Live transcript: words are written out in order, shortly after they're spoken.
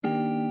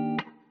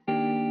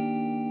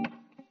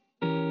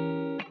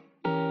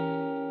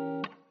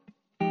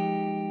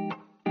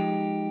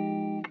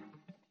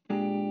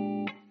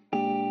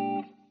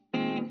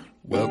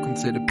Welcome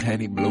to the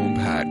Penny Bloom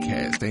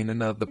Podcast. Ain't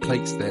another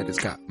place that has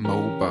got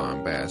more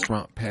bombast.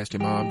 Romp past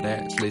your mom,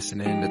 dad's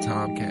listening to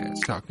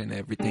Tomcats, talking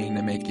everything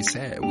that make you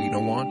sad. We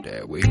don't want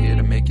that. We're here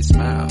to make you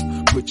smile.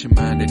 Put your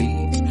mind at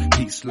ease.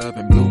 Peace, love,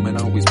 and bloom,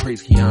 and always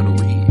praise Keanu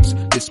Reeves.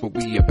 This what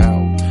we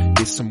about.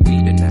 This some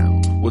weeding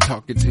now. We'll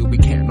talk until we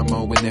can't no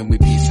more, and then we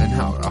peacing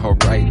out.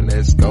 Alright,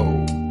 let's go.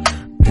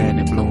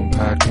 Penny Bloom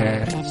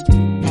Podcast.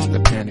 It's the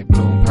Penny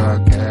Bloom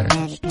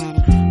Podcast.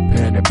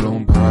 Penny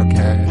Bloom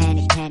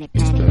Podcast.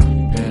 It's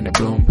the Penny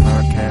Bloom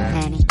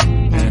Podcast.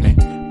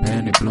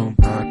 Penny Bloom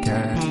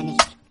Podcast.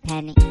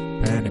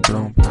 Penny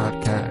Bloom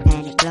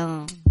Podcast.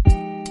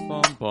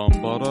 Bum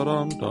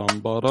ba-da-dum dum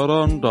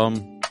ba-da-dum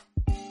dum.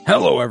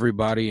 Hello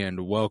everybody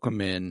and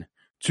welcome in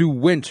to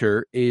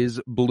Winter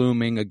is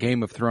Blooming, a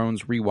Game of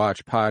Thrones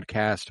rewatch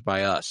podcast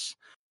by us,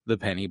 the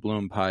Penny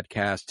Bloom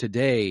Podcast.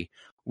 Today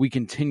we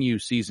continue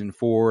season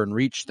 4 and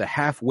reach the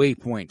halfway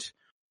point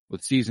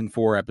with season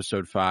 4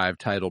 episode 5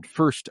 titled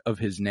First of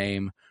His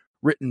Name,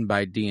 written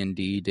by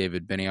D&D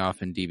David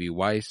Benioff and D.B.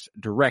 Weiss,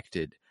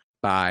 directed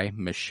by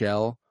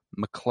Michelle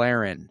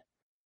McLaren.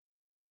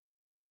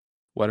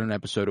 What an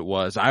episode it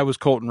was. I was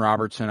Colton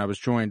Robertson. I was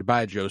joined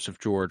by Joseph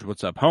George.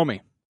 What's up, homie?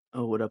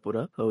 Oh, what up, what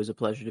up? Always a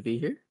pleasure to be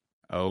here.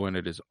 Oh, and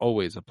it is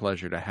always a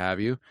pleasure to have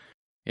you.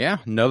 Yeah,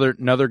 another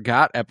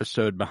GOT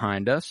episode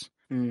behind us.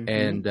 Mm-hmm.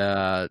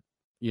 And,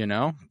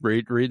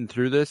 reading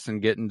through this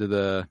and getting to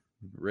the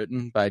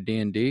written by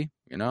D&D,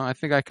 I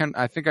think I kind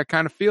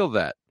of feel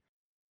that.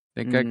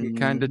 I can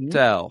kind of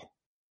tell.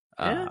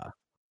 Yeah.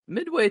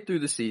 Midway through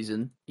the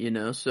season,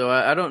 so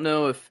I don't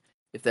know if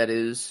that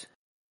is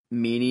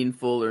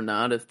meaningful or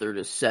not, if they're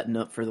just setting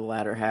up for the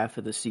latter half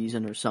of the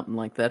season or something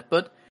like that.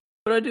 But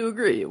I do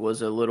agree. It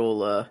was a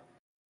little, it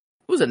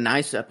was a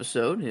nice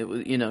episode. It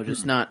was,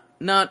 just not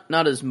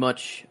as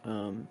much,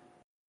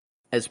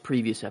 as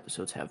previous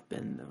episodes have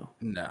been, though.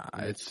 Nah,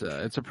 it's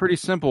a pretty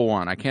simple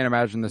one. I can't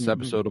imagine this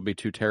episode will be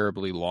too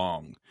terribly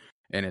long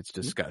in its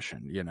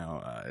discussion.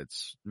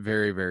 It's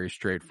very, very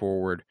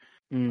straightforward.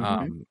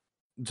 Mm-hmm.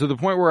 To the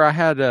point where I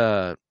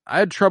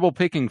had trouble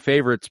picking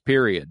favorites,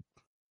 period.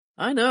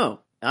 I know.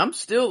 I'm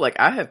still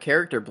I have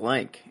character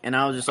blank, and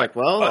I was just like,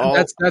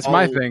 that's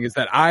my thing, is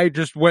that I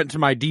just went to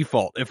my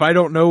default. If I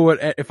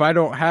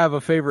don't have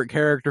a favorite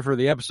character for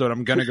the episode,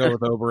 I'm gonna go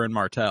with Oberyn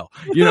Martell.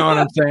 You know what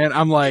I'm saying?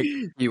 I'm like,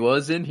 he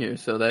was in here,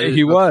 so that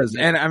he was,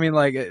 and I mean,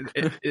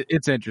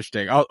 it's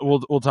interesting.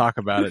 We'll talk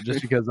about it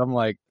just because I'm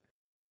like,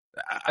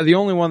 the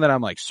only one that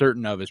I'm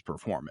certain of is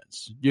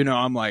performance.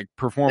 I'm like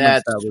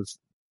performance.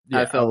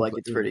 I felt like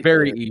it's pretty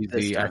very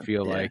easy. I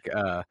feel like.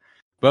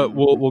 But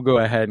we'll go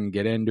ahead and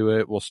get into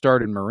it. We'll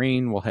start in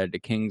Marine. We'll head to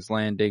King's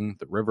Landing,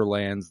 the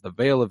Riverlands, the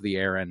Vale of the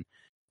Arryn,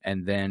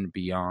 and then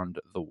beyond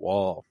the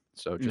Wall.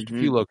 So just a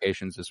few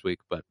locations this week,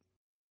 but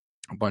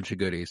a bunch of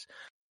goodies.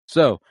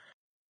 So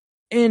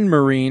in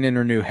Marine, in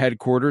her new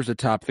headquarters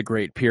atop the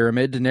Great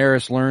Pyramid,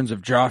 Daenerys learns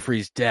of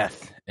Joffrey's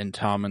death and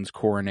Tommen's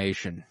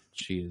coronation.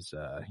 She is,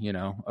 a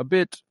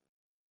bit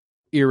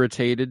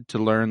irritated to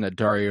learn that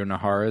Daario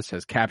Naharis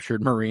has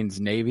captured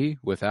Marine's navy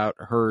without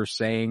her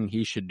saying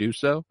he should do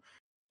so.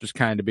 Just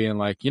kind of being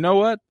like, you know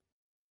what?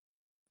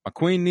 My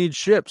queen needs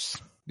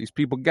ships. These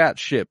people got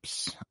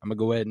ships. I'm going to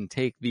go ahead and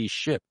take these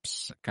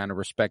ships. Kind of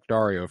respect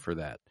Daario for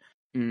that.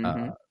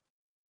 Mm-hmm.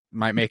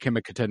 Might make him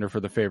a contender for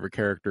the favorite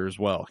character as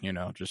well.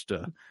 Just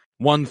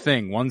one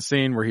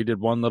scene where he did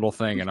one little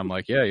thing. And I'm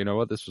like, yeah, you know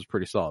what? This was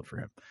pretty solid for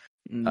him.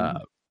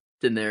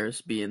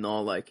 Daenerys being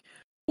all like,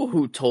 well,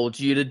 who told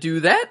you to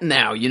do that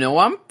now?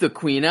 I'm the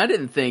queen. I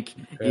didn't think,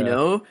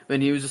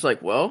 and he was just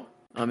like, well,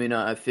 I mean,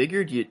 I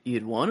figured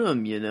you'd want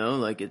them,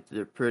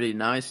 they're pretty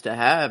nice to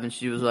have. And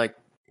she was like,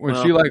 when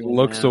she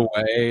looks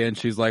away and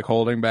she's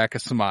holding back a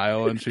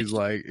smile and she's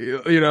like,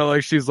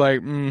 she's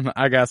like,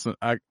 I got some,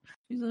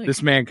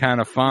 this man kind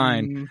of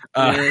fine.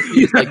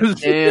 He's like,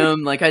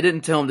 damn, I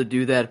didn't tell him to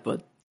do that,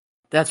 but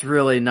that's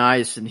really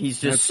nice. And he's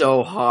just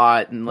so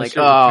hot and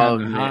oh,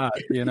 man.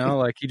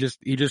 Hot, he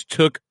just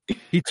took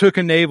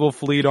a naval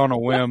fleet on a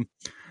whim.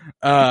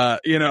 Yeah.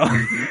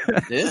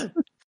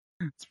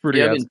 It's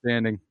pretty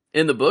outstanding.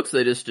 In the books,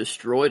 they just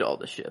destroyed all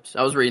the ships.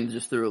 I was reading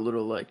just through a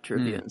little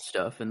trivia and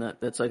stuff, and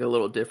that's a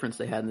little difference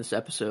they had in this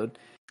episode.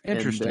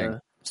 Interesting. And,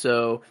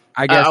 so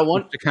I guess I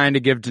want to kind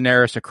of give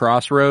Daenerys a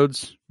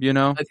crossroads.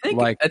 I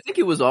think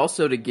it was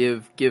also to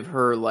give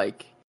her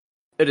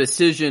a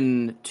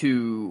decision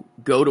to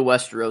go to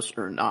Westeros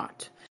or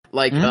not.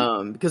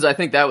 Because I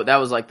think that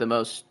was the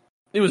most.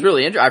 It was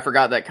really interesting. I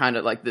forgot that kind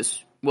of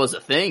this was a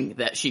thing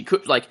that she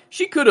could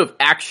have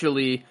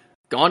actually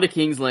gone to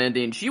King's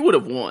Landing. She would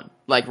have won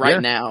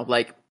now,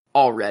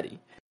 already.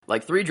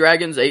 3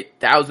 dragons,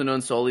 8,000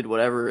 unsullied,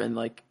 whatever, and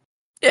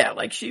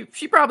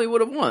she probably would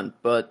have won,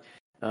 but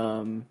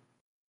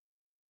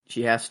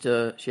she has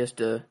to.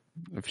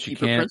 If she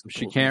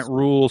can't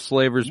rule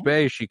Slaver's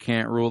Bay, she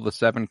can't rule the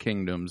 7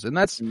 kingdoms, and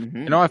that's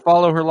I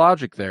follow her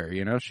logic there.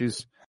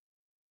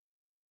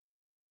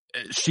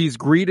 She's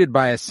greeted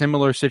by a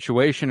similar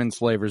situation in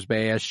Slaver's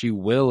Bay as she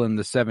will in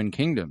the 7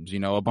 kingdoms.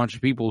 A bunch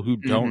of people who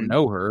don't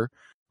know her,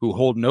 who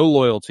hold no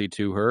loyalty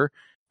to her,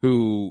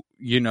 who,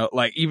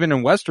 like even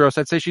in Westeros,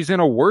 I'd say she's in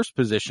a worse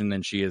position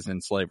than she is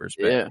in Slaver's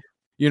Bay. Yeah.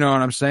 You know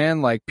what I'm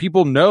saying? Like,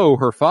 people know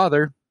her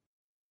father.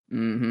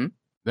 Mm-hmm.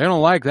 They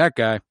don't like that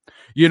guy.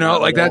 You know,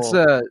 Not like at that's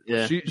all.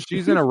 Yeah.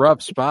 she's in a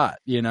rough spot,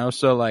 you know.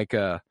 So like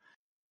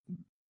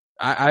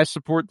I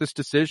support this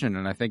decision,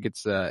 and I think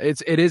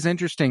it is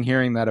interesting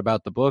hearing that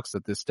about the books,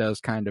 that this does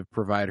kind of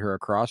provide her a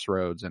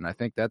crossroads, and I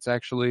think that's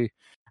actually,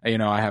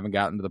 I haven't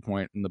gotten to the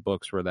point in the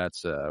books where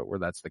that's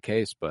the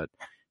case, but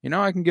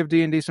I can give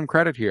D&D some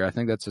credit here. I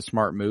think that's a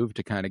smart move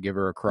to kind of give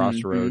her a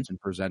crossroads and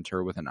present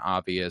her with an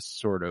obvious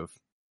sort of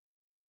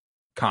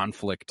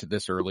conflict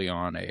this early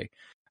on, a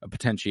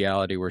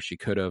potentiality where she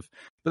could have.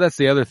 But that's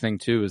the other thing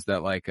too, is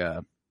that like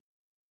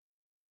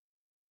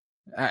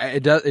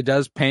it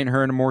does paint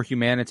her in a more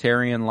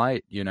humanitarian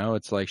light.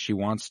 It's like she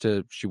wants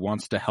to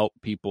help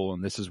people,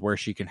 and this is where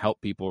she can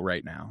help people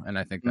right now. And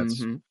I think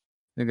that's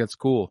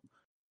cool.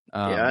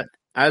 Yeah,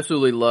 I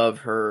absolutely love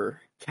her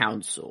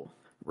council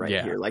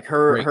here. Like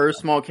her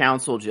small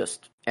council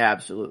just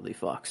absolutely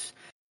fucks.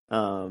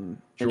 Jorah,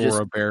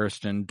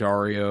 Barristan,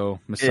 Dario,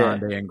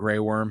 Missandei, and Grey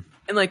Worm.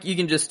 And like you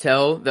can just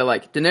tell that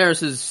like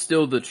Daenerys is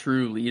still the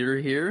true leader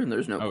here, and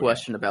there's no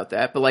question about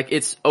that. But like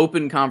it's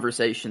open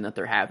conversation that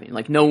they're having.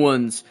 Like no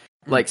one's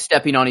like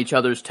stepping on each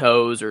other's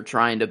toes or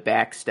trying to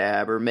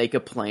backstab or make a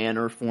plan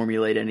or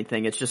formulate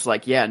anything. It's just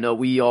like, yeah, no,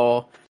 we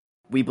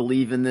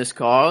believe in this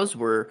cause.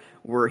 We're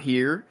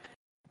here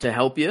to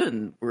help you,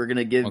 and we're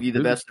gonna give you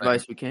the best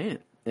advice we can.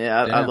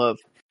 Yeah,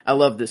 I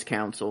love this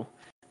council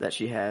that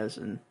she has,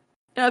 and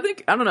yeah,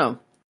 I don't know.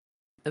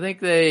 I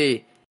think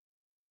they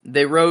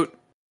wrote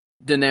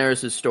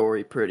Daenerys'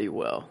 story pretty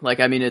well. Like,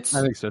 I mean, I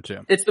think so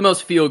too. It's the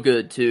most feel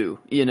good too.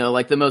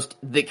 Like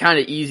the kind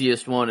of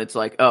easiest one. It's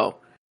like, oh,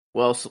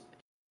 well,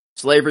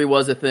 slavery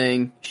was a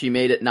thing. She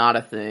made it not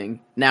a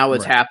thing. Now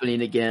it's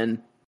happening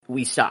again.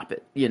 We stop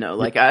it.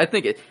 Like I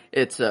think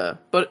it's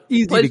but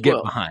easy to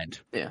get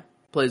behind. Yeah,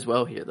 plays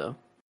well here though.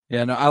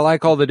 Yeah, no, I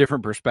like all the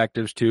different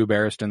perspectives too.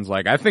 Barristan's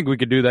like, I think we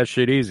could do that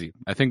shit easy.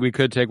 I think we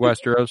could take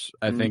Westeros.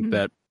 I think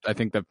that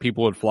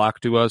people would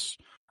flock to us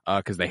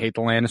because they hate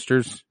the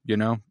Lannisters.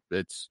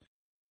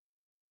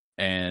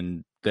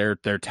 And they're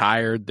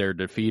tired, they're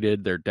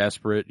defeated, they're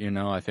desperate.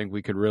 I think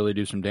we could really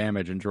do some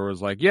damage. And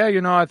Jorah's like, yeah,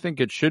 I think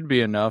it should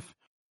be enough,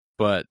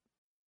 but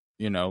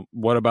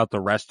what about the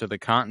rest of the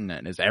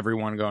continent? Is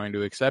everyone going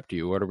to accept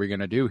you? What are we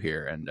going to do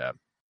here? And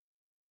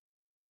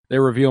they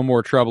reveal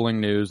more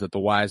troubling news that the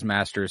wise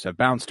masters have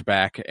bounced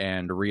back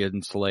and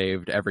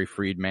re-enslaved every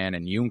freedman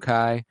in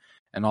Yunkai.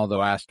 And although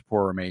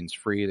Astapor remains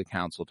free, the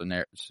council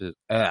Daenerys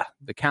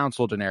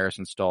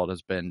installed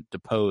has been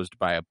deposed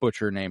by a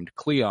butcher named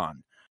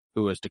Cleon,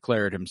 who has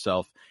declared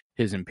himself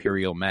his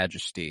imperial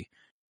majesty.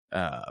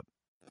 And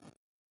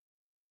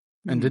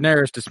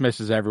Daenerys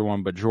dismisses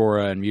everyone but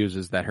Jorah and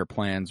muses that her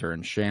plans are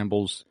in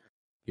shambles.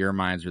 He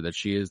reminds her that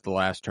she is the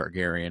last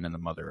Targaryen and the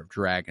mother of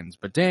dragons,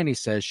 but Dany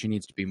says she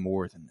needs to be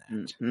more than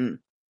that.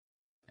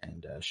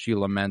 And she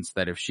laments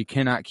that if she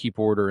cannot keep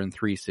order in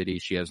 3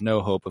 cities, she has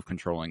no hope of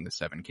controlling the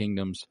 7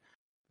 kingdoms.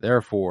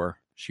 Therefore,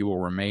 she will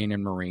remain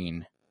in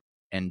Meereen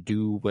and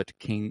do what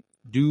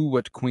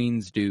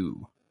queens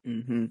do.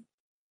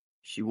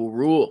 She will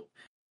rule.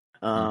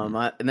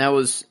 And that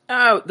was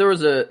there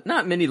was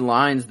not many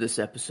lines this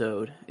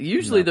episode.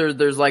 Usually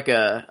there's like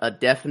a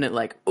definite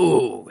like,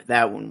 oh,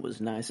 that one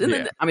was nice. And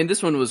then, I mean,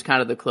 this one was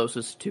kind of the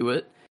closest to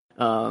it.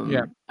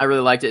 I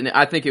really liked it, and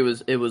I think it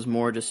was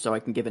more just so I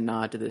can give a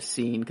nod to this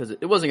scene because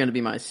it wasn't going to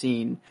be my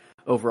scene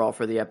overall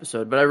for the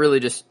episode, but I really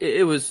just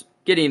it was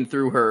getting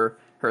through her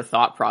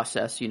thought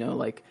process,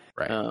 her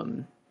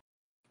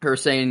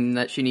saying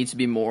that she needs to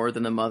be more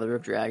than the mother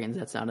of dragons.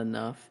 That's not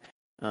enough.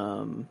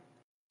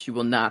 She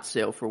will not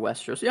sail for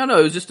Westeros. Yeah, no,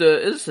 it was just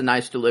a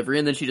nice delivery,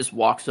 and then she just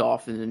walks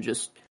off and then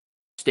just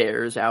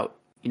stares out,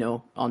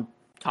 on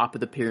top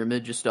of the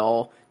pyramid, just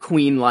all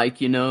queen-like,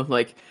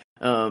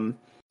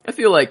 I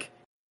feel like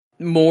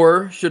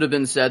more should have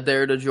been said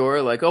there to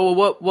Jorah, like, oh,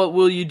 well, what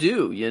will you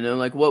do?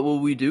 Like, what will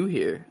we do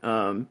here?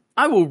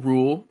 I will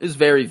rule is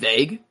very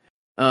vague.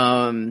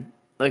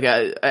 Like,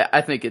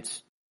 I think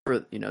it's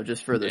for,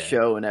 just for the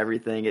show and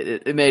everything.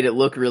 It made it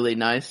look really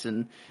nice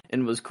and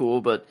was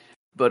cool, but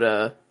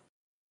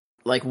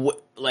like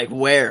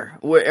where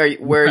are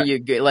you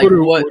like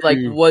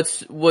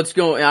what's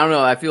going? I don't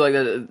know. I feel like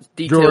that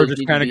details. Jorah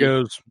just kind of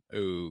goes,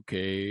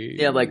 okay,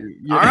 yeah, like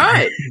all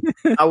right,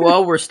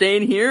 well, we're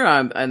staying here.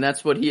 And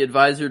that's what he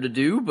advised her to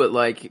do. But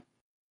like,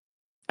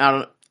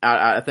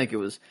 I think it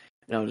was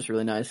just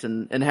really nice,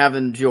 and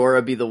having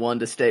Jorah be the one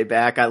to stay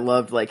back. I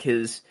loved like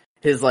his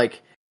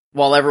like.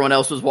 While everyone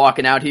else was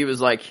walking out, he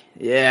was like,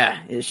 "Yeah,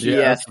 she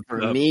asked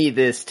for me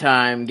this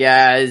time,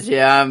 guys.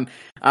 Yeah,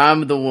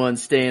 I'm the one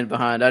staying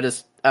behind."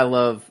 I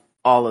love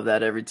all of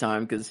that every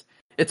time because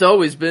it's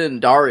always been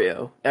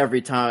Dario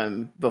every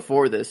time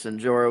before this, and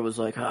Jorah was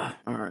like, all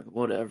right,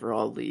 whatever,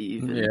 I'll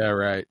leave." And,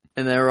 right.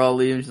 And they were all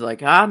leaving. She's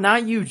like,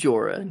 not you,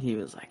 Jorah. And he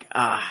was like,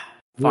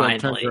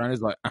 Turns finally. around,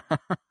 he's like,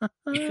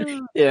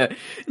 Yeah,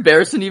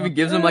 Barristan even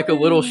gives him like a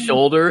little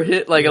shoulder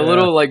hit, like a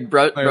little like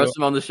brush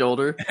him on the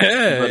shoulder.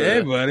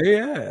 hey, buddy,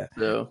 yeah.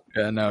 So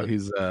Yeah, no,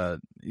 he's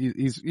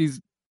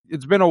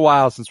it's been a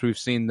while since we've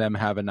seen them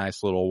have a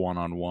nice little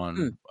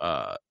one-on-one,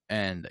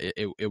 and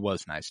it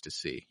was nice to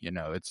see. You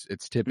know,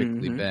 it's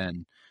typically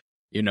been,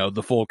 you know,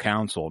 the full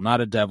council,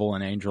 not a devil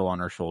and angel on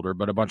her shoulder,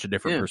 but a bunch of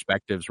different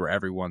perspectives where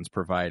everyone's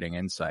providing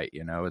insight.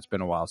 You know, it's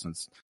been a while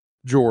since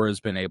Jorah's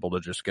been able to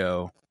just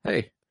go,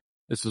 hey,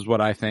 this is what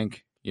I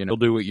think. You know, you'll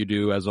do what you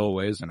do as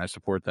always, and I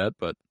support that,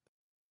 but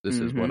this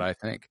is what I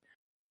think.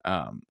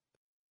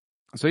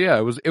 So yeah,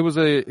 it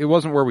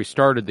wasn't where we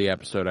started the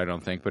episode, I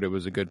don't think, but it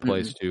was a good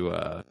place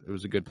to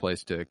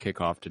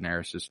kick off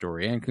Daenerys'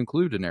 story and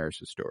conclude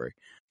Daenerys' story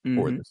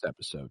for this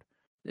episode.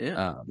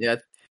 Yeah. I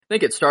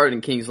think it started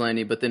in King's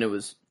Landing, but then it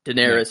was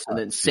Daenerys and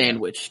then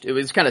sandwiched. It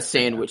was kind of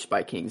sandwiched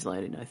by King's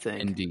Landing, I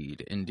think.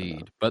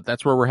 Indeed. But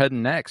that's where we're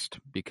heading next,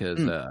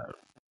 because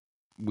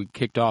we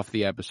kicked off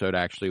the episode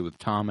actually with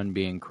Tommen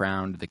being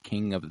crowned the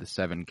King of the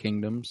Seven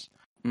Kingdoms.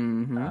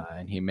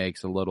 And he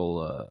makes a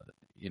little,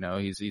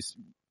 he's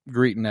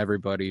greeting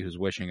everybody who's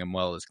wishing him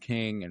well as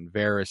king, and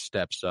Varys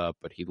steps up,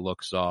 but he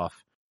looks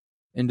off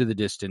into the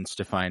distance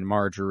to find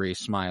Marjorie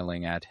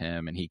smiling at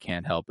him, and he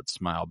can't help but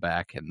smile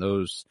back, and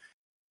those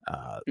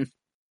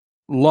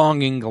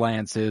longing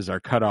glances are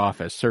cut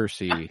off as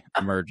Cersei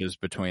emerges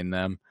between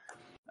them.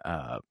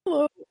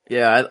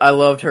 Yeah, I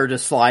loved her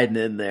just sliding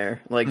in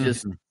there, like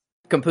just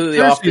completely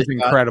Cersei's off. Cersei's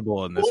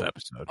incredible in this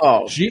episode.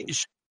 Oh, she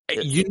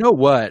you know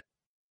what?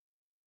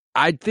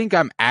 I think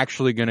I'm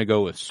actually going to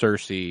go with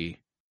Cersei,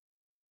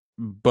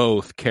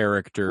 both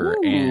character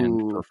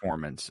and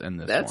performance in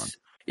this one.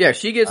 Yeah,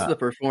 she gets the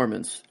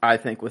performance, I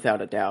think,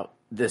 without a doubt,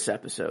 this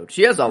episode.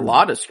 She has a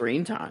lot of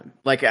screen time.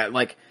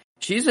 Like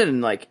she's in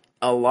like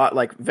a lot,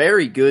 like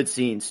very good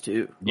scenes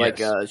too. Yes.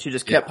 Like she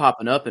just kept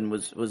popping up and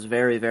was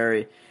very,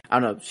 very, I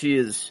don't know, she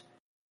is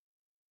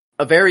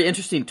a very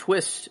interesting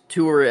twist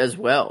to her as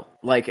well.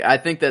 Like I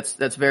think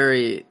that's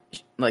very,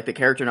 like, the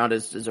character not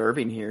as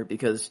deserving here,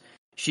 because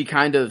she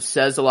kind of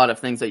says a lot of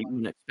things that you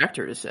wouldn't expect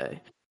her to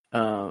say.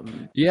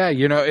 Yeah,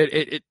 you know,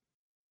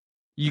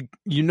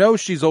 you know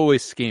she's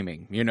always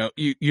scheming. You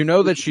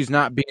know that she's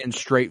not being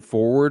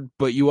straightforward,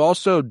 but you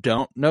also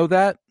don't know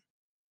that.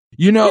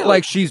 You know,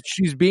 like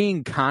she's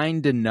being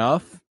kind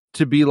enough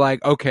to be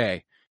like,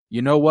 okay,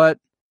 you know what?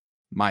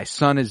 My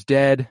son is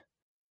dead.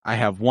 I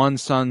have one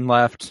son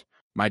left.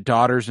 My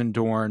daughter's in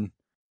Dorne.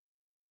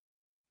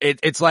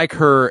 It's like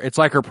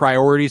her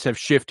priorities have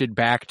shifted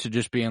back to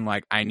just being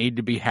like, I need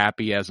to be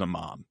happy as a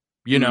mom.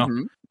 You know?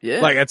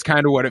 Yeah. Like that's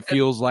kind of what it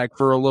feels like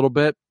for a little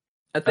bit.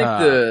 I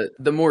think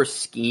the more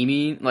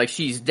scheming, like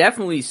she's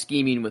definitely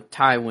scheming with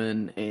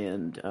Tywin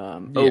and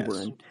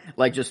Oberyn,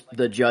 like just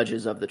the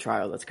judges of the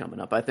trial that's coming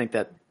up. I think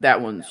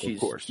that one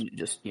she's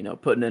just,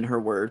 putting in her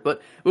word.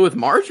 But with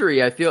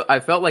Marjorie, I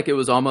felt like it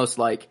was almost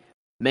like,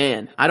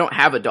 man, I don't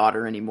have a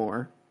daughter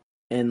anymore,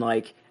 and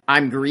like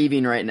I'm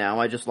grieving right now.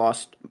 I just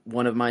lost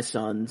one of my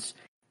sons,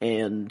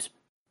 and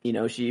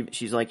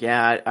she's like,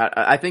 yeah,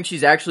 I think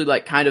she's actually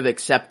like kind of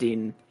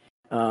accepting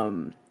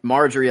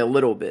Marjorie a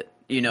little bit.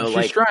 She's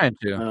like trying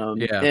to,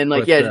 and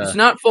like, it's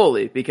not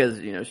fully, because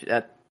she,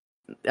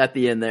 at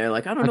the end there,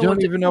 like I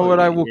don't even know what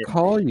I will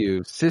call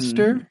you,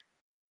 sister.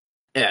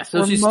 Yeah,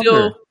 so she's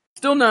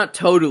still not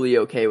totally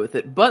okay with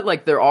it, but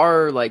like there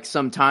are like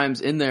some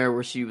times in there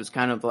where she was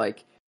kind of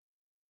like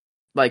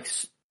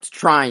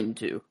trying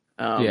to,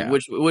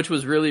 which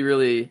was really,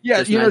 really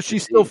nice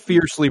she's still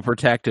fiercely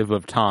protective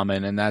of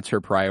Tommen, and that's her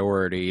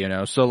priority.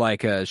 So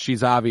like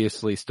she's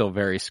obviously still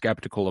very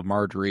skeptical of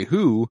Marjorie,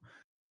 who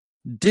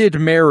did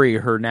marry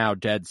her now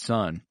dead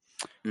son.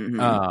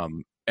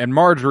 And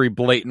Marjorie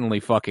blatantly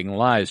fucking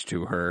lies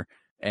to her,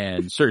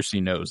 and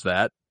Cersei knows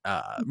that.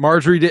 I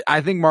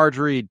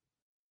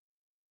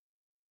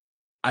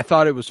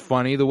thought it was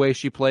funny the way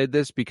she played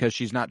this, because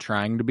she's not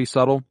trying to be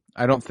subtle,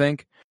 I don't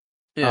think.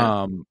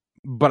 Yeah.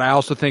 But I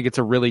also think it's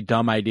a really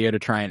dumb idea to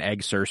try and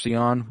egg Cersei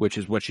on, which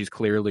is what she's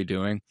clearly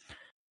doing.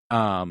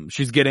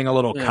 She's getting a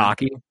little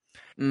cocky.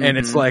 And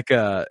it's like,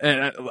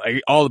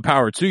 like all the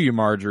power to you,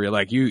 Marjorie.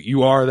 Like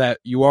you are that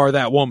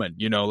woman,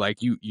 like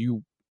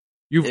you've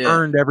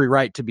earned every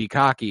right to be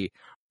cocky,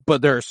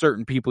 but there are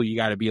certain people you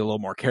got to be a little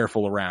more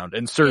careful around,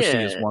 and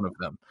Cersei is one of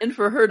them. And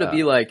for her to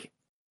be like,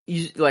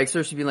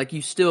 Cersei being like,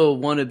 you still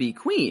want to be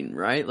queen,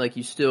 right? Like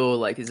you still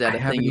like, is that a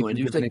thing you want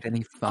to do?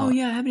 Like, oh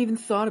yeah, I haven't even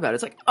thought about it.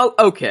 It's like, oh,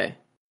 okay.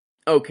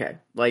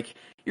 Like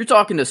you're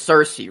talking to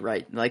Cersei,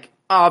 right? Like,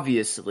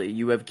 obviously,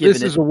 you have given.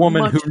 This is a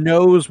woman who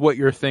knows what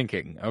you're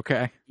thinking.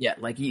 Okay. Yeah,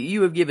 like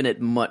you have given it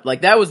much.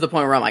 Like that was the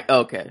point where I'm like,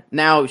 okay,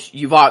 now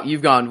you've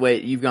gone a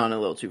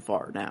little too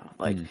far now.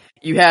 Like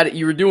you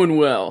were doing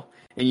well,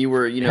 and you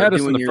were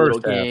doing your little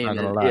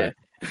game.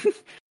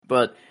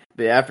 But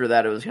after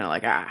that, it was kind of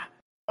like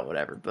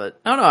whatever.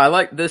 But I don't know. I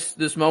like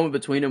this moment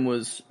between them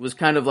was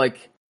kind of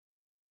like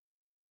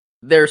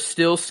they're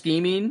still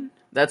scheming.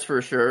 That's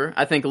for sure.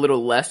 I think a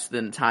little less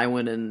than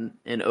Tywin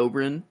and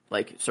Oberyn,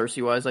 like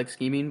Cersei-wise, like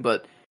scheming,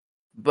 but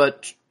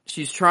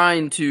she's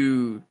trying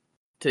to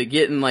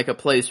get in like a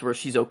place where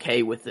she's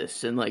okay with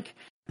this and like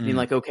being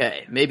like,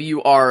 okay, maybe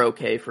you are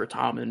okay for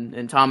Tommen,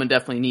 and Tommen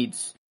definitely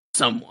needs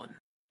someone,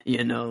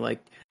 you know, like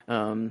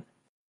I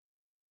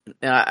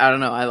don't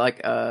know, I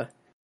like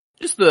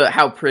just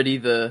how pretty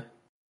the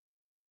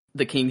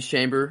King's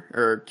Chamber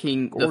or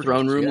Gorgeous, the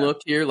throne room yeah.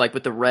 looked here, like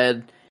with the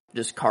red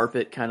just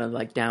carpet kind of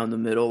like down the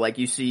middle, like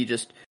you see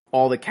just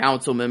all the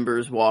council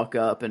members walk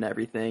up and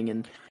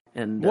everything,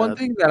 and one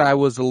thing that I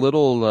was a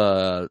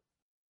little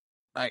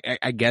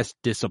I guess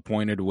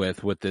disappointed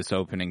with this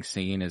opening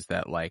scene is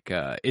that like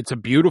it's a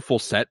beautiful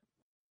set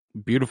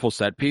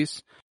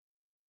piece,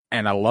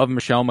 and I love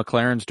Michelle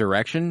MacLaren's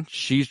direction.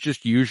 She's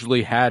just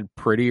usually had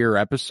prettier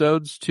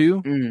episodes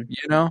too,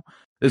 you know.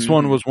 This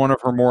one was one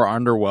of her more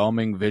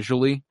underwhelming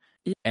visually,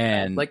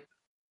 and like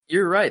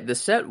you're right, the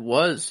set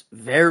was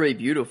very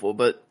beautiful,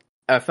 but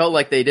I felt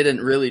like they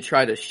didn't really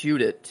try to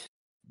shoot it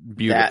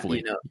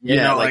beautifully.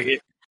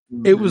 Like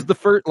it was the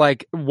first,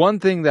 like, one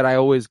thing that I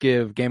always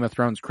give Game of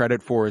Thrones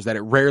credit for is that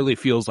it rarely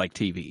feels like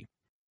TV.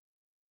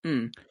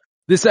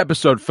 This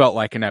episode felt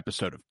like an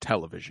episode of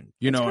television.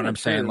 You know what I'm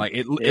saying? Like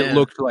it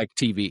looked like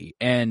TV,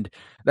 and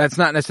that's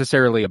not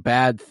necessarily a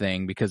bad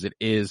thing because it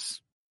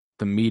is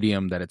the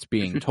medium that it's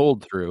being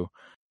told through.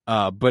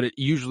 But it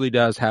usually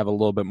does have a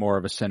little bit more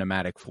of a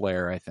cinematic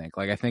flair, I think.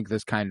 Like, I think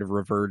this kind of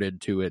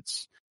reverted to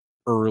its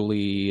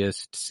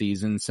earliest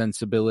season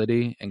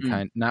sensibility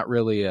and not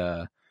really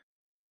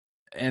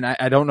and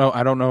I don't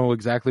know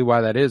exactly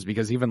why that is,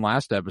 because even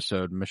last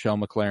episode, Michelle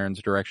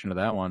MacLaren's direction of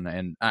that one,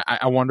 and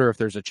I wonder if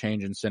there's a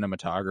change in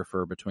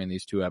cinematographer between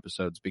these two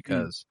episodes,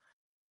 because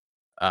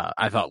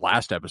I thought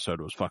last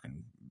episode was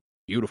fucking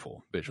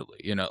beautiful visually.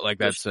 You know, like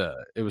that's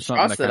it was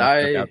something that kind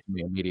of stuck out to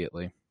me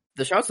immediately.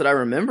 The shots that I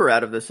remember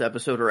out of this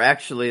episode are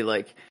actually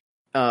like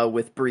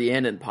with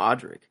Brienne and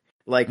Podrick.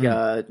 Like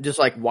just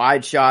like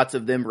wide shots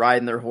of them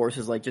riding their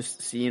horses, like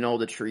just seeing all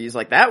the trees.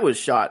 Like that was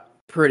shot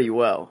pretty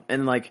well.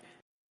 And like,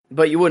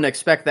 but you wouldn't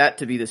expect that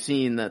to be the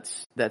scene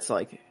that's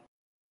like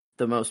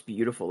the most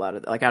beautiful out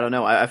of it. Like, I don't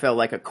know. I felt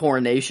like a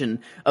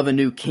coronation of a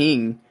new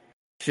king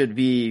should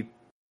be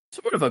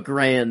sort of a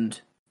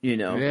grand,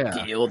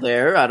 deal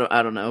there.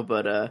 I don't know,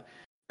 but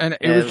and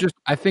it was just,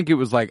 I think it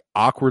was like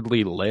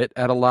awkwardly lit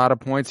at a lot of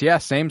points. Yeah,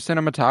 same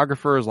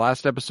cinematographer as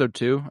last episode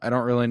too. I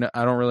don't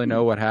really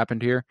know what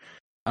happened here.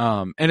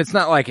 And it's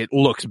not like it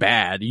looks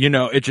bad,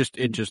 it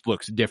just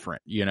looks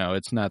different.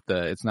 It's not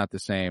the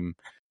same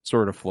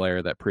sort of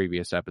flair that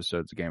previous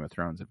episodes of Game of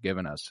Thrones have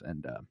given us.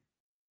 And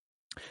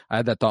I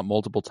had that thought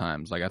multiple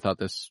times. Like, I thought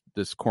this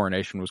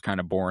coronation was kind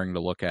of boring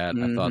to look at.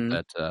 I thought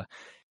that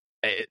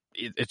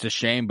it's a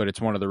shame, but it's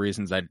one of the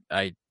reasons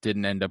I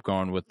didn't end up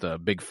going with the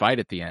big fight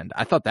at the end.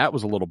 I thought that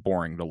was a little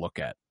boring to look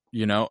at.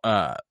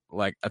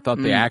 Like, I thought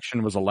the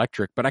action was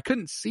electric, but I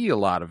couldn't see a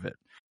lot of it.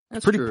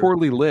 It's pretty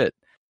poorly lit.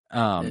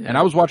 And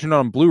I was watching it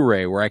on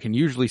Blu-ray, where I can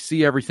usually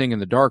see everything in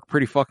the dark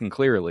pretty fucking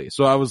clearly.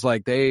 So I was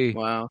like, there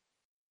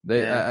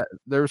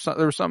was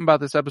something about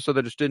this episode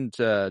that just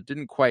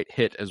didn't quite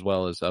hit as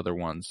well as other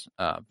ones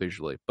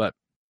visually. But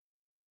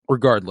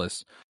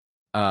regardless,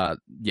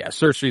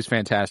 Cersei's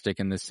fantastic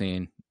in this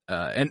scene,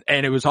 and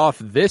it was off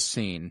this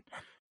scene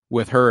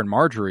with her and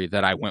Marjorie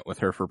that I went with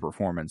her for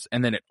performance,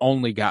 and then it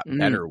only got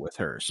better with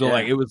her. So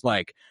like, it was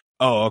like,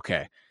 oh,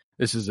 okay,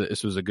 this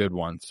was a good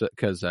one,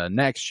 because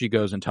next she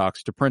goes and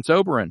talks to Prince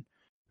Oberyn,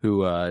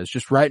 who is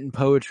just writing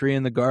poetry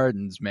in the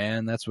gardens.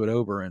 Man, that's what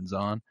Oberyn's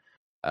on.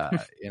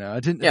 I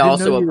didn't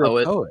also know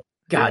a poet.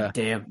 God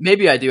damn.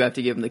 Maybe I do have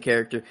to give him the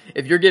character.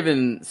 If you're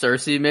giving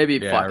Cersei, maybe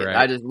fuck it.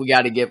 Right. We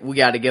got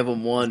to give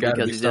him one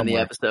because he's in the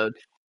episode.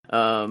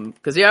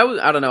 Cause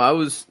I don't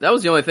know. That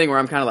was the only thing where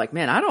I'm kind of like,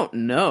 man, I don't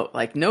know.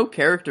 Like, no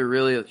character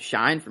really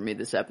shined for me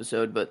this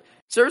episode, but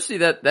Cersei,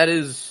 that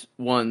is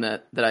one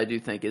that I do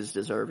think is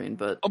deserving.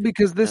 But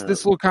because this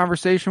little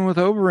conversation with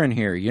Oberyn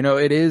here,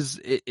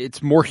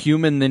 it's more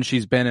human than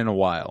she's been in a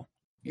while.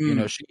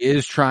 She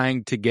is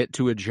trying to get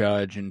to a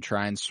judge and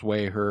try and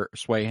sway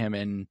him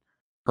in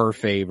her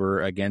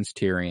favor against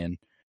Tyrion.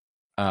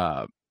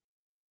 But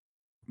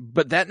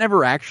that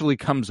never actually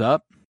comes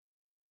up.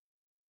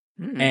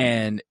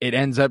 And it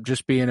ends up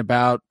just being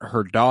about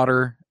her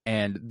daughter.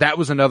 And that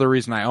was another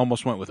reason I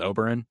almost went with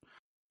Oberyn,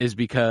 is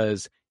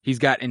because he's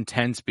got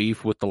intense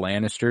beef with the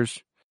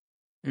Lannisters.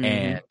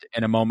 And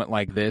in a moment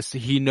like this,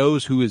 he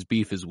knows who his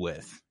beef is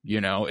with.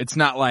 It's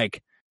not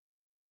like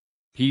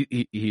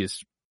he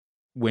is,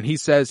 when he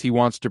says he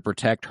wants to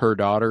protect her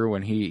daughter,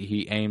 when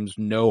he aims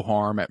no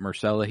harm at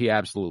Myrcella, he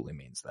absolutely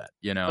means that,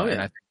 And I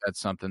think that's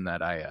something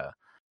that I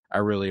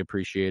really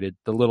appreciated.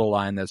 The little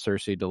line that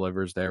Cersei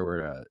delivers there,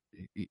 where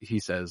he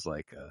says,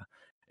 like,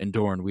 in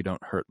Dorne, we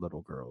don't hurt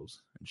little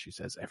girls. And she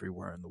says,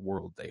 everywhere in the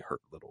world, they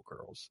hurt little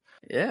girls.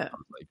 Yeah.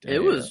 I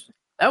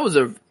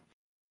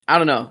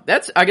don't know.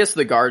 That's, I guess,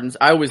 the gardens.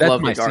 I always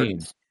love the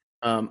gardens.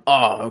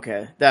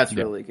 Okay. That's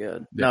really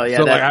good. No, yeah.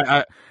 So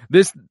like,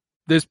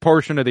 this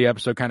portion of the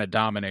episode kind of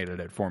dominated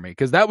it for me,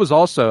 because that was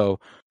also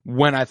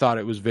when I thought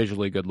it was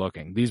visually good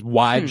looking. These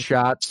wide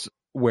shots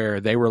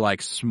where they were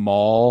like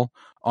small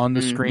on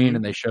the screen,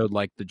 and they showed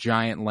like the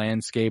giant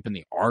landscape and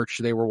the arch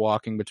they were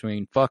walking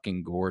between.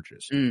 Fucking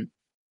gorgeous.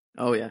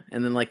 Oh yeah,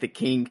 and then like the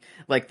king,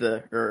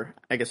 or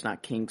I guess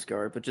not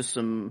Kingsguard, but just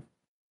some.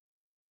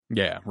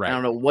 Yeah, right. I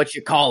don't know what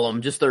you call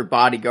them, just their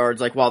bodyguards,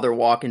 like while they're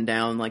walking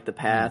down like the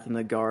path and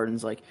the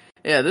gardens. Like,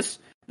 yeah, this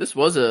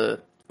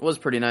was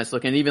pretty nice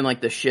looking. Even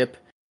like the ship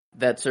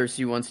that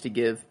Cersei wants to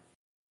give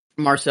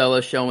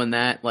Marcella, showing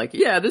that, like,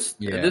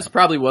 this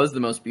probably was the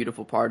most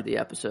beautiful part of the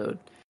episode.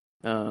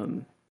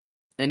 And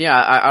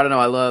yeah, I don't know,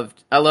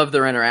 I loved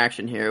their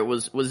interaction here. It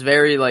was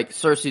very like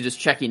Cersei just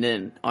checking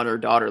in on her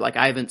daughter. Like,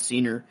 I haven't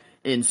seen her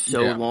in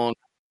so long.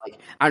 Like,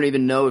 I don't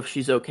even know if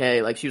she's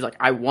okay. Like, she was like,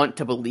 I want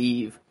to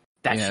believe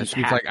that she's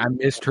happy. Like, I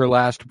missed her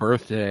last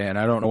birthday, and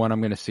I don't know when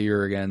I'm going to see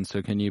her again.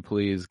 So can you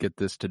please get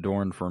this to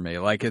Dorne for me?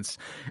 Like, it's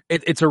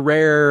a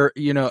rare,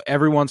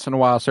 every once in a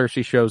while,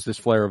 Cersei shows this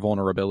flare of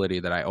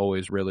vulnerability that I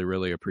always really,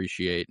 really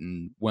appreciate.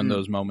 And when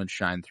those moments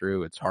shine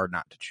through, it's hard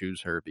not to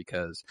choose her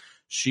because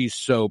she's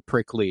so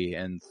prickly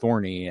and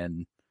thorny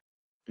and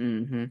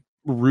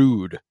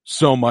rude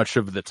so much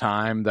of the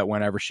time that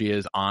whenever she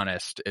is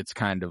honest, it's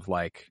kind of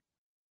like,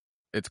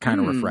 it's kind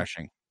of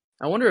refreshing.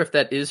 I wonder if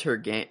that is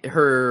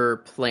her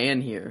plan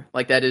here.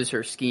 Like, that is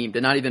her scheme,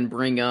 to not even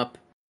bring up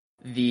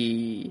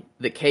the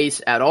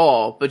case at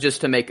all, but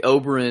just to make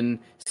Oberyn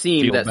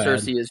seem Feel that bad.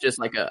 Cersei is just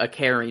like a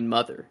caring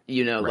mother,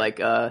 right. like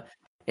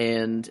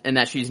and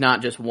that she's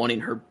not just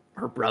wanting her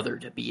brother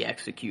to be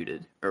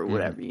executed or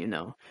whatever,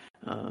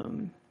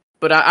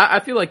 But I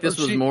feel like this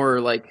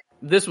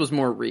was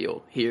more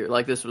real here.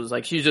 Like, this was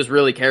like, she just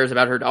really cares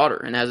about her daughter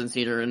and hasn't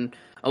seen her in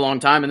a long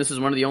time, and this is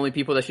one of the only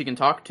people that she can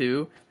talk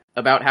to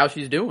about how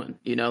she's doing,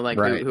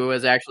 Right. who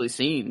has actually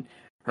seen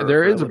her.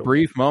 There is a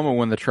brief moment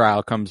when the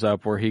trial comes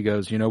up where he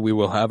goes, we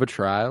will have a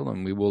trial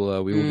and we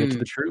will get to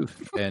the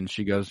truth. And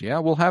she goes, yeah,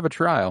 we'll have a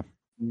trial.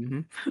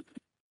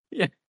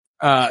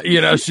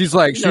 Yeah. She's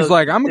like,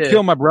 I'm gonna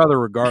kill my brother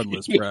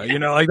regardless, bro.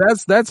 Like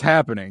that's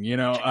happening,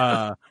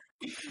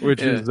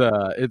 which is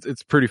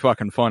it's pretty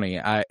fucking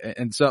funny.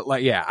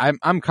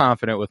 I'm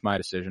confident with my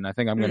decision. I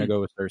think I'm gonna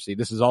go with Cersei.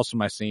 This is also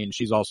my scene.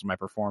 She's also my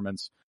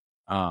performance.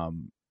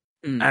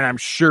 And I'm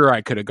sure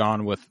I could have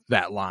gone with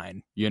that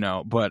line,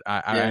 but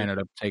I ended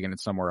up taking it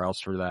somewhere else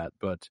for that.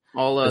 But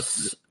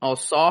I'll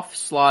soft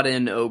slot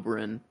in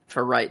Oberyn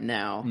for right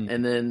now,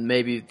 and then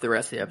maybe the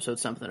rest of the episode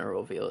something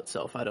will reveal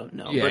itself. I don't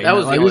know. Yeah, but that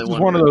was the only this is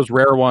one. One of those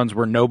rare ones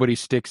where nobody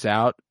sticks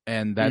out,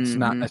 and that's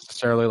not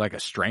necessarily like a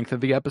strength of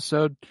the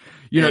episode.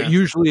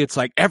 Usually it's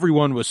like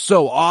everyone was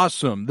so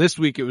awesome. This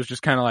week it was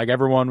just kind of like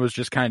everyone was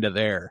just kind of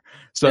there.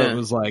 So it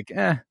was like,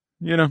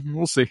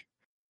 we'll see.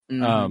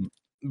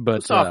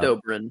 But soft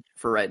Oberyn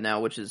for right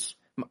now, which is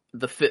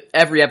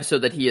every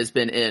episode that he has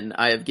been in,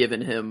 I have given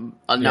him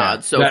a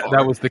nod. So far.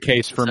 That was the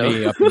case for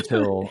me up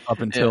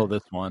until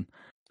this one.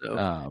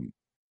 So.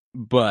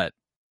 But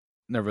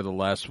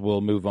nevertheless, we'll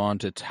move on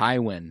to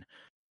Tywin,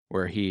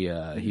 where he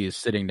is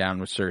sitting down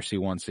with Cersei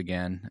once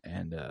again,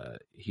 and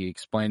he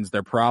explains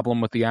their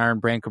problem with the Iron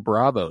Bank of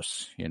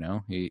Bravos.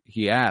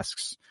 He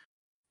asks,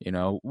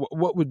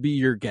 what would be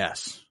your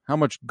guess? How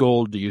much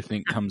gold do you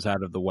think comes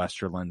out of the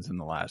Westerlands in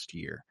the last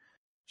year?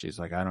 She's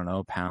like, I don't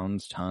know,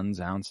 pounds, tons,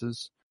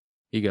 ounces.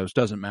 He goes,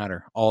 doesn't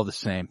matter, all the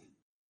same.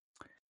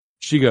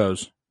 She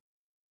goes,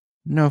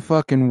 no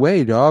fucking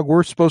way, dog.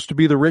 We're supposed to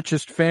be the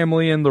richest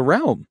family in the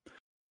realm.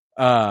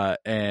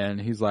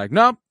 And he's like,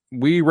 nope,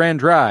 we ran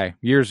dry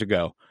years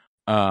ago.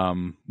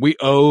 We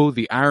owe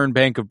the Iron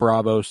Bank of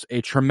Bravos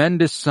a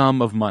tremendous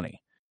sum of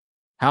money.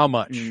 How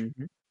much?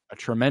 A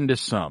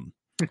tremendous sum.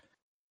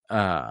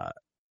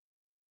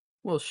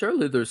 Well,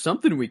 surely there's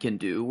something we can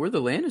do. We're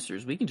the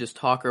Lannisters. We can just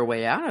talk our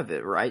way out of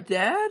it, right,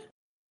 Dad?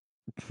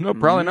 No,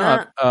 probably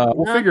not.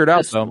 We'll figure it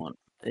out, though. One.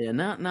 Yeah,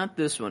 not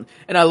this one.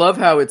 And I love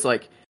how it's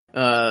like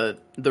the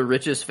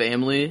richest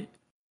family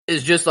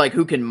is just like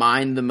who can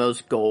mine the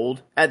most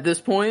gold at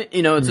this point.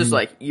 It's just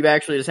like you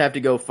actually just have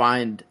to go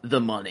find the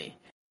money.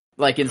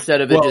 Like, instead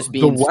of it just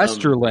being the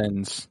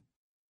Westerlands,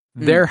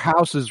 their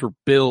houses were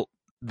built.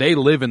 They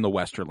live in the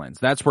Westerlands.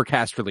 That's where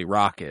Casterly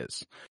Rock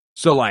is.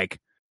 So, like,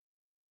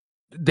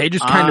 they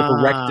just kind of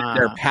erected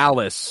their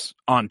palace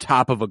on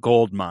top of a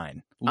gold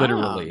mine,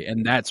 literally,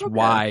 and that's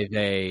why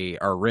they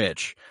are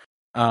rich.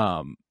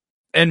 And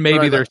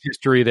maybe there's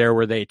history there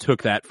where they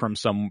took that from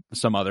some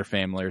other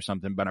family or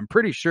something, but I'm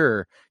pretty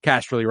sure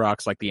Casterly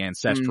Rock's like the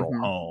ancestral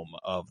home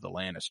of the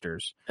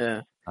Lannisters.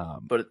 Yeah,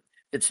 but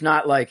it's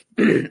not like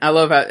I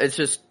love how it's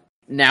just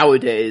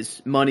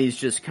nowadays money's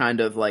just kind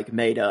of like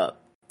made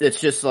up.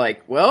 It's just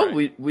like, well,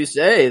 we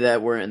say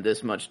that we're in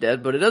this much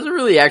debt, but it doesn't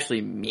really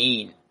actually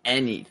mean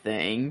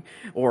anything,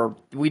 or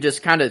we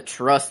just kind of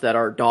trust that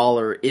our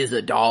dollar is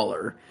a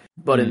dollar.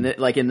 But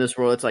in this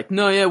world, it's like,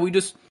 no, yeah,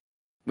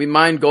 we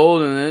mine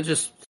gold and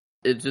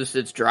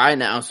it's dry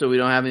now, so we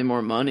don't have any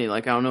more money.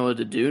 Like, I don't know what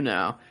to do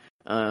now.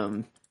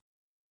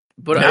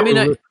 But I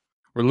mean,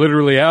 we're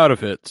literally out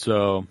of it.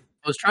 So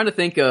I was trying to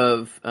think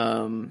of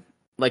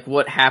like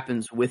what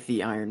happens with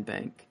the Iron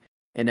Bank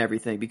and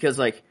everything, because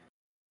like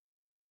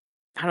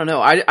I don't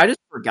know. I just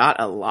forgot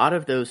a lot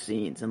of those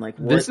scenes and like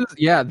what.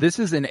 This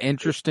is an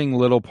interesting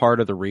little part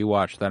of the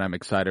rewatch that I'm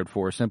excited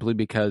for, simply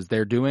because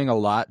they're doing a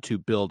lot to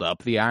build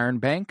up the Iron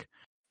Bank,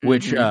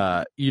 which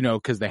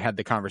because they had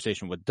the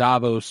conversation with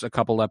Davos a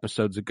couple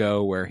episodes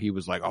ago where he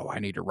was like, "Oh, I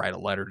need to write a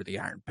letter to the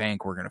Iron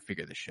Bank. We're gonna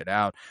figure this shit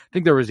out." I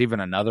think there was even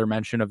another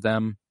mention of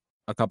them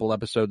a couple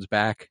episodes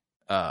back.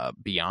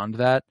 Beyond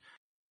that.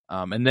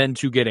 And then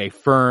to get a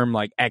firm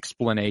like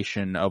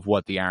explanation of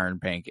what the Iron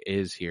Bank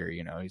is here,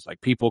 he's like,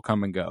 people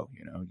come and go,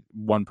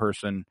 one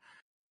person,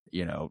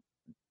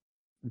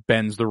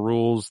 bends the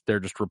rules. They're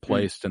just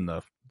replaced and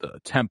the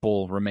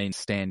temple remains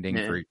standing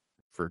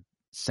for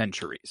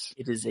centuries.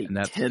 It is a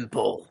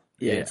temple.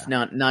 Yeah, it's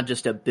not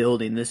just a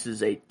building. This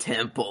is a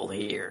temple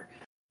here.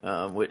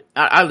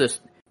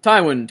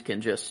 Tywin can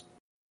just,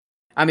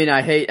 I mean,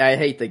 I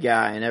hate the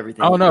guy and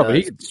everything. Oh no, but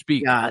he can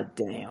speak. God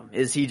damn,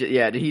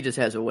 he just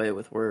has a way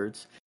with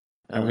words.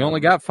 And we only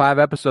got 5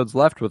 episodes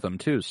left with him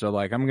too, so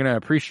like I'm gonna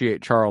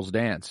appreciate Charles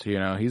Dance.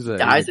 He's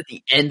dies at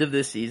the end of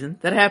this season.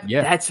 That happened.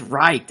 Yeah. That's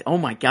right. Oh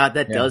my god,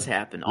 that does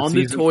happen on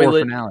the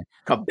toilet.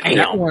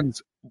 Finale.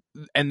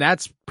 And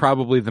that's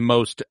probably the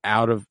most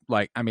out of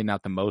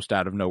not the most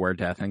out of nowhere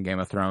death in Game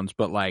of Thrones,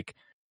 but like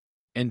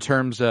in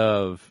terms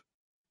of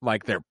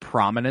like their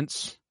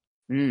prominence.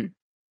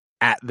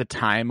 At the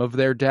time of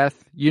their death,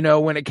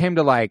 when it came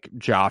to like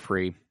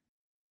Joffrey,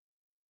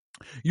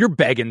 you're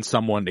begging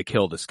someone to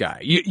kill this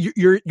guy.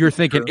 You're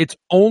thinking it's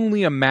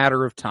only a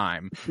matter of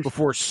time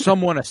before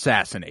someone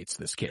assassinates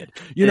this kid.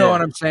 You know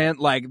what I'm saying?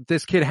 Like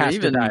this kid has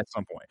to die at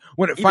some point.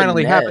 When it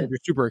finally happened, you're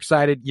super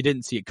excited. You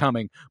didn't see it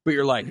coming, but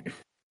you're like,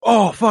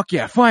 oh fuck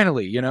yeah,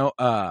 finally. Even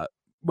the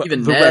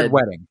Red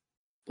Wedding.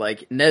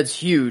 Like Ned's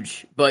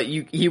huge, but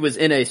he was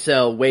in a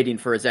cell waiting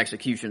for his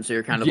execution, so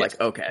you're kind of like,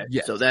 okay,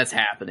 so that's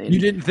happening. You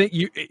didn't think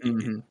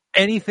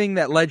anything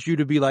that led you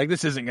to be like,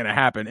 this isn't going to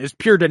happen is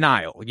pure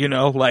denial.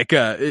 Like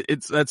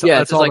that's all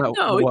like, that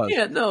was.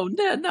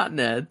 Ned, not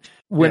Ned.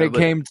 When it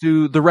came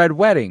to the Red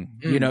Wedding,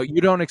 you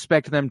don't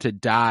expect them to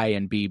die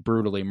and be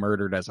brutally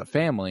murdered as a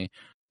family.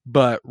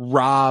 But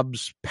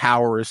Robb's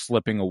power is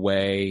slipping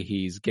away.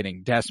 He's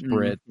getting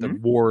desperate. The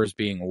war is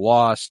being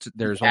lost.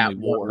 There's only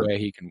one way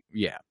he can.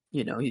 Yeah.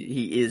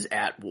 He is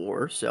at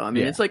war. So, I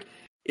mean, it's like,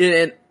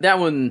 and that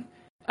one,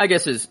 I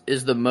guess,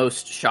 is the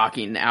most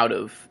shocking out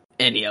of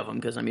any of them.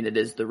 Because, I mean, it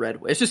is the Red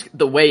Wedding. It's just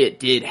the way it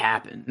did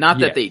happen. Not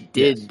that they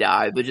did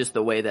die, but just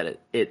the way that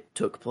it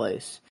took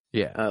place.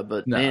 Yeah.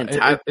 But, man,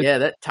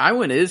 that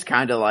Tywin is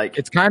kind of like.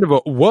 It's kind of a,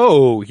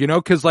 whoa,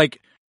 because,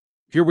 like,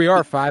 here we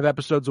are 5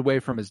 episodes away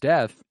from his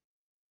death.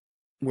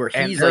 Where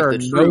he's there like are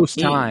the true no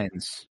king.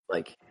 signs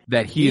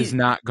that he is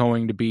not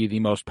going to be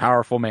the most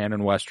powerful man in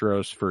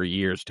Westeros for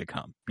years to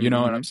come. You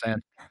know what I'm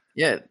saying?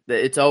 Yeah,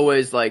 it's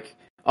always like,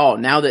 oh,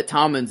 now that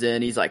Tommen's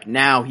in, he's like,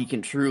 now he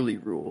can truly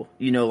rule.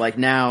 Like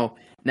now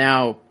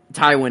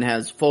Tywin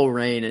has full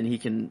reign and he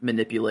can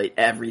manipulate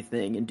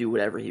everything and do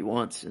whatever he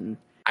wants. And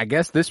I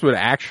guess this would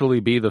actually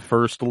be the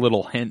first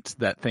little hint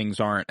that things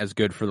aren't as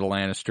good for the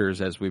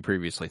Lannisters as we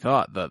previously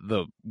thought.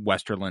 The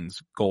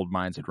Westerland's gold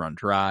mines had run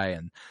dry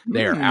and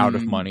they are out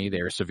of money.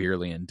 They are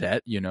severely in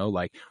debt.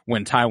 Like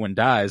when Tywin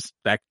dies,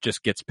 that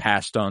just gets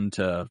passed on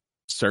to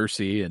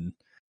Cersei and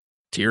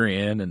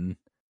Tyrion and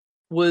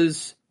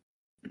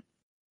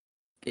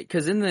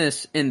because in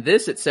this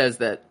it says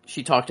that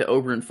she talked to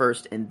Oberyn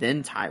first and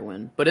then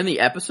Tywin. But in the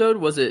episode,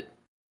 was it?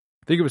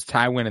 I think it was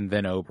Tywin and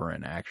then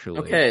Oberyn, actually.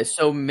 Okay,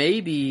 so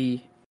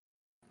maybe.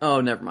 Oh,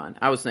 never mind.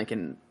 I was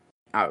thinking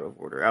out of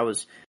order. I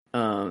was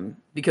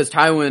because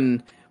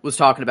Tywin was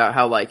talking about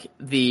how like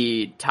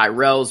the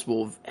Tyrells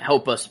will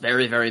help us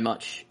very, very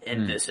much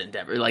in this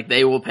endeavor. Like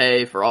they will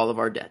pay for all of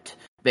our debt,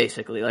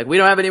 basically. Like we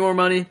don't have any more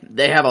money.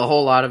 They have a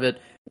whole lot of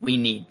it. We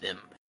need them.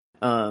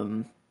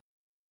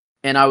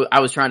 And I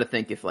was trying to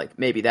think if like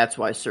maybe that's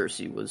why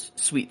Cersei was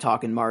sweet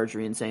talking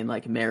Marjorie and saying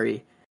like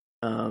marry.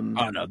 Oh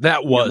no,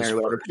 that was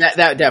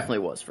that definitely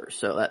was first.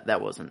 So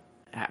that wasn't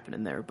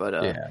happening there, but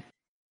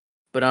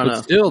but I don't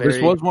know. Still, this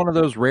was one of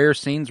those rare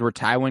scenes where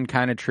Tywin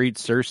kind of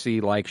treats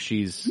Cersei like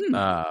she's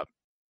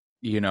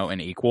an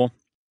equal.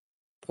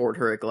 Poured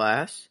her a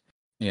glass.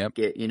 Yep.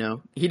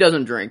 He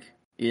doesn't drink.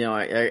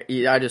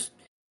 I just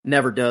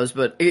never does.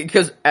 But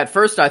because at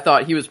first I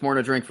thought he was pouring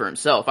a drink for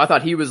himself. I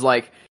thought he's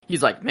like,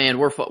 man,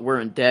 we're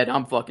in debt.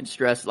 I'm fucking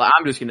stressed. Like,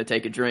 I'm just gonna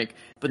take a drink.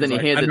 But then he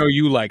hands it. I know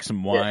you like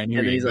some wine.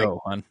 Here you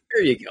go, hon.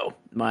 Here you go,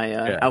 my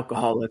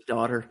alcoholic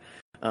daughter.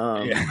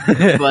 But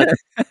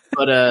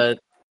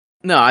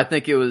no, I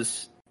think it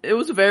was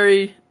a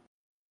very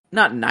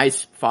not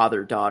nice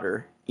father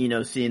daughter.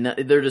 Seeing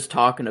that they're just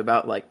talking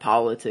about like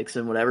politics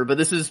and whatever. But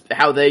this is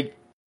how they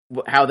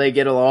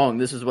get along.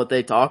 This is what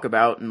they talk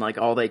about and like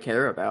all they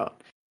care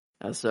about.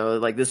 So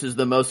like this is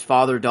the most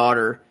father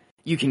daughter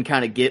you can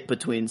kind of get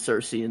between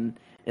Cersei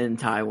and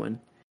Tywin.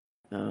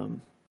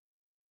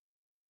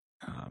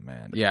 Oh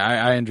man, yeah,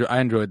 I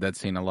enjoyed that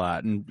scene a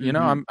lot, and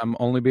I'm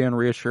only being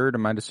reassured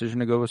in my decision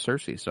to go with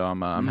Cersei, so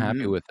I'm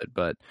happy with it.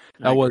 But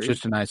that was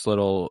just a nice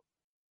little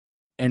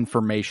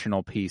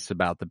informational piece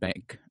about the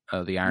bank,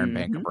 the Iron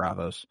Bank of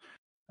Bravos.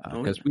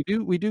 because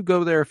we do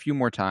go there a few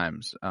more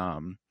times. I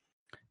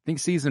think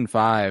season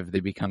 5 they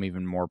become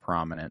even more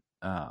prominent.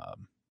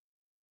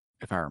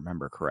 If I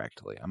remember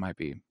correctly, I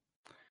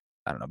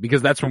don't know,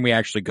 because that's when we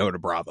actually go to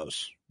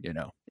Bravos.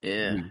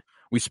 Yeah.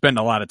 We spend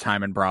a lot of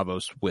time in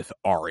Bravos with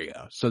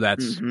Arya, so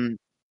that's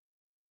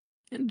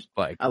And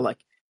like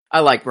I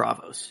like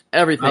Bravos.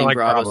 Everything I like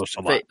Bravos.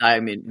 a lot. I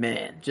mean,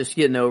 man, just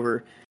getting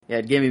over.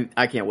 Yeah,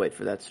 I can't wait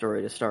for that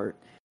story to start.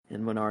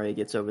 And when Arya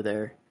gets over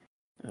there,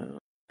 man,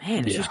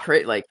 it's just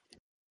crazy. Like,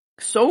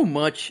 so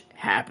much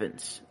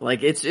happens.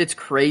 Like, it's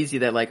crazy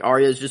that like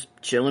Arya's just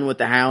chilling with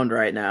the Hound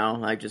right now,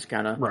 like just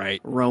kind of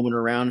roaming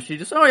around. She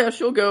just,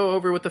 she'll go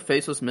over with the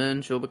Faceless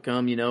Men. She'll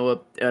become,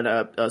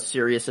 a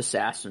serious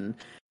assassin,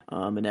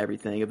 and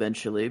everything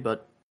eventually.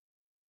 But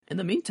in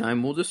the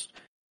meantime,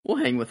 we'll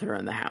hang with her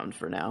and the Hound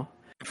for now.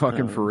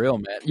 Fucking for real,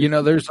 man.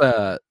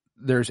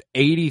 There's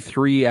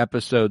 83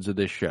 episodes of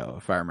this show,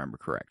 if I remember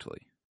correctly.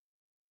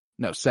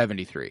 No,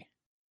 73.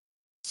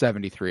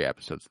 73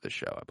 episodes of this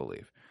show, I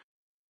believe.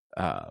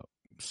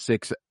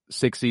 6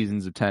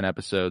 seasons of 10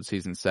 episodes.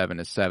 Season 7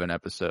 is 7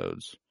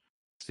 episodes.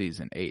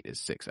 Season 8 is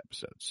 6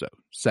 episodes. So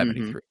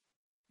 73.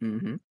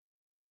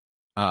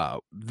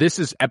 This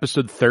is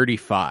episode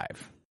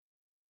 35.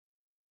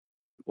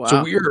 Wow.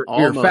 So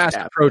we're fast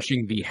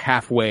approaching the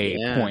halfway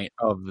point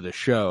of the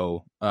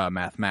show,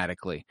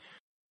 mathematically.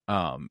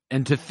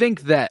 And to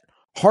think that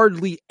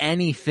hardly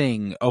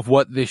anything of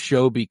what this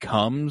show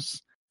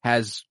becomes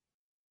has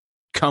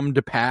come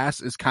to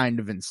pass is kind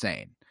of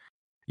insane.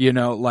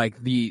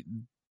 Like the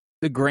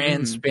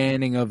grand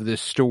spanning of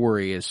this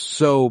story is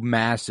so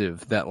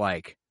massive that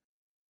like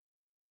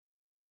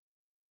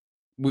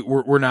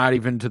we're not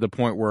even to the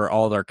point where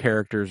all our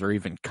characters are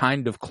even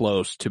kind of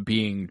close to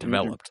being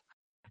developed.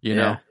 You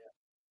know?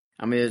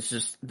 I mean, it's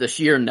just the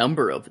sheer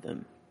number of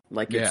them.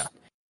 Like, it's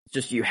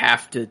just you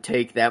have to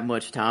take that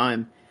much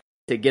time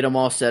to get them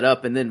all set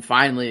up, and then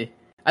finally,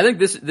 I think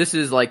this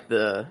is like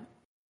the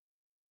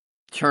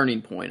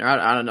turning point. Or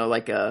I don't know,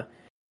 like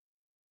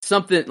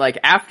something like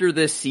after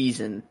this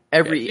season,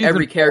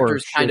 every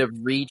character's kind of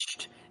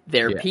reached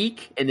their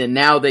peak, and then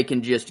now they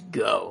can just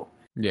go.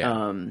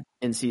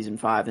 In season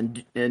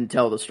 5 and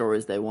tell the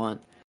stories they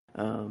want.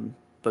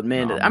 But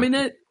man, I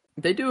mean,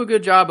 they do a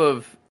good job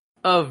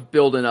of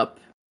building up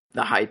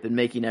the hype and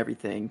making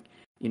everything,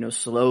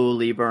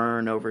 slowly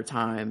burn over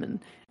time and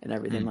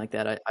everything like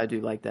that. I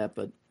do like that,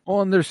 but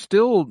and there's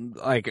still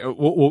like,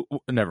 we'll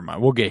never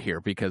mind. We'll get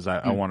here because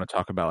I want to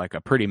talk about like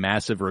a pretty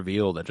massive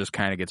reveal that just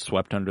kind of gets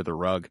swept under the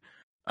rug,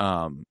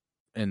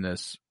 in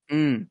this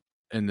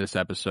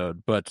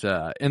episode. But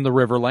in the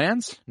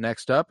Riverlands,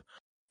 next up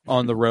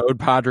on the road,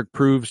 Podrick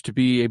proves to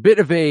be a bit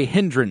of a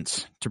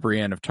hindrance to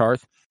Brienne of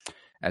Tarth,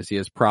 as he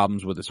has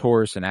problems with his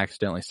horse and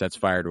accidentally sets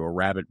fire to a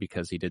rabbit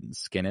because he didn't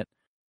skin it.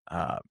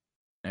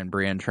 And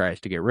Brienne tries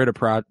to get rid of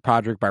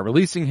Podrick by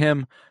releasing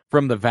him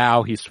from the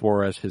vow he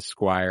swore as her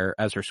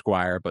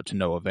squire, but to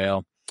no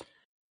avail.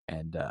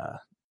 And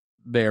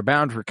they are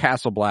bound for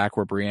Castle Black,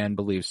 where Brienne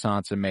believes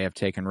Sansa may have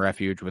taken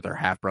refuge with her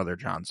half-brother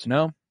Jon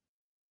Snow.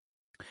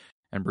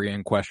 And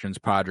Brienne questions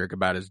Podrick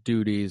about his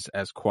duties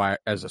as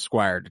a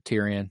squire to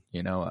Tyrion.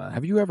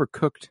 Have you ever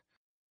cooked?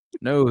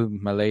 No,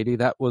 my lady,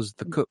 that was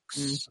the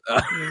cooks.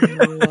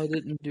 No, I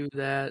didn't do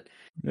that.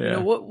 Yeah.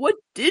 What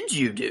did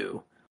you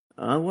do?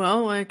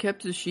 Well, I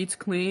kept the sheets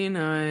clean.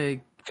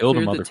 I killed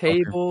cleared the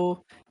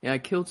table. Yeah, I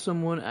killed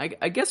someone.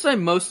 I guess I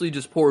mostly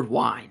just poured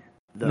wine,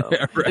 though.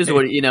 Yeah, right. Is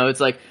what it's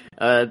like.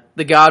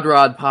 The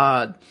Godrod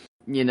Pod.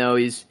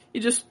 He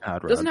just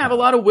doesn't have a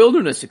lot of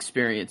wilderness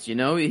experience.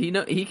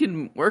 He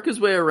can work his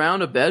way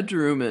around a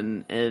bedroom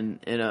and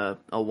in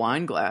a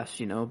wine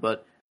glass.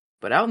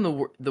 But out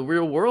in the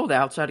real world,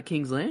 outside of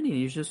King's Landing,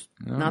 he's just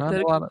not that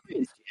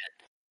experienced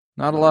yet.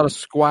 Not a lot of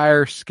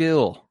squire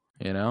skill.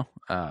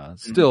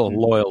 Still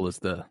loyal as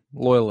the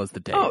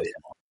day. Oh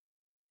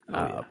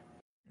yeah.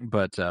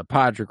 But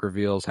Podrick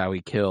reveals how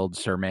he killed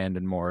Sir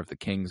Mandon Moore of the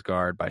King's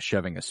Guard by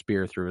shoving a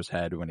spear through his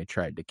head when he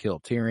tried to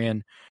kill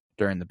Tyrion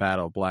during the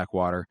Battle of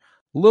Blackwater.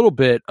 A little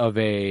bit of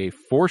a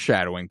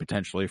foreshadowing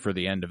potentially for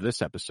the end of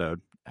this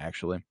episode,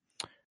 actually.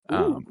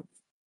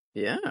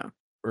 Yeah.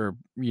 Or,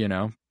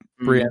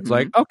 Brienne's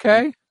like,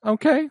 okay,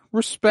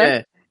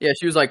 respect. Yeah,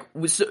 she was like,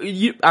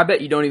 I bet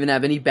you don't even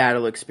have any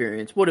battle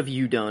experience. What have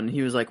you done?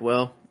 He was like,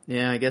 well,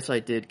 yeah, I guess I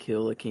did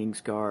kill a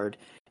King's Guard.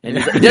 And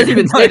he doesn't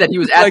even say that he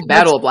was at the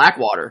Battle of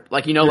Blackwater.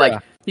 Like,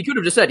 like, he could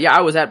have just said, yeah, I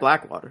was at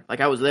Blackwater.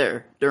 Like, I was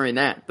there during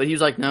that. But he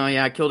was like, no,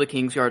 yeah, I killed a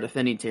King's Guard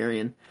defending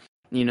Tyrion.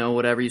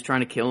 Whatever, he's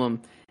trying to kill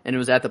him. And it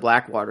was at the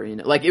Blackwater,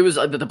 Like, it was,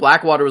 the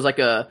Blackwater was like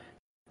a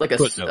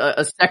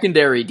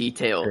secondary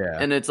detail. Yeah.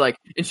 And it's like,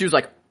 and she was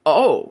like,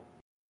 oh,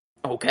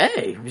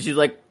 okay. She's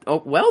like,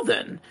 oh, well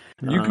then.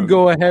 You can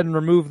go ahead and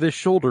remove this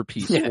shoulder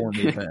piece for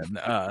me then.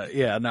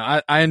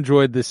 I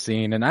enjoyed this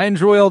scene, and I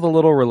enjoy all the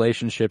little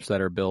relationships that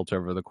are built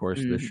over the course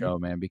of the show,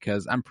 man,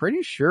 because I'm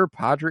pretty sure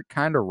Podrick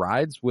kind of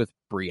rides with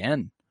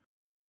Brienne.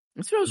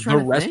 That's what I was trying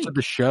to think. The rest of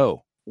the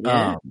show.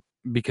 Yeah.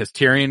 Because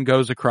Tyrion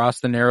goes across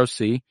the Narrow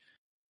Sea.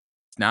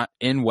 not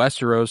in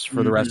Westeros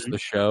for the rest of the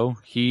show.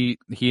 He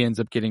ends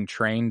up getting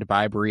trained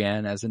by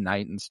Brienne as a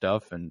knight and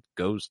stuff, and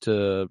goes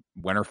to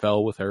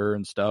Winterfell with her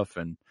and stuff,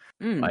 and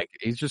like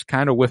he's just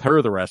kind of with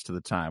her the rest of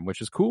the time,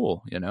 which is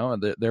cool. You know,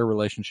 their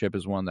relationship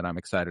is one that I'm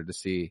excited to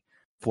see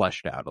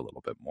fleshed out a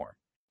little bit more.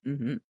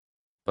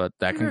 But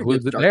that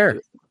concludes it there.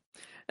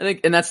 I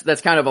think, and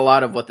that's kind of a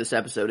lot of what this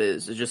episode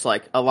is just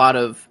like a lot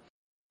of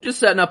just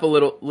setting up a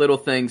little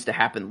things to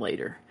happen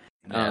later.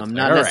 Yeah,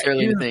 not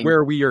necessarily anything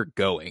where we are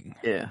going.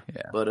 Yeah.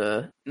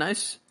 But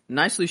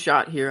nicely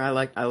shot here.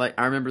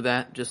 I remember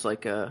that, just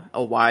like a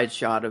wide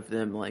shot of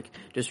them like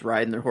just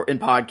riding their horse. And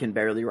Pod can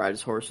barely ride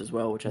his horse as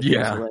well, which I think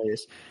is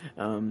hilarious.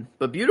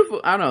 But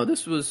beautiful. I don't know.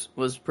 This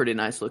was pretty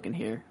nice looking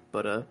here,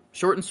 but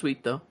short and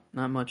sweet though.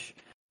 Not much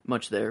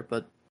there,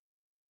 but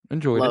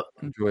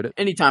enjoyed it.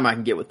 Anytime I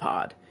can get with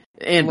Pod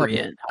and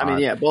Brienne. I mean,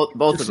 yeah,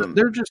 both of them.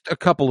 They're just a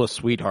couple of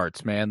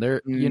sweethearts, man.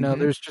 They're you know,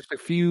 there's just a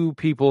few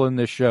people in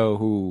this show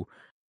who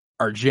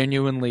are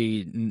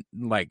genuinely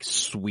like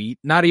sweet,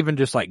 not even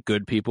just like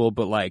good people,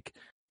 but like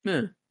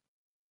they're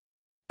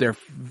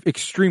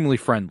extremely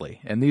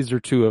friendly. And these are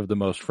two of the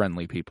most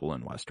friendly people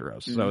in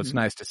Westeros. So it's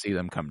nice to see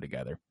them come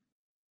together.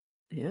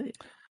 Yeah.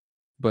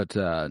 But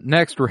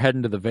next we're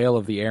heading to the Vale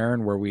of the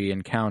Arryn, where we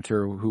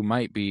encounter who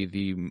might be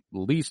the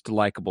least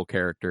likable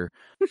character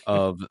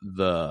of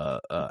the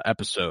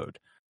episode.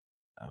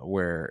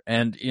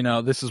 And you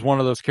know, this is one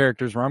of those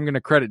characters where I'm going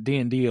to credit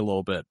D&D a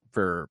little bit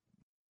for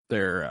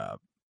their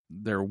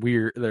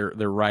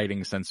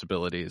writing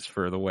sensibilities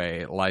for the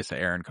way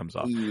Lysa Arryn comes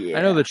off. Yeah.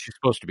 I know that she's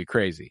supposed to be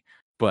crazy,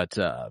 but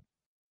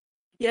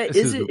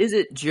is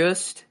it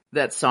just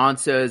that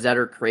Sansa is at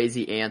her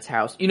crazy aunt's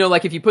house? You know,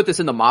 like if you put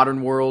this in the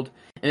modern world,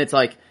 and it's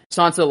like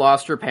Sansa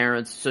lost her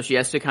parents, so she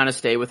has to kind of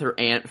stay with her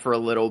aunt for a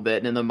little bit.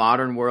 And in the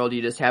modern world,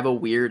 you just have a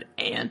weird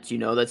aunt, you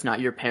know, that's not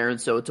your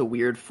parents, so it's a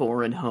weird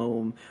foreign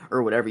home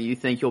or whatever. You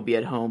think you'll be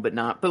at home, but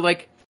not. But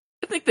like,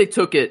 I think they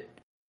took it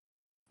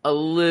a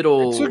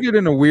little. They took it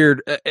in a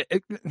weird.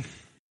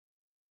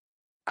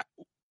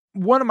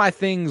 One of my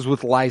things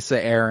with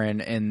Lysa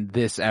Arryn in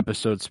this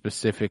episode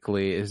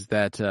specifically is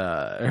that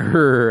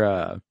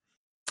her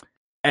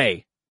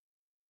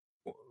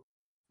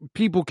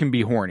people can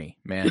be horny,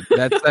 man.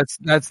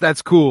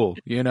 That's cool,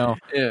 you know.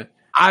 Yeah.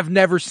 I've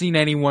never seen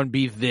anyone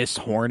be this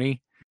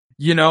horny,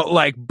 you know,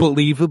 like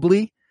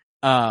believably.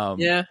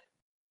 Yeah.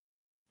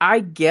 I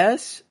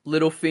guess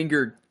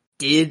Littlefinger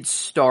did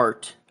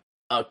start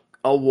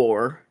a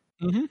war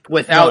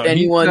without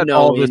anyone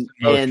knowing,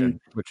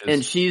 and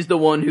she's the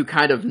one who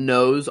kind of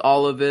knows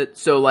all of it.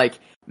 So like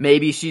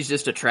maybe she's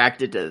just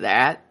attracted to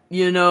that,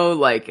 you know,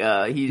 like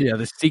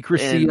the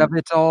secrecy of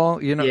it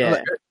all, you know. Yeah.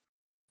 Like,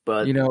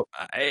 but you know,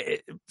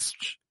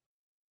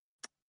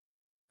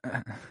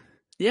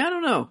 yeah, I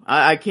don't know.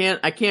 I can't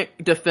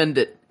defend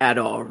it at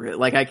all. Really.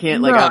 Like I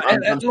can't. No, like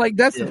I'm like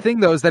that's the thing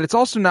though, is that it's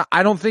also not.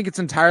 I don't think it's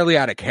entirely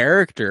out of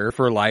character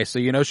for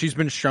Lysa. You know, she's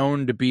been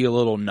shown to be a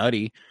little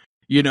nutty.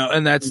 You know,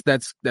 and that's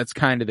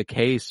kind of the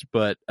case.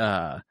 But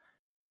I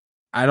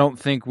don't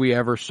think we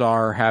ever saw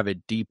her have a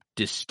deep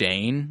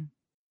disdain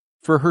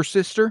for her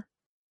sister,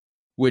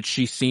 which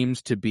she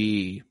seems to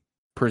be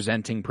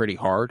presenting pretty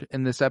hard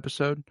in this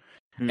episode.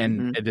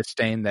 And a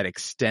disdain that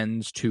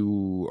extends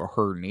to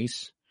her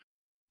niece.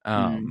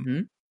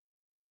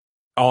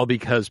 All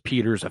because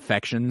Peter's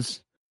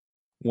affections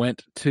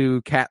went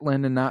to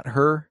Catelyn and not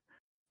her.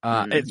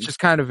 It's just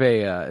kind of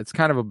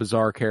a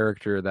bizarre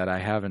character that I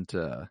haven't,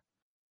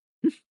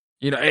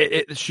 you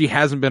know, she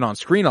hasn't been on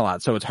screen a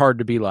lot, so it's hard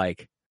to be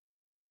like,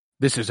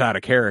 this is out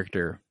of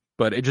character,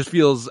 but it just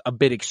feels a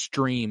bit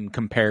extreme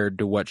compared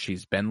to what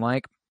she's been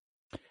like.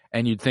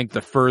 And you'd think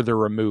the further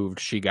removed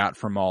she got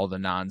from all the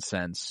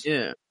nonsense,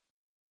 the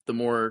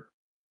more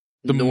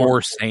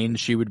sane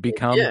she would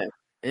become.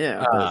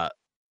 I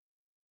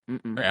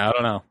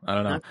don't know.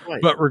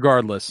 But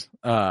regardless,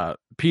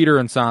 Peter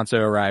and Sansa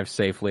arrive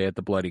safely at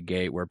the Bloody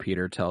Gate, where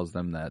Peter tells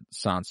them that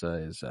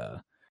Sansa is,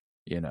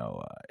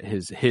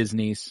 his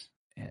niece.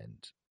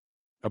 And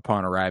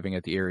upon arriving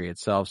at the Eyrie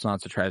itself,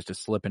 Sansa tries to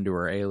slip into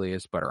her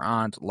alias, but her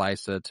aunt,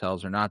 Lysa,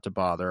 tells her not to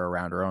bother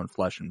around her own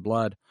flesh and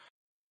blood.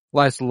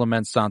 Lysa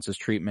laments Sansa's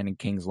treatment in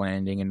King's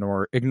Landing,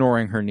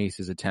 ignoring her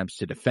niece's attempts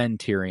to defend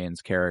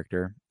Tyrion's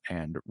character.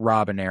 And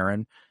Robin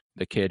Arryn,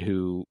 the kid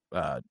who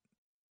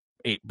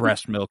ate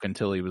breast milk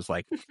until he was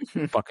like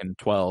fucking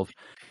 12,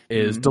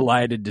 is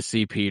delighted to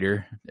see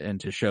Peter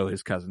and to show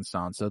his cousin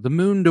Sansa the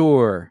Moon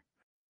Door.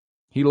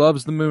 He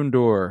loves the Moon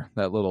Door,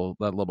 that little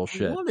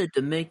shit. I wanted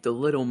to make the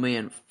little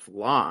man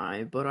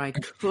fly, but I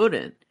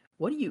couldn't.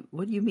 What do you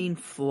mean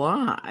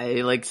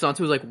fly? Like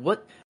Sansa was like,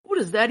 what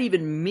does that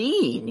even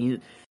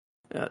mean?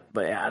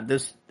 But yeah,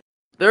 this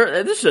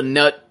is a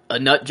nut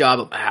job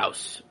of a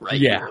house, right?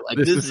 Yeah, here. Like,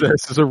 this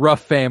is a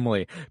rough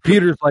family.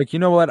 Peter's like, you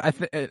know what? I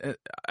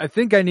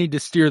think I need to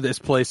steer this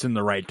place in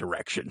the right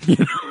direction. You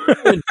know?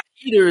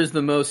 Peter is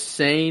the most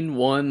sane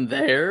one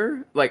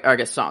there. Like, I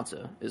guess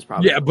Sansa is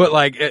probably. Yeah, but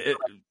like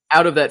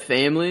out of that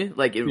family,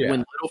 like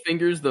when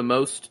Littlefinger's the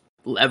most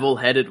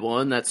level-headed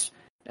one, that's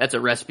a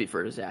recipe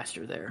for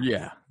disaster there.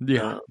 Yeah,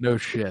 no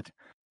shit.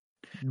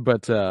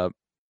 But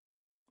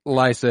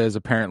Lysa is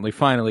apparently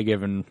finally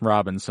given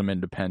Robin some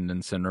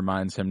independence and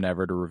reminds him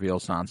never to reveal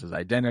Sansa's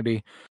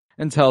identity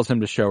and tells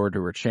him to show her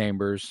to her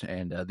chambers.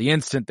 And the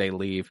instant they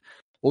leave,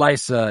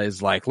 Lysa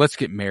is like, let's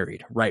get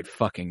married right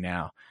fucking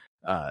now.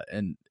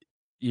 And,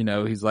 you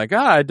know, he's like,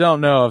 I don't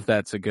know if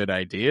that's a good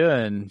idea.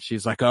 And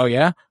she's like, oh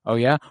yeah?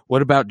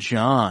 What about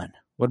Jon?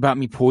 What about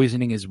me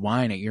poisoning his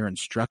wine at your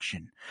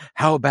instruction?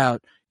 How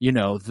about, you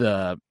know,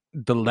 the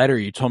letter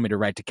you told me to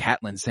write to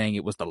Catelyn saying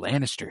it was the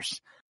Lannisters?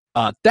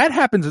 That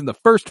happens in the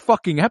first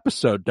fucking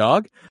episode,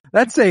 dog.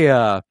 That's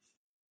a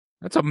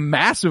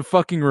massive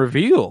fucking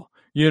reveal,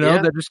 you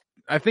know, that just,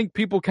 I think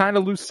people kind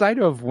of lose sight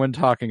of when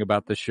talking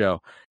about the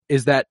show,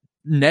 is that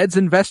Ned's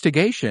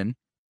investigation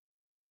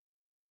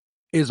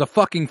is a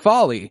fucking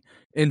folly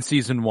in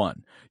season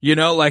 1. You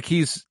know, like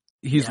he's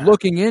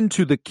looking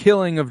into the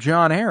killing of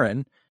Jon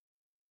Arryn,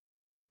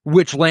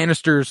 which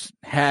Lannisters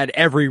had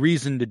every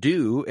reason to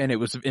do, and it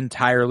was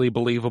entirely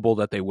believable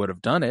that they would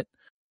have done it.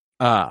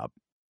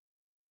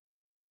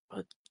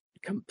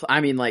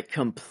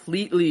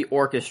 Completely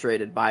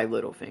orchestrated by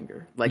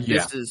Littlefinger. Like,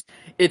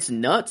 it's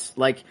nuts.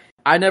 Like,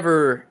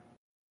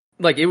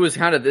 it was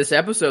kind of this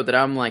episode that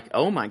I'm like,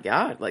 oh my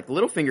god, like,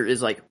 Littlefinger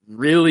is, like,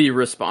 really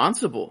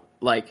responsible,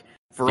 like,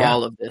 for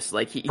all of this.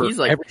 Like, he's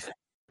like, everything.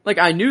 Like,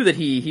 I knew that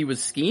he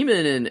was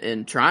scheming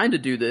and trying to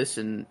do this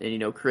and, you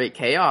know, create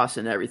chaos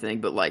and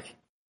everything, but, like,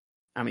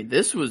 I mean,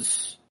 this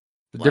was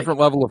a different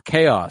level of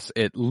chaos.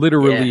 It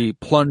literally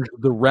plunged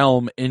the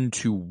realm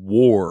into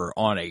war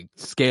on a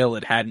scale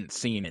it hadn't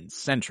seen in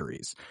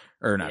centuries.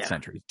 Or not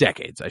centuries,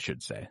 decades, I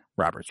should say.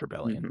 Robert's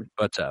Rebellion.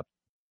 Mm-hmm.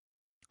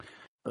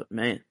 But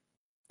man.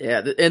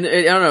 Yeah, and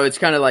I don't know, it's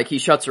kind of like he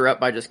shuts her up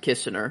by just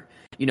kissing her.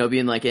 You know,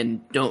 being like,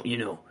 and don't, you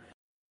know,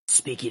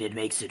 speaking it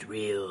makes it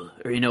real.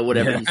 Or, you know,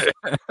 whatever he's so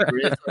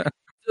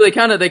they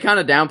kind of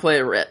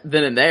downplay it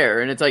then and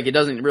there, and it's like it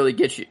doesn't really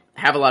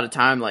have a lot of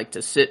time like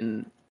to sit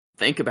and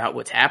think about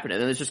what's happening,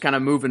 and it's just kind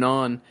of moving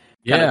on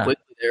kind of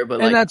quickly there.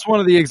 But and that's one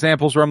of the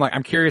examples where I'm like,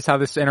 I'm curious how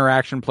this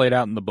interaction played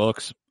out in the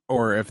books,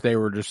 or if they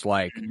were just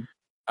like,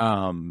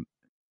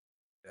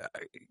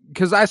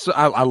 because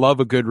I love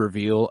a good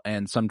reveal,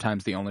 and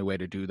sometimes the only way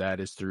to do that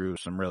is through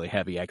some really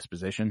heavy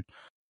exposition.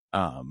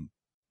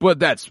 But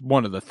that's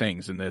one of the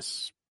things in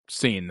this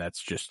scene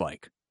that's just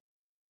like,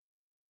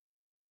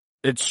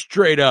 it's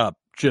straight up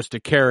just a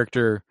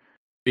character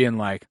being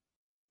like,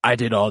 I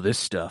did all this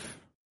stuff.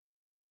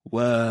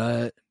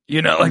 What?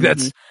 You know, like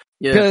that's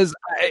because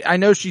I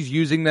know she's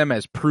using them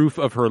as proof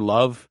of her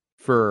love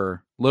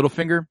for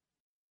Littlefinger.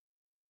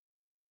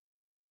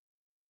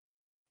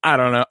 I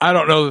don't know. I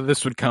don't know that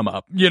this would come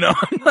up. You know,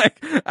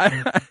 like,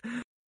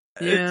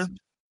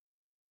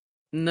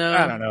 no,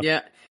 I don't know.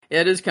 Yeah,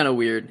 it is kind of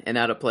weird and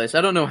out of place.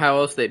 I don't know how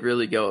else they'd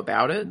really go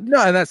about it.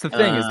 No, and that's the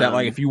thing is that,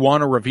 like, if you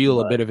want to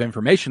reveal a bit of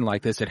information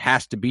like this, it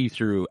has to be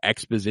through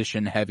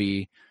exposition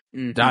heavy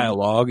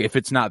dialogue. If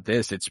it's not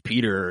this, it's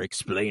Peter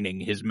explaining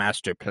his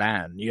master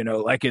plan. You know,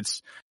 like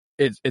it's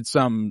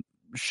some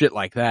shit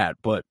like that.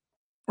 But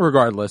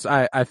regardless,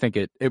 I think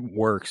it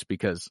works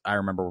because I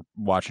remember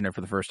watching it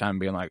for the first time and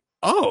being like,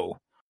 oh,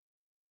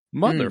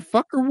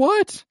 motherfucker,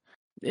 what?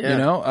 Yeah. You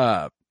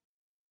know,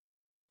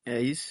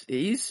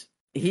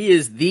 he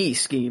is the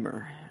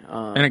schemer.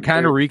 And it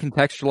kind of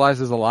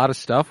recontextualizes a lot of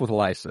stuff with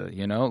Lysa,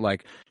 you know,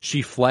 like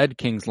she fled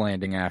King's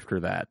Landing after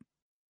that,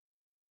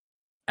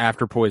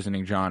 after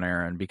poisoning Jon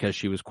Arryn because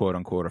she was quote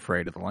unquote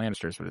afraid of the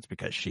Lannisters, but it's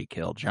because she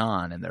killed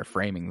Jon and they're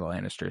framing the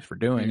Lannisters for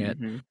doing it.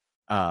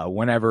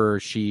 Whenever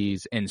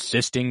she's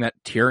insisting that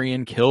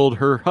Tyrion killed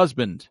her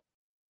husband,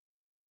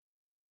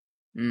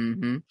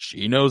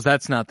 she knows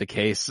that's not the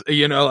case,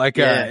 you know, like,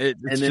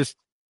 it's just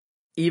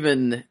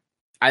even.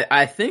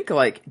 I think,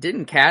 like,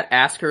 didn't Kat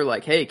ask her,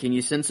 like, hey, can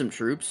you send some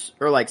troops?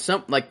 Or, like,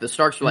 the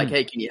Starks were like,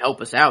 hey, can you help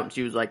us out? And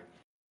she was like,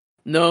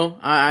 no,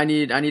 I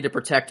need to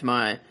protect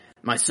my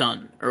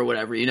son, or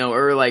whatever, you know?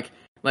 Or, like,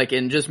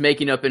 and just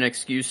making up an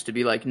excuse to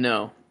be like,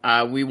 no,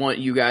 we want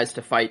you guys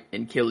to fight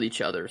and kill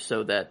each other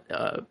so that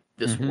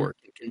this war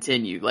can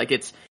continue. Like,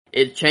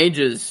 it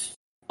changes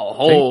a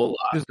whole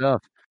lot.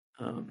 Stuff.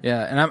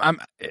 Yeah,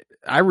 and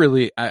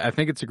I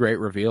think it's a great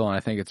reveal, and I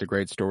think it's a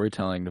great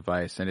storytelling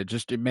device, and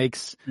it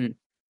makes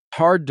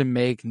hard to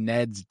make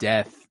Ned's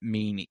death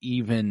mean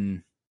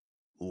even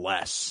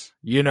less,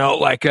 you know,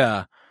 like,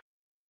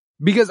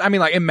 because I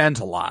mean, like, it meant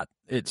a lot.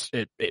 It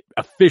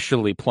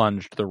officially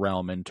plunged the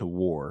realm into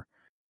war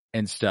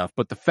and stuff,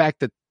 but the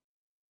fact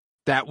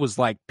that was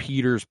like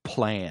Peter's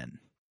plan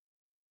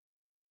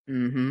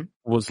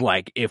was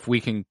like, if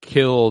we can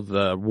kill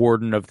the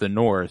Warden of the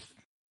North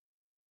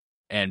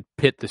and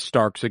pit the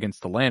Starks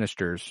against the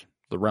Lannisters,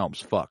 the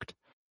realm's fucked.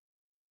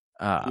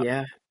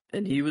 Yeah,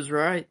 and he was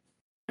right.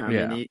 I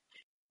mean,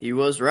 he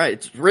was right.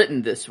 It's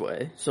written this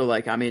way, so,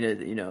 like, I mean,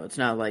 you know, it's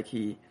not like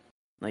it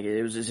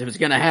was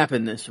going to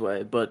happen this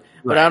way. But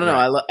I don't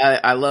know.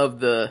 I love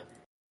the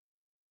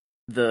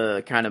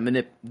kind of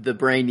the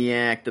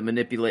brainiac, the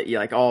manipulate,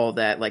 like all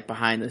that, like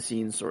behind the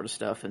scenes sort of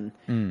stuff, and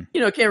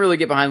you know, can't really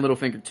get behind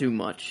Littlefinger too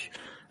much.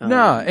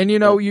 No, and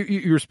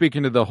you were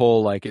speaking to the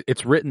whole like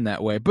it's written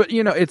that way, but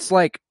it's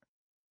like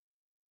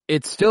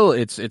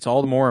it's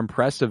all the more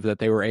impressive that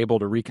they were able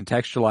to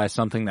recontextualize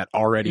something that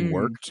already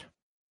worked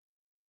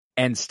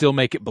and still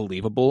make it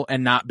believable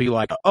and not be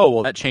like, oh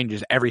well, that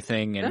changes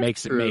everything and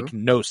makes it make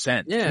no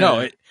sense. Yeah.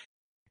 No,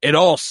 it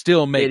all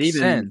still makes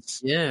sense.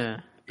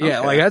 Yeah. Yeah,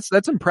 Okay. like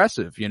that's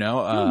impressive,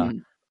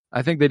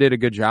 I think they did a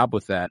good job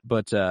with that,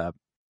 but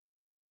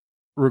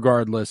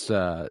regardless,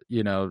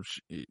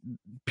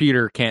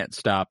 Peter can't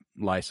stop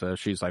Lysa.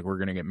 She's like, we're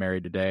going to get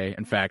married today.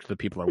 In fact, the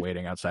people are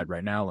waiting outside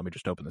right now. Let me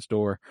just open this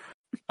door.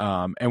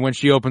 And when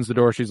she opens the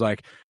door, she's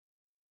like,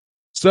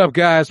 what's up,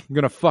 guys? I'm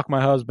going to fuck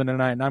my husband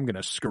tonight and I'm going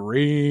to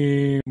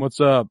scream.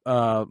 What's up?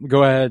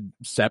 Go ahead,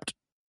 Sept.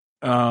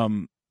 Yeah.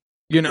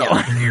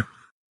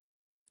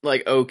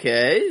 Like,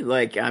 okay.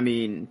 Like, I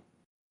mean,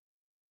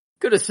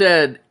 could have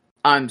said,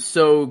 I'm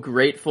so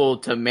grateful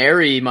to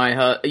marry my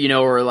husband,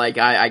 or like,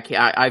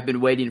 I've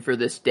been waiting for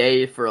this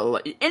day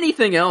for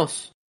anything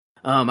else.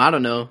 I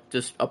don't know,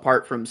 just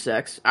apart from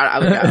sex.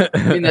 I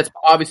mean, that's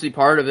obviously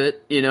part of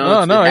it,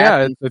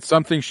 it's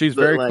something she's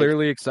very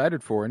clearly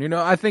excited for. And,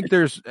 I think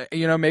there's,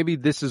 maybe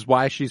this is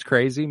why she's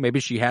crazy. Maybe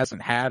she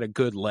hasn't had a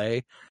good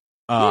lay,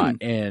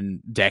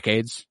 in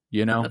decades,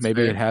 That's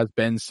maybe fair. it has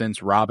been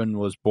since Robin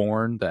was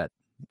born that,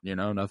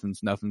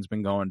 nothing's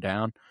been going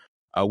down,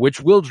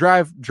 which will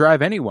drive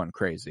anyone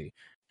crazy.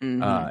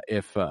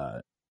 If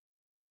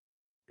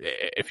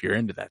you're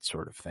into that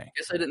sort of thing. I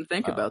guess I didn't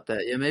think about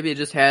that. Yeah, maybe it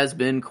just has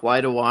been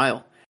quite a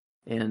while,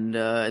 and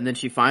then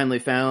she finally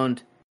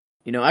found,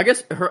 I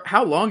guess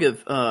how long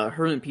have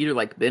her and Peter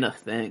been a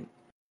thing?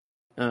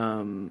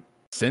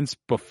 Since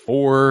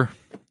before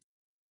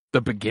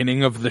the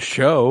beginning of the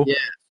show. Yeah,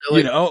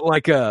 so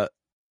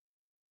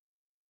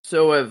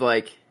so have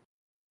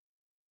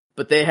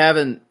but they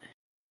haven't.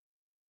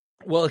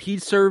 Well, he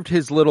served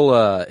his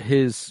little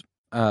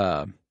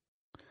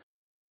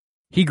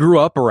he grew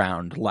up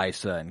around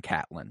Lysa and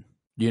Catelyn,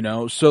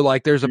 so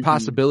there's a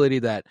possibility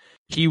that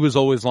he was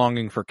always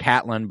longing for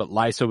Catelyn, but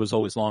Lysa was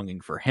always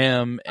longing for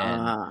him.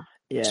 And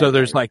so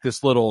there's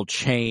this little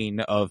chain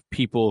of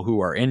people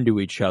who are into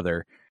each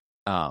other.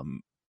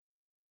 And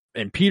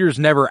Peter's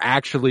never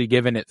actually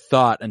given it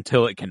thought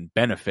until it can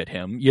benefit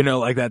him,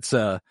 that's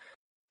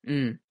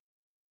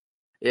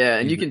Yeah,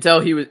 and you can tell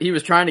he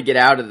was trying to get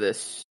out of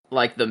this,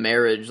 the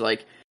marriage,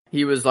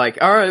 he was like,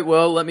 all right,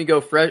 well, let me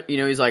go fresh.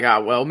 He's like,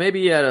 well,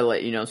 maybe at a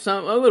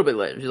little bit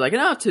later. She's like,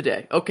 no,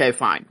 today. Okay,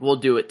 fine. We'll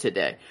do it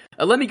today.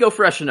 Let me go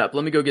freshen up.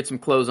 Let me go get some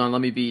clothes on.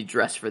 Let me be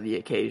dressed for the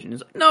occasion.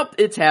 He's like, nope,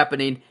 it's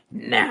happening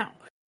now.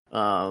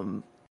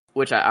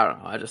 Which I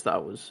don't know. I just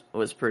thought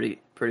was pretty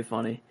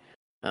funny.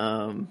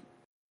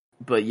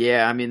 But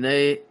yeah, I mean,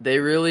 they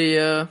really,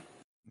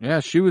 yeah,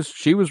 she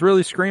was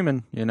really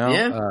screaming,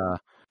 Yeah.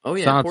 Oh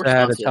yeah. Sansa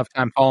had a tough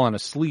time falling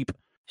asleep.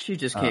 She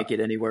just can't get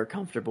anywhere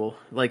comfortable.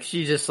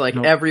 She just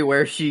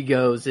everywhere she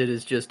goes, it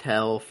is just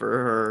hell for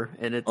her.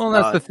 And it's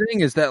that's the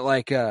thing is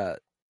that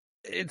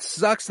it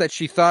sucks that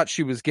she thought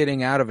she was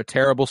getting out of a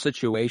terrible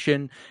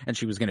situation and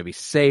she was going to be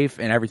safe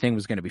and everything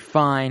was going to be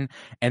fine.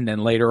 And then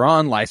later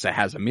on, Lysa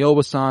has a meal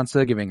with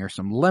Sansa, giving her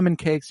some lemon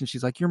cakes, and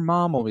she's like, "Your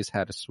mom always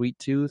had a sweet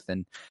tooth,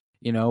 and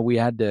we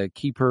had to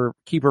keep her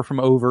from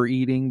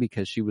overeating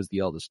because she was the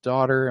eldest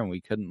daughter, and we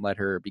couldn't let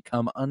her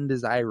become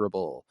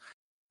undesirable."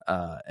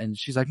 And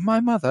she's like,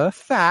 "My mother,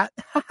 fat."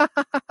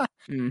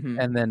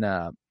 And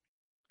then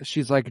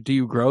she's like, "Do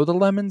you grow the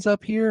lemons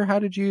up here? How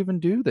did you even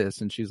do this?"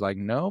 And she's like,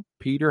 "No,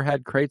 Peter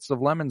had crates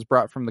of lemons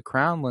brought from the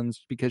Crownlands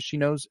because he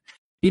knows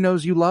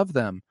you love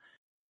them.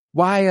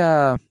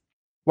 Why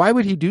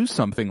would he do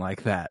something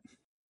like that?"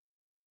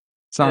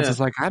 Sansa's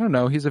like, "I don't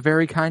know. He's a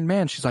very kind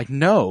man." She's like,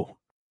 "No.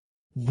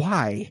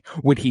 Why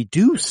would he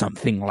do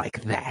something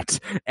like that?"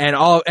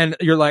 And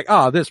you're like,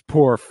 oh, this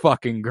poor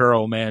fucking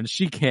girl, man.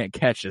 She can't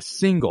catch a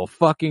single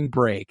fucking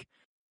break.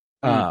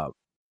 And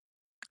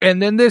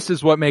then this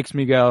is what makes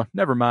me go,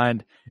 never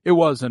mind. It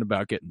wasn't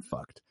about getting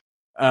fucked.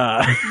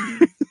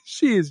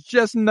 She is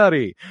just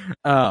nutty.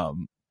 I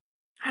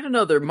don't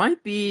know. There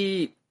might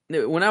be,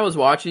 when I was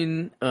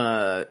watching,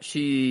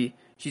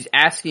 she's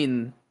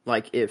asking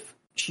if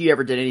she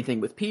ever did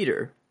anything with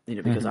Peter,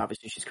 because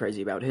obviously she's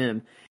crazy about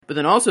him. But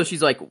then also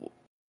she's like,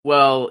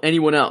 well,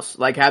 anyone else?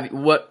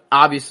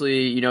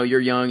 Obviously, you're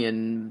young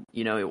and,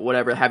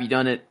 whatever, have you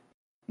done it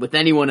with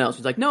anyone else?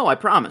 She's like, no, I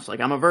promise.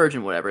 I'm a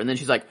virgin, whatever. And then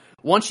she's like,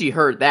 once she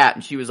heard that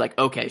and she was like,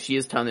 okay, she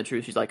is telling the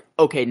truth. She's like,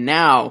 okay,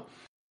 now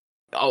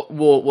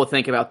we'll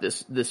think about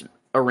this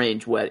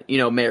arranged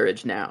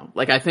marriage now.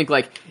 I think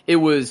it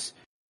was,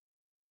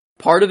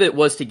 part of it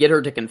was to get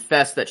her to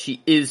confess that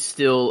she is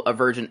still a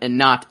virgin and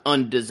not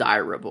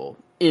undesirable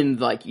in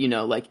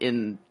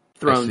in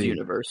Thrones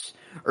universe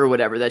or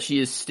whatever, that she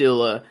is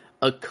still a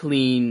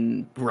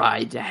clean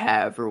bride to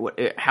have, or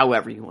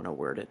however you want to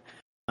word it.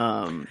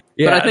 But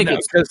I think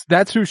because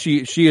that's who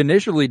she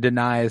initially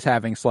denies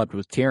having slept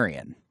with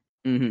Tyrion.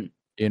 Have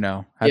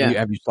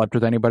you slept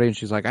with anybody? And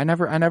she's like, I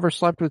never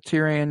slept with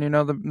Tyrion.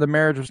 The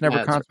marriage was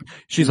never constant.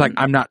 She's like,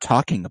 I'm not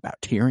talking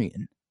about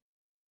Tyrion.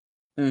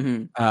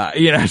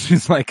 Mm-hmm.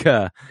 She's like,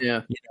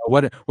 Yeah.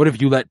 What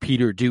have you let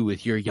Peter do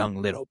with your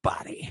young little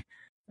body?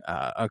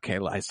 Okay,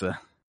 Lysa.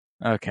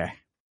 Okay.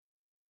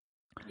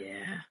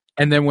 Yeah.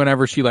 And then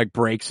whenever she like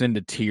breaks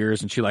into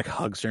tears and she like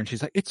hugs her and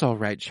she's like, it's all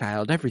right,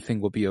 child. Everything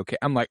will be okay.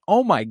 I'm like,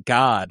 oh my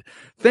God.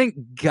 Thank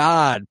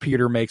God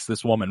Peter makes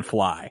this woman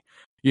fly,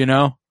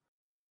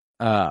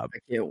 I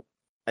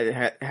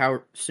can't.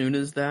 How soon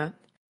is that?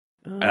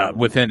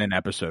 Within an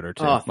episode or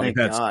two. Oh, Like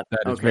thank God. that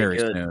is Okay, very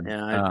good. soon.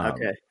 Yeah.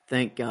 Okay.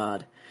 Thank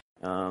God.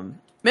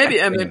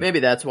 Maybe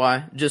that's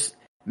why. Just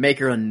make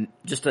her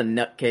just a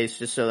nutcase,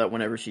 just so that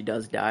whenever she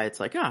does die, it's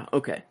like,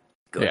 okay,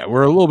 good. Yeah,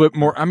 we're a little bit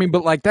more. I mean,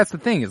 but like that's the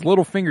thing is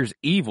Littlefinger's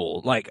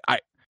evil. Like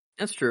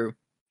That's true.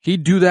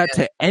 he'd do that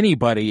to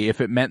anybody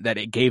if it meant that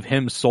it gave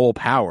him soul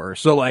power.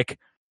 So like,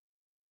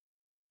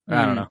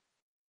 I don't know.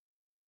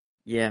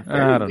 Yeah,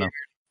 I don't know.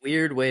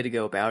 Weird way to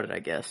go about it, I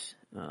guess.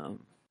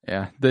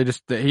 Yeah,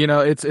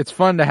 it's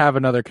fun to have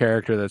another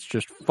character that's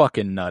just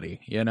fucking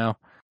nutty,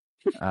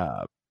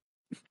 I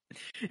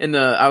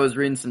was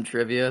reading some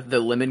trivia. The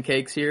lemon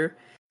cakes here,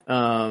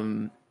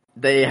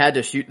 they had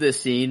to shoot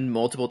this scene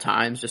multiple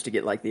times just to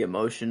get like the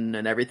emotion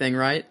and everything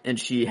right, and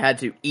she had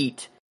to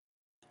eat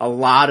a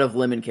lot of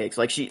lemon cakes,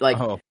 like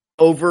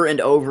over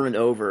and over and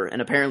over,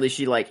 and apparently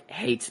she like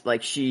hates,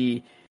 like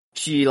she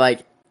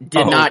like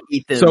did not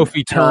eat them.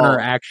 Sophie Turner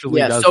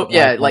actually does.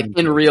 Like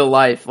in real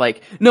life,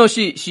 like no,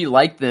 she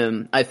liked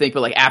them, I think,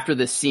 but like after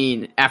the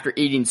scene, after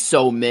eating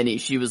so many,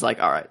 she was like,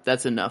 all right,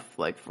 that's enough,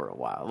 like for a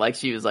while. Like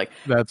she was like,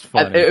 that's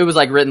funny. It was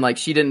like written like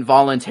she didn't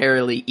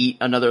voluntarily eat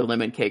another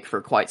lemon cake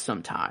for quite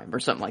some time or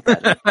something like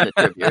that. In the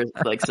trivia.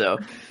 Like, so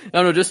I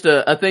don't know, just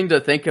a thing to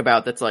think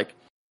about. That's like,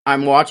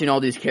 I'm watching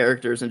all these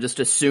characters and just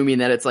assuming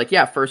that it's like,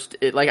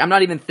 I'm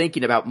not even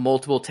thinking about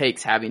multiple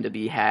takes having to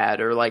be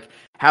had or like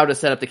how to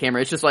set up the camera.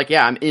 It's just like,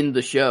 I'm in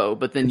the show,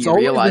 but then you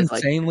realize it's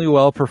insanely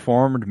well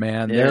performed,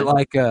 man. Yeah. They're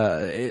like,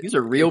 these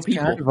are real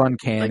people. Kind of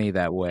uncanny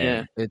that way.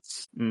 Yeah.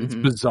 It's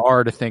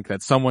bizarre to think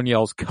that someone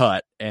yells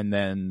cut and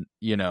then,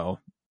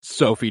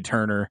 Sophie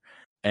Turner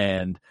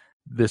and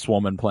this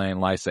woman playing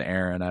Lysa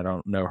Arryn. I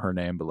don't know her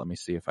name, but let me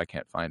see if I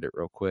can't find it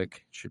real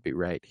quick. It should be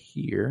right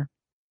here.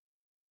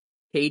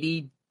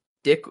 Kate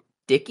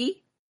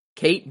Dickey.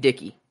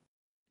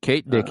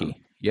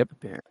 Yep.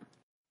 Apparently.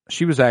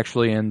 She was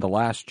actually in The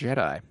Last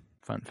Jedi.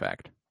 Fun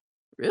fact.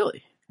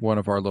 Really? One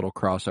of our little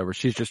crossovers.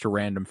 She's just a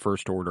random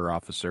First Order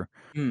officer.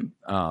 Who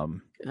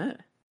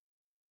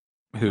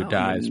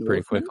dies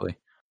pretty quickly.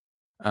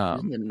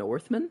 Isn't the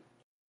Northman?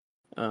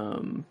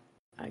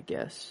 I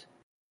guess.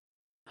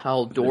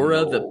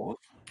 Haldora the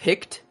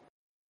Pict.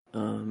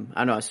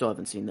 I know I still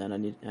haven't seen that.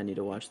 I need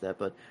to watch that,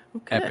 but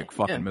okay. Epic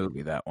fucking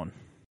movie, that one.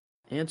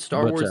 And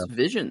Star Wars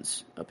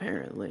Visions,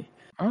 apparently.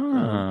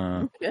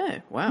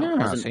 Okay, wow. Yeah,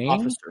 an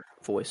officer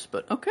voice,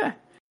 but okay.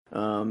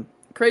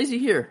 Crazy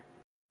here.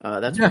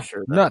 That's for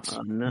sure. Nuts.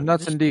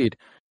 Nuts indeed.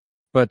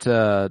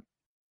 But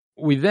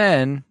we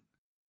then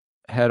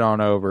head on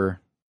over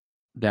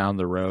down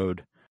the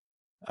road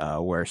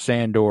where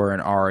Sandor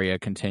and Arya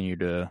continue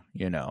to,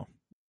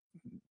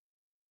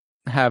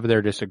 have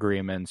their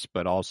disagreements,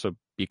 but also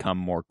become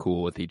more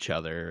cool with each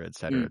other, et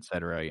cetera, et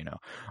cetera.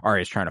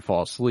 Arya's trying to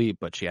fall asleep,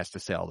 but she has to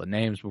say all the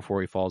names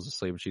before he falls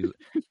asleep. She's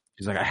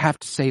like, I have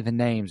to say the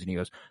names. And he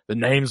goes, the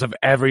names of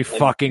every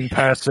fucking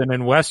person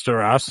in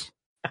Westeros.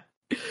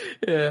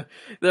 Yeah.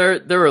 Their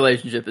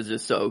relationship is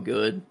just so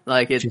good.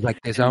 Like she's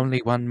like, there's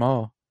only one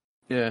more.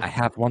 Yeah. I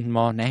have one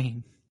more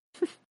name.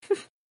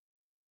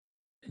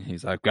 And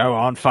he's like, go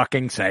on,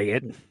 fucking say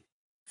it.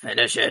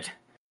 Finish it.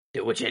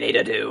 Do what you need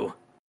to do.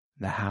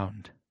 The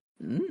Hound.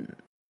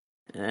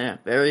 Yeah,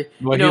 very.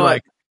 Well,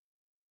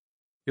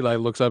 he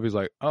looks up. He's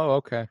like, "Oh,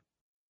 okay,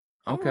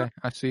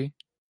 I see."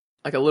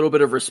 Like a little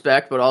bit of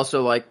respect, but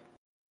also like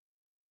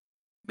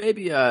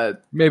maybe I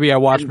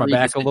watched my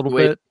back a little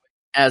bit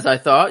as I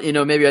thought.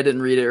 Maybe I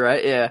didn't read it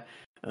right. Yeah,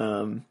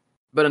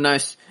 but a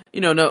nice.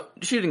 No,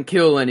 she didn't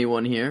kill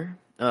anyone here.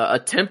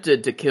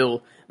 Attempted to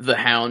kill the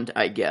Hound,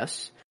 I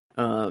guess.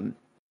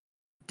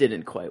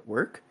 Didn't quite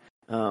work.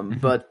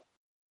 But.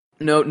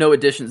 No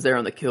additions there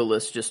on the kill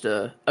list. Just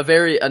a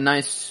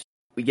nice.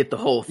 We get the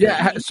whole thing.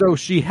 Yeah. So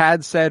she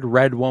had said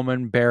Red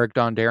Woman, Beric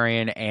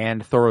Dondarrion,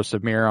 and Thoros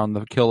of Myr on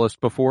the kill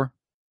list before.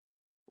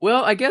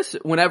 Well, I guess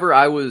whenever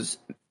I was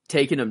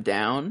taking them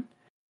down,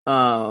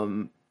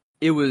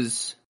 it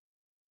was.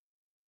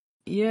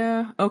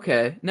 Yeah.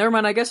 Okay. Never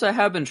mind. I guess I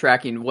have been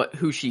tracking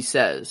who she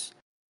says.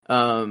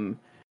 So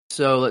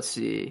let's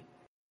see.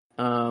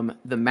 The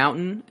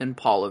Mountain and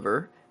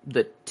Polliver,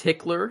 the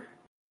Tickler.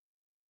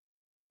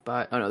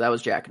 Oh no, that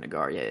was Jack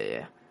Nagar.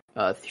 Yeah.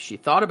 She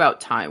thought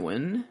about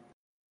Tywin.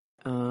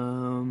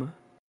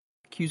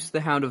 Accuses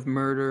the Hound of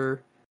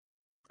murder.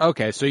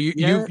 Okay, so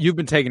you've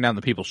been taking down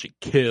the people she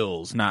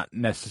kills, not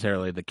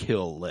necessarily the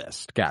kill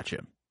list.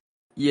 Gotcha.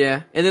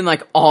 Yeah, and then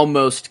like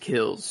almost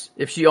kills.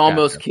 If she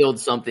almost killed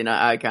something,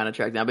 I kind of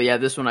tracked down. But yeah,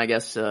 this one I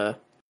guess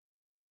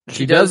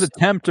she does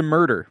attempt to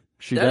murder.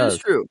 She That does. is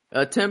true.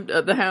 Attempt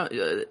the hound.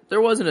 There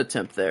was an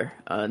attempt there.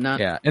 Not.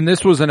 Yeah, and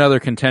this was another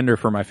contender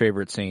for my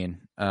favorite scene.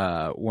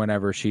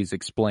 Whenever she's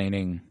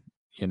explaining,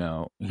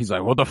 he's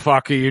like, "What the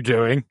fuck are you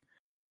doing?"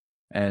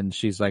 And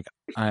she's like,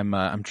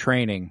 I'm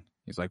training."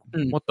 He's like,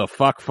 "What the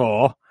fuck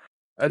for?"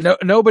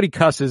 Nobody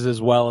cusses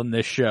as well in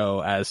this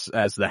show as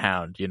the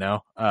Hound.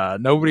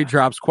 Nobody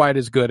drops quite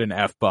as good an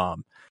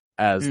F-bomb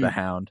as the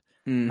Hound.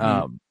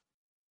 Mm-hmm.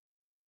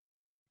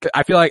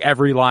 I feel like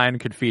every line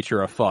could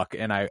feature a fuck,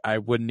 and I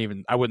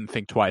wouldn't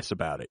think twice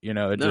about it.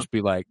 It'd just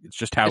be like, it's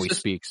just how he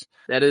speaks.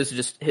 That is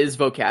just his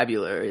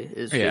vocabulary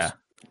is just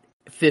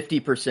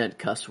 50%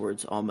 cuss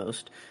words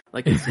almost.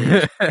 Like it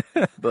seems.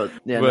 But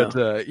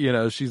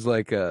she's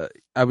like,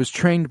 I was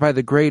trained by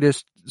the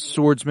greatest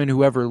swordsman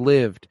who ever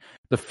lived,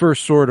 the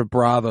first sword of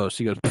Bravos.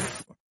 He goes,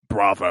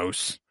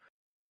 Bravos.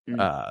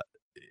 I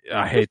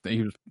hate that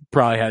he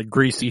probably had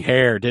greasy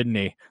hair, didn't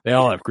he? They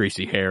all have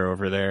greasy hair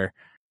over there.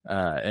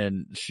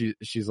 And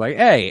she's like,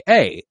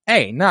 hey,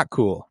 not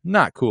cool.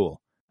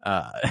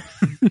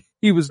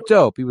 He was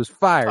dope. He was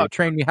fire. He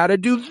trained me how to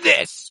do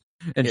this.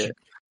 And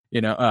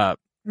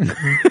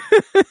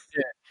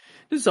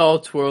just all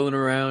twirling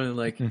around and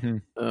like,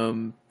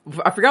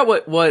 I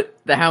forgot what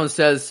the Hound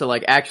says to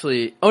like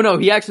actually. Oh no,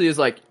 he actually is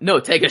like, no,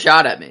 take a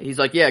shot at me. He's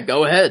like, yeah,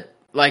 go ahead,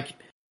 like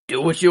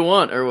do what you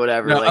want or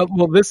whatever. No,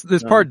 well,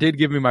 this part did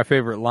give me my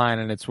favorite line,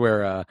 and it's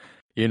where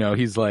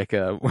he's like,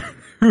 oh,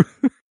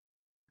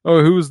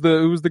 who's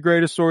the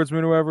greatest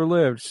swordsman who ever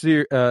lived?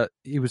 He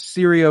was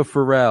Sirio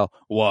Farrell.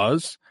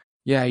 Was?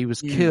 Yeah, he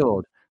was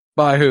killed.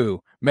 By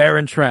who?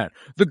 Marin Trant.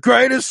 The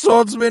greatest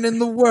swordsman in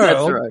the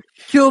world. That's right.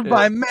 Killed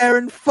by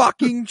Marin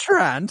fucking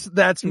Trant.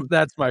 That's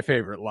my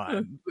favorite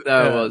line.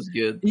 That was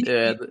good.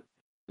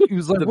 He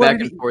was like, the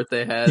back and forth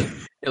they had.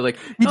 Like,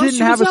 he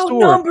didn't have a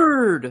sword.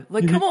 Outnumbered.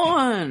 Like, come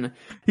on.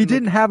 He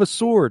didn't have a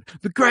sword.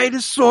 The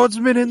greatest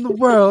swordsman in the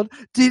world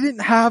didn't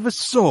have a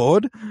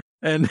sword.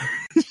 And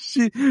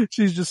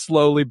she's just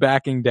slowly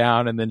backing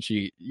down, and then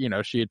she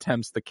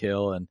attempts the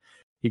kill, and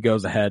he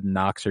goes ahead and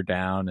knocks her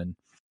down and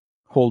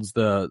holds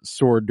the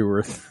sword to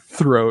her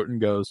throat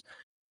and goes,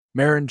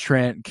 Marin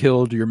Trant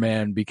killed your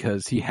man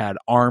because he had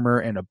armor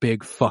and a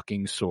big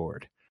fucking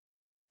sword.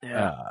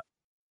 Yeah.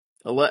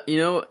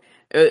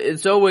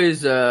 It's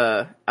always,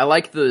 I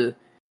like I don't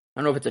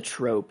know if it's a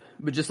trope,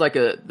 but just like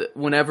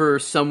whenever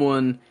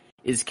someone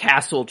is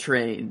castle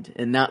trained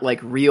and not like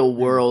real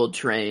world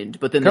trained,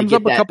 but then comes they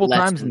get up a that couple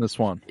lesson. times in this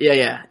one.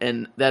 Yeah,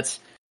 and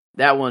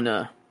that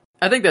one.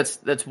 I think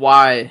that's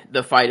why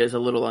the fight is a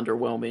little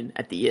underwhelming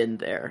at the end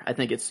there. I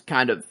think it's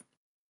kind of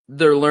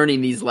they're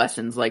learning these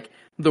lessons. Like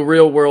the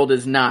real world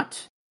is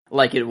not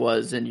like it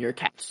was in your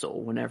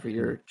castle whenever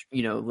you're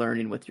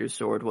learning with your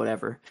sword,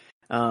 whatever.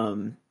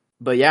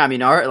 But yeah, I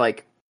mean, Art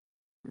like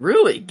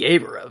really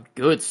gave her a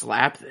good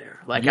slap there.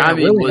 Like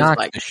really was knocked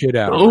like the shit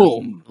out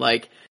boom.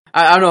 Like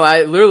I don't know.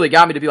 I literally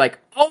got me to be like,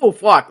 oh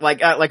fuck.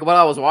 Like while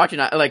I was watching,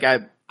 I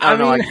don't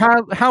know.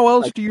 How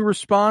else do you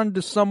respond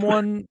to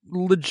someone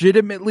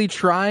legitimately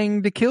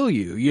trying to kill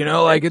you?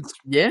 It's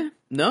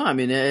no. I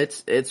mean,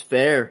 it's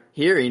fair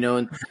here,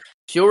 and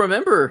she'll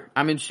remember.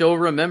 I mean, she'll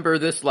remember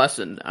this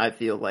lesson. I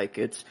feel like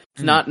it's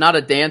not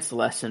a dance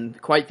lesson,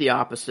 quite the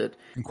opposite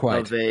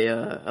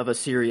of a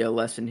Syria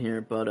lesson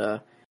here.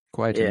 But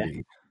quite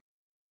indeed.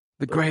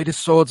 The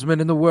greatest swordsman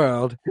in the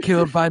world,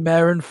 killed by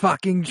Marin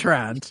fucking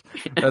Trant.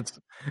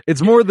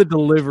 It's more the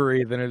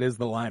delivery than it is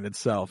the line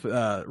itself.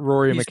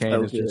 Rory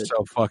McCain is just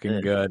so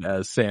fucking good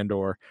as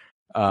Sandor.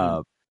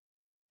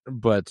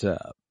 But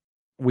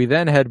we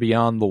then head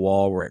beyond the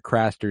wall. We're at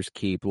Craster's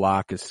Keep.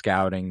 Locke is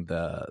scouting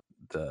the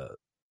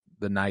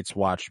Night's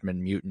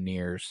Watchman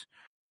mutineers.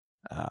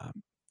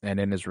 And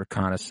in his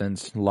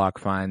reconnaissance, Locke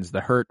finds the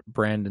hurt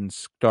Brandon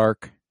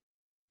Stark,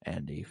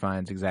 and he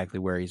finds exactly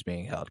where he's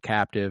being held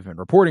captive. And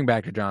reporting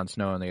back to Jon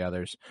Snow and the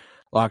others,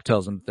 Locke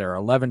tells him that there are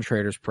 11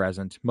 traitors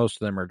present.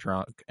 Most of them are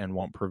drunk and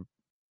won't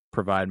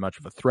provide much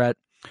of a threat.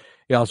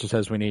 He also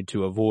says we need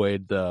to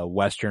avoid the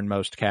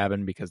westernmost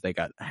cabin because they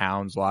got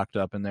hounds locked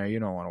up in there. You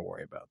don't want to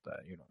worry about that.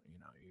 You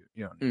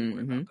don't need to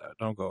worry about that.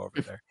 Don't go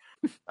over there.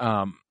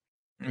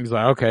 He's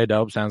like, okay,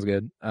 dope, sounds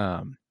good.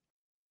 And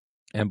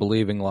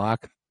believing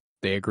Locke,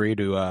 they agree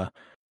to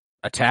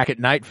attack at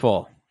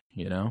nightfall.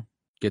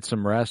 Get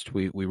some rest.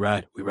 We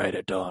ride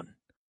at dawn,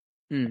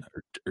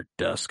 or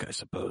dusk, I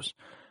suppose.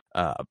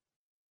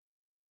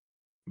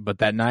 But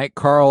that night,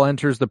 Carl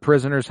enters the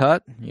prisoner's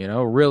hut.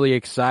 Really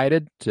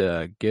excited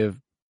to give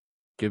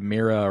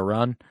Mira a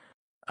run.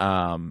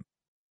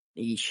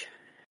 Eesh.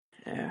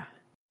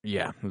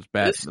 Yeah, it was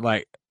bad.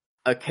 Like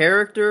a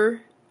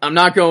character. I'm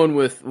not going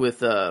with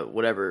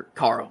whatever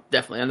Carl,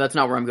 definitely, and that's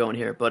not where I'm going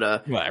here. But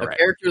a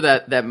character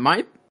that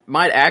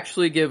might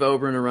actually give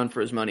Oberyn a run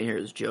for his money here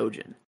is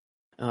Jojen.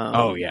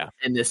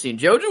 In this scene,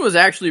 Jojen was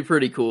actually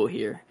pretty cool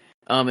here.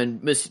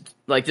 And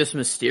just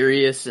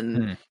mysterious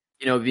and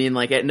being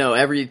like, no,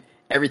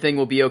 everything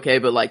will be okay,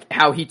 but like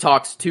how he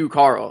talks to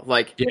Carl,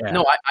 like, Yeah.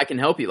 no, I can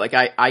help you. Like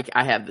I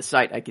have the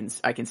sight. I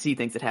can see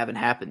things that haven't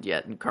happened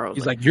yet. And Carl's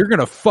He's like, you're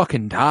gonna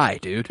fucking die,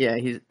 dude. yeah,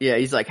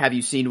 he's like, have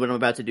you seen what I'm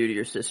about to do to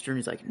your sister? And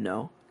he's like,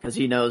 no, because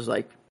he knows,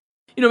 like,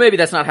 maybe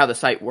that's not how the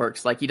sight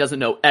works. Like, he doesn't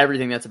know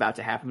everything that's about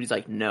to happen. But he's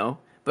like, no,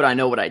 but I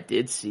know what I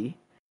did see.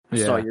 I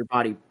saw your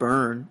body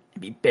burn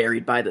and be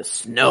buried by the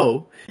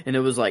snow, and it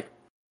was like,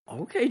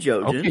 okay,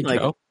 Jojen, Okay, like,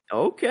 Joe.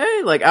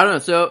 okay, like, I don't know.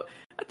 So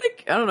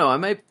I don't know. I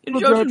might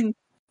Jojen,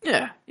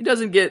 yeah, he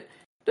doesn't get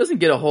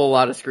a whole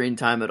lot of screen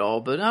time at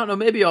all. But I don't know.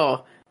 Maybe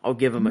I'll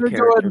give him a character.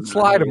 Go ahead and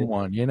slide him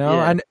one,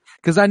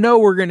 because I know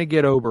we're gonna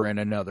get Oberyn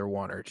another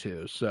one or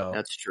two. So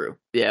that's true.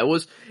 Yeah, it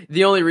was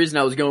the only reason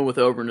I was going with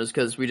Oberyn is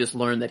because we just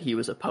learned that he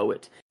was a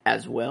poet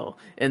as well,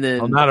 and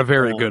then not a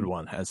very good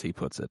one, as he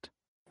puts it.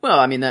 Well,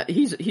 I mean that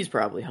he's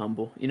probably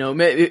humble.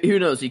 Maybe, who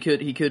knows? He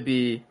could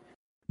be.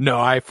 No,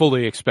 I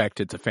fully expect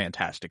it's a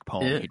fantastic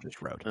poem he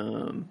just wrote.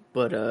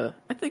 But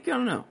I think I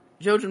don't know.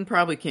 Jojen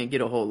probably can't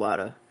get a whole lot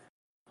of.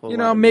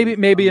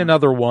 Maybe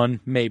another one,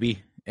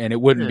 maybe, and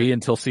it wouldn't be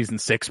until season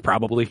 6,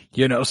 probably.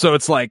 So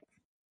it's like,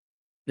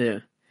 yeah.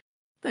 I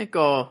think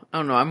I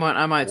don't know. I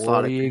might slot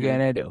it. What are you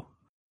gonna do?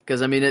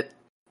 Because I mean it.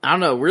 I don't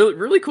know.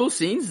 Really cool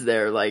scenes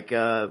there. Like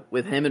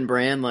with him and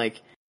Bran.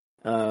 Like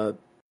don't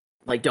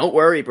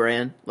worry,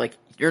 Bran. Like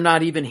you're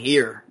not even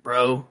here,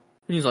 bro.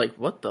 And he's like,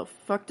 what the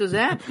fuck does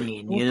that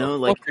mean?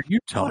 Like,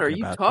 what are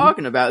you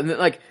talking about? And then,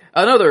 like,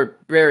 another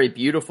very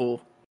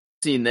beautiful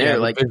scene there.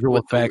 Like, visual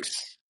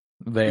effects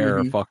there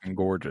are fucking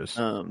gorgeous.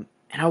 And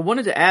I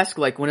wanted to ask,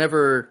 like,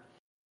 whenever,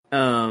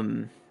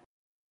 like,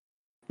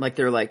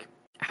 they're like,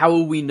 how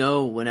will we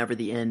know whenever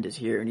the end is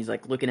here? And he's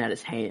like looking at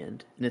his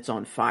hand, and it's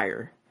on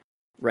fire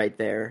right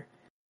there.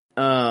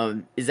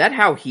 Is that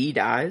how he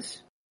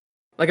dies?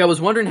 Like, I was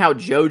wondering how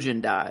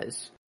Jojen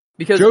dies.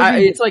 Because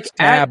it's like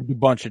stabbed a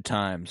bunch of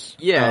times.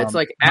 Yeah, it's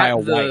like at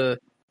the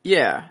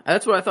yeah.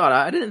 That's what I thought.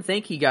 I didn't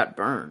think he got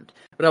burned,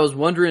 but I was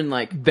wondering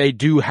like they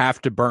do have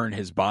to burn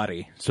his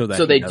body so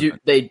they do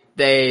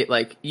they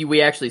like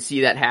we actually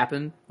see that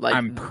happen. Like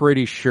I'm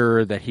pretty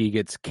sure that he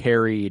gets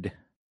carried.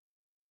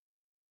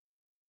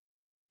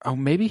 Oh,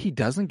 maybe he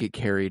doesn't get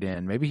carried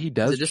in. Maybe he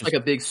does. Is it just like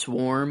a big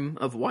swarm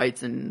of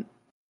whites, and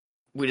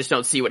we just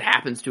don't see what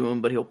happens to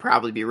him, but he'll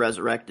probably be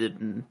resurrected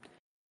and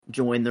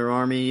join their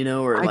army,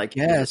 or like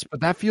yes, but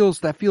that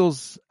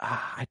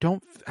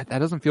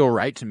doesn't feel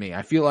right to me.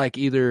 I feel like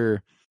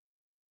either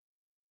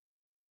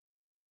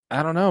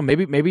I don't know,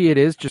 maybe it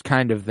is just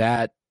kind of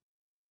that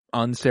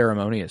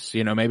unceremonious,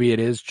 maybe it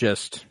is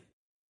just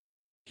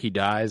he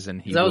dies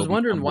and he. I was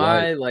wondering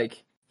why,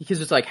 like, because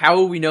it's like, how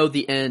will we know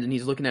the end? And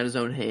he's looking at his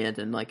own hand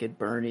and like it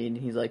burning. And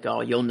he's like, oh,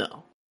 you'll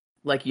know,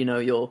 like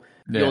you'll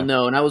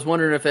know. And I was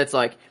wondering if it's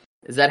like.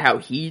 Is that how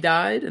he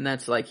died? And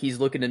that's like he's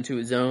looking into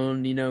his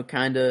own,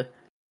 kind of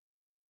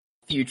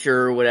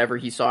future or whatever.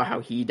 He saw how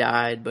he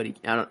died, but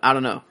I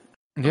don't know.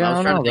 Yeah, I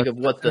was trying to think of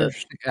what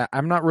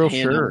I'm not real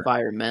hand sure. on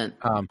fire meant.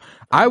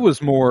 I was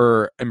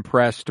more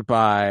impressed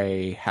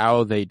by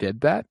how they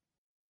did that.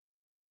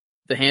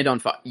 The hand on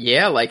fire,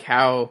 yeah, like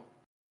how,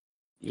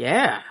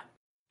 yeah.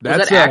 That's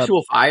was that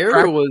actual fire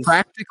or was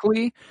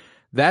practically?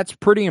 That's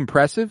pretty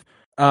impressive.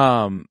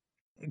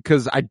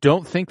 Because I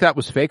don't think that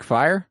was fake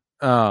fire.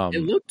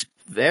 It looked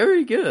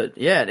very good,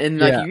 yeah, and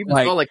like you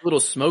even saw like little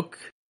smoke.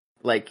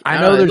 Like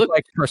I know there's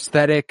like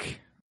prosthetic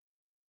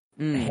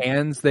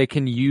hands they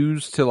can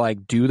use to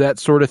like do that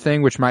sort of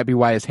thing, which might be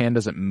why his hand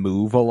doesn't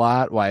move a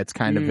lot, why it's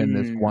kind of in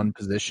this one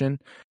position.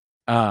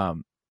 But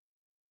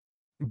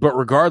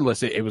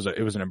regardless, it was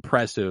an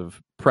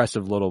impressive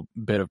little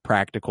bit of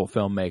practical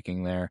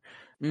filmmaking there.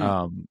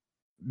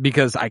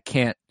 Because I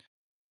can't.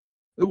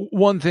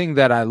 One thing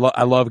that I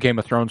love Game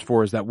of Thrones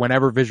for is that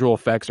whenever visual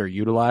effects are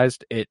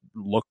utilized, it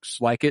looks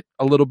like it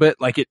a little bit,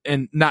 like it,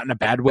 and not in a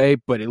bad way,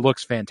 but it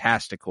looks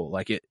fantastical.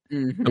 Like it,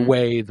 the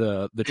way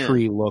the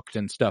tree looked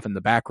and stuff in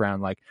the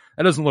background, like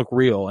that doesn't look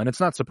real, and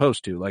it's not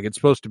supposed to. Like it's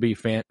supposed to be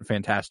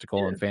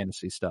fantastical and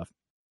fantasy stuff.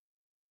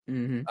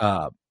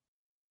 I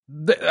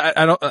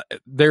don't.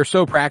 They're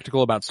so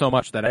practical about so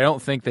much that I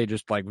don't think they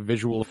just like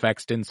visual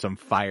effects in some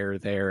fire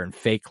there and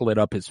fake lit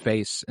up his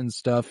face and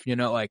stuff.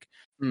 Like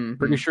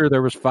pretty sure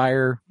there was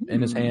fire in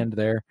his hand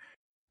there.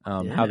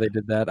 How they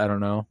did that, I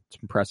don't know.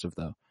 It's impressive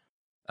though.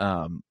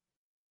 I'm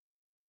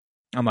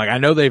like, I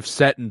know they've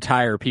set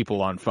entire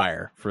people on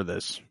fire for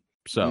this,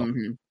 so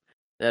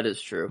that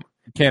is true.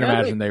 Can't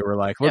imagine they were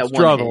like, let's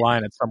draw the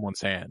line at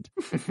someone's hand.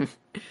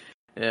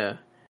 Yeah,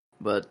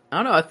 but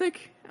I don't know. I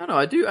don't know.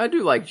 I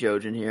do like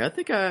Jojen here. I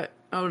think I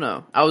don't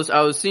know. I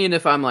was seeing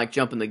if I'm like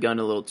jumping the gun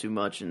a little too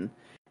much and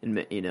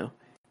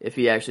if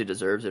he actually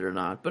deserves it or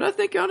not. But I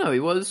think I don't know. He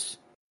was.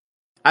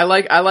 I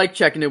like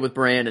checking it with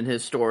Bran and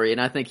his story,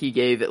 and I think he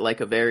gave it like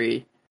a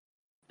very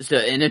just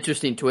an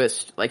interesting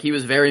twist. Like he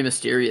was very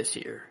mysterious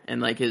here,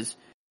 and like his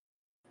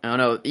I don't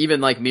know. Even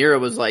like Mira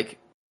was like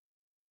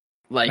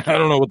I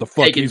don't know what the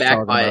fuck taken he's back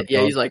talking by about. it.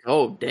 Yeah, he's like,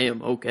 oh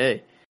damn,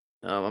 okay.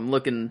 I'm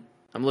looking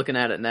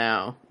at it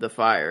now. The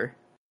fire.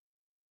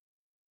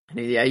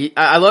 Yeah,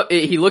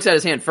 he looks at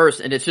his hand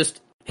first, and it's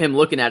just him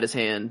looking at his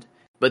hand,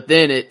 but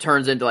then it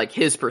turns into like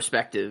his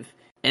perspective,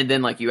 and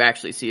then like you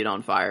actually see it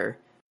on fire.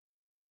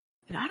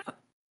 And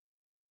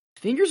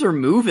fingers are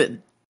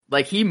moving.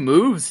 Like he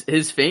moves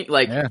his finger.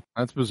 Like yeah,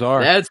 that's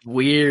bizarre. That's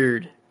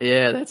weird.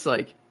 Yeah, that's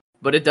like,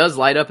 but it does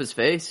light up his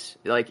face,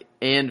 like,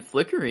 and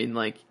flickering.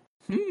 Like,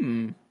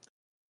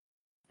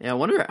 Yeah, I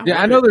wonder.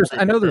 I know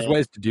there's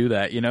ways to do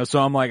that,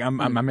 So I'm like,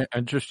 I'm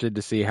interested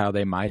to see how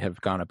they might have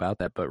gone about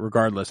that. But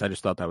regardless, I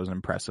just thought that was an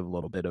impressive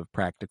little bit of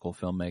practical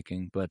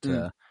filmmaking. But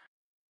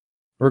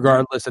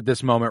regardless, at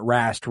this moment,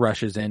 Rast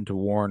rushes in to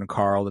warn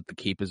Carl that the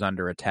keep is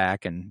under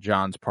attack, and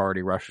John's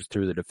party rushes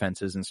through the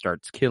defenses and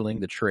starts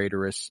killing the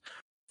traitorous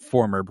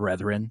former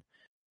brethren.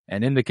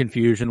 And in the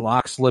confusion,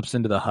 Locke slips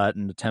into the hut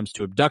and attempts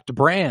to abduct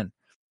Bran.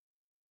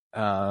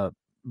 But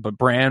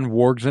Bran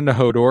wargs into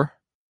Hodor,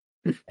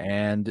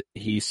 and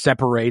he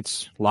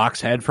separates Locke's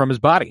head from his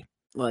body.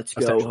 Let's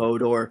go,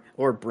 Hodor.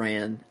 Or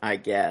Bran, I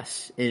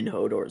guess, in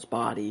Hodor's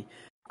body.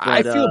 But,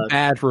 I feel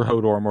bad for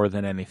Hodor more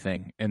than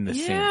anything in this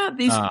scene.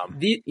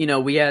 Yeah,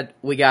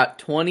 we got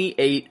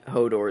 28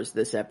 Hodors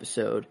this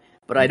episode,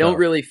 but I don't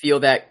really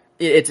feel that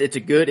it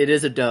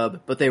is a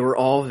dub, but they were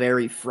all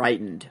very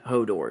frightened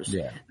Hodors.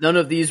 Yeah. None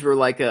of these were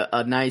like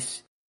a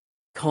nice,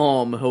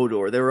 calm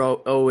Hodor. They were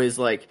always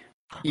like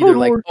either Hodor,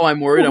 like, oh, I'm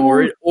worried,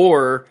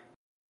 or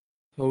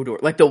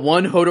Hodor. Like the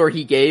one Hodor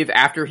he gave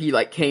after he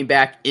like came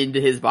back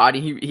into his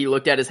body, he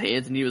looked at his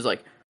hands and he was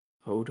like,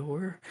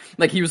 Hodor?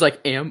 Like he was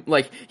like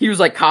he was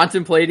like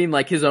contemplating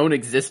like his own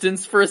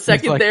existence for a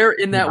second, like, there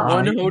in that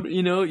one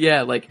Hodor,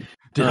 yeah, like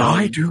did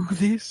I do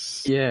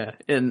this? Yeah,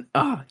 and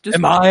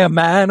am I a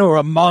man or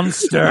a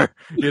monster?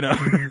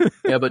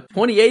 Yeah, but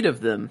 28 of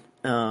them,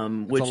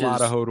 which is a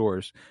lot of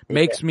Hodors.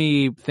 Makes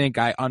me think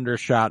I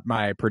undershot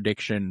my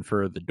prediction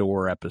for the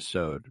Door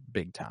episode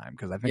big time,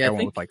 because I think I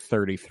went with like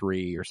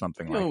 33 or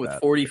something like that. With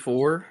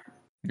 44.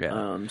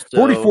 Yeah,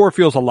 44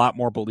 feels a lot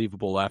more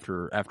believable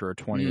after a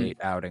 28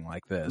 outing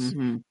like this.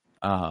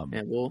 Mm-hmm.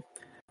 And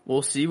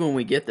we'll see when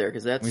we get there,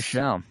 because we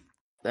shall.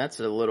 That's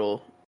a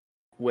little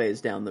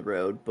ways down the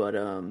road, but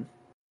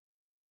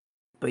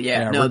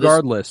yeah. No,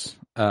 regardless,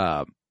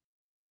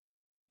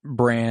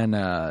 Bran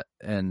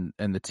and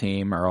the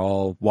team are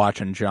all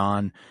watching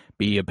Jon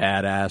be a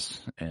badass,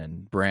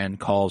 and Bran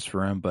calls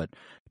for him, but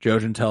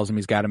Jojen tells him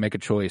he's got to make a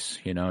choice.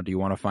 Do you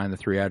want to find the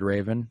Three-Eyed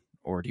Raven,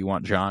 or do you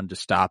want Jon to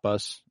stop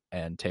us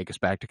and take us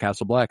back to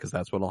Castle Black, because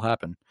that's what'll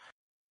happen.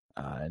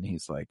 And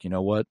he's like, you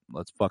know what?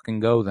 Let's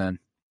fucking go then.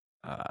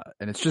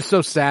 And it's just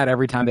so sad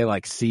every time they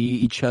like see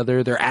each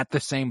other. They're at the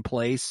same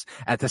place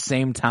at the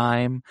same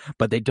time,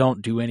 but they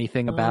don't do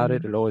anything about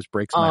it. It always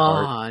breaks my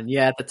heart.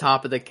 Yeah, at the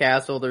top of the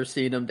castle, they're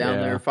seeing him down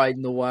there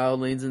fighting the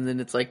wildlings, and then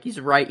it's like he's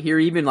right here.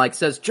 Even like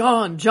says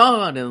Jon,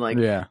 and like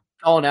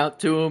calling out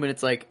to him, and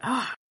it's like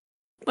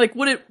like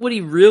would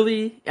he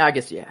really? I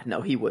guess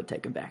no, he would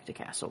take him back to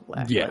Castle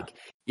Black.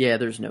 Yeah,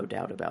 there's no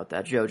doubt about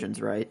that. Jojen's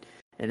right,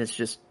 and it's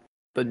just,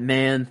 but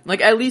man,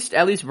 like at least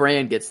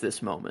Bran gets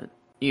this moment.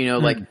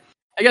 Like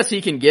I guess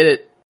he can get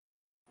it.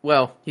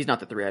 Well, he's not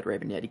the Three-Eyed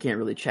Raven yet. He can't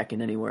really check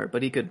in anywhere,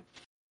 but he could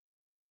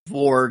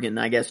Vorg and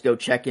I guess go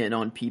check in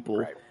on people.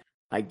 Right.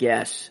 I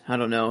guess I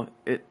don't know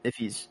if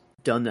he's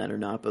done that or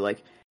not, but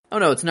like I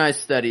don't know. It's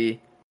nice that he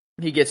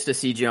gets to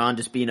see Jon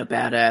just being a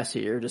badass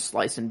here, just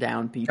slicing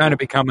down people, kind of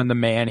becoming the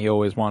man he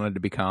always wanted to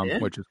become,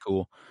 which is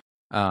cool.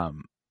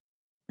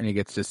 And he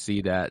gets to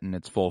see that in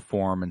its full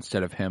form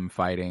instead of him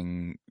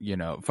fighting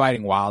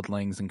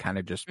wildlings and kind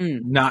of just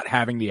not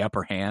having the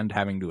upper hand,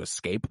 having to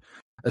escape.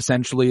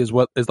 Essentially, is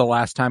the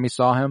last time he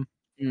saw him.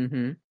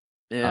 Mm-hmm.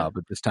 Yeah,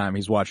 but this time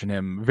he's watching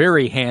him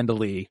very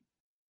handily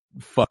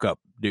fuck up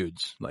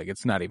dudes. Like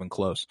it's not even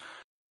close.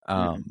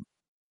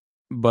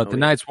 But the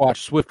Night's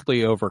Watch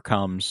swiftly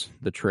overcomes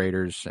the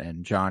traitors,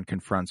 and Jon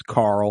confronts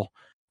Carl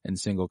in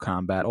single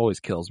combat. Always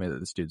kills me that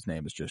this dude's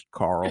name is just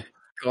Carl.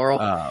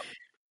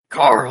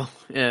 Carl,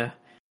 yeah.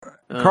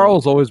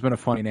 Carl's always been a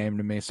funny name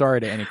to me.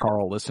 Sorry to any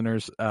Carl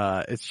listeners.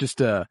 It's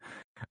just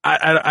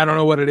I don't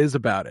know what it is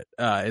about it.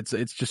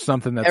 It's just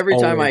something that's every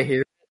time I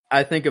hear it,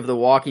 I think of The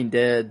Walking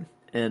Dead,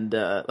 and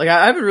like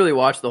I haven't really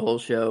watched the whole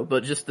show,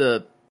 but just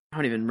I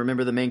don't even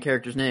remember the main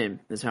character's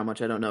name. Is how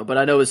much I don't know, but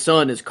I know his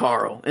son is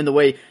Carl, and the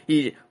way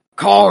he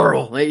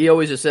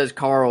always just says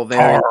Carl,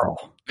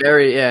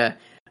 very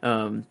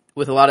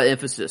with a lot of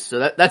emphasis.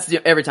 So that's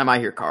every time I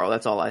hear Carl,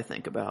 that's all I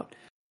think about.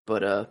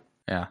 But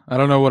yeah, I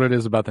don't know what it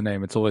is about the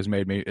name. It's always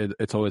made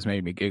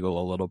me giggle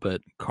a little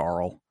bit.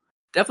 Carl,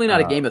 definitely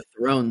not a Game of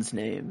Thrones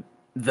name,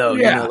 though.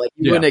 Yeah,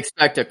 you wouldn't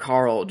expect a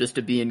Carl just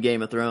to be in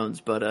Game of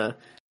Thrones, but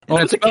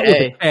it's spelled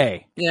with a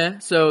K. Yeah,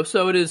 so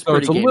it is. So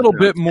it's a little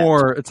bit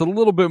more. It's a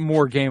little bit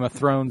more Game of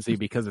Thronesy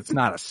because it's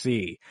not a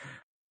C.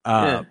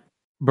 But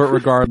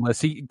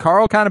regardless,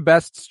 Carl kind of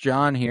bests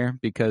Jon here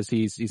because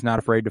he's not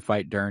afraid to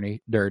fight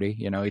dirty.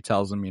 He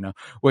tells him,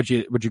 would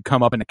you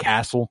come up in a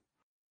castle?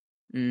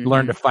 Mm-hmm.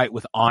 Learn to fight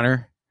with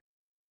honor,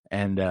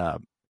 and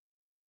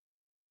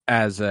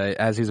as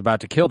he's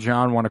about to kill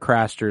Jon, one of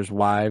Craster's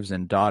wives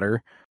and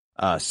daughter,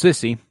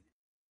 Sissy,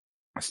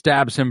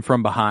 stabs him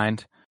from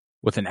behind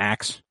with an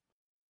axe.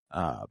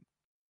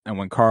 And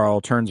when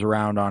Carl turns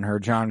around on her,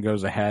 Jon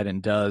goes ahead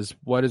and does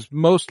what is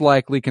most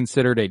likely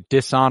considered a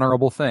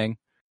dishonorable thing.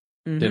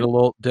 Mm-hmm.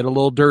 Did a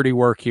little dirty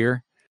work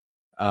here,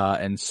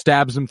 and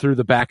stabs him through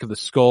the back of the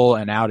skull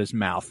and out his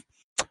mouth,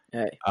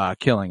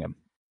 killing him.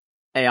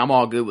 Hey, I'm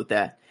all good with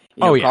that.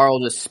 Yeah.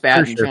 Carl just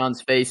spat in sure.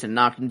 Jon's face and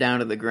knocked him down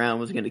to the ground,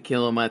 was going to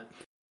kill him. And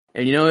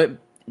you know what?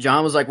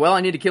 Jon was like, well,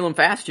 I need to kill him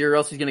fast here or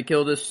else he's going to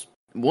kill this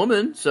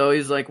woman. So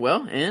he's like,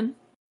 well, and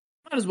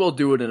might as well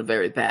do it in a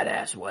very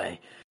badass way.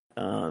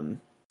 I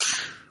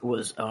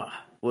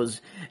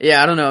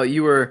don't know.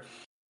 You were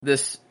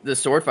this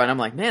sword fight. I'm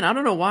like, man, I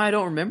don't know why I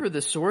don't remember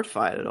this sword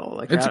fight at all.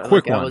 Like, it's a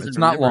quick one. It's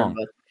not long.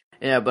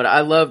 But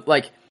I love,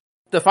 like,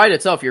 the fight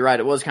itself. You're right.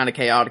 It was kind of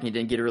chaotic. You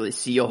didn't get to really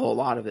see a whole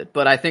lot of it.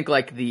 But I think,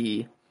 like,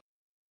 a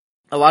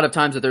lot of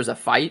times that there's a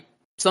fight,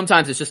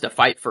 sometimes it's just a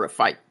fight for a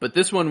fight. But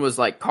this one was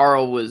like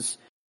Carl was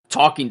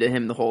talking to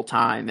him the whole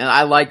time, and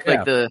I like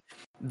the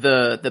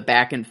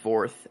back and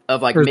forth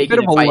of like there's making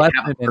a bit of fight a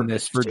have lesson in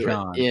this for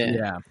Jon.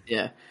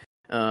 Yeah.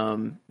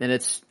 And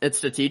it's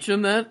to teach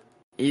him that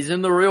he's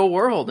in the real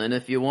world, and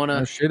if you want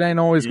to, shit ain't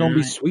always gonna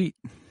be sweet.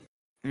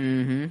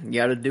 You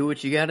got to do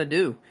what you got to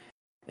do.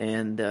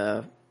 And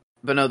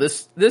but no,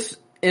 this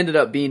ended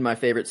up being my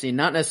favorite scene,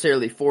 not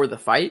necessarily for the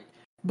fight,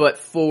 but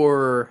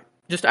for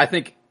just I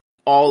think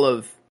all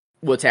of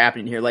what's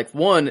happening here. Like,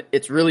 one,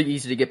 it's really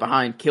easy to get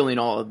behind killing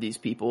all of these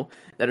people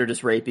that are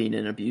just raping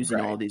and abusing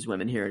all of these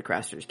women here at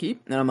Craster's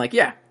Keep. And I'm like,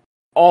 yeah,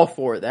 all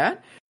for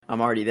that.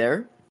 I'm already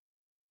there.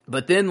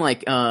 But then,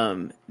 like,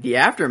 the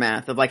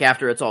aftermath of, like,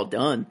 after it's all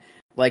done,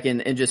 like,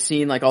 and just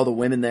seeing, like, all the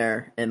women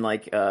there and,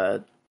 like,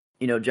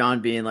 Jon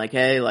being like,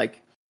 hey,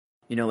 like,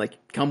 like,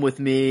 come with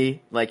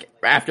me. Like,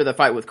 after the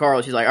fight with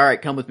Carl, she's like, all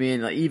right, come with me.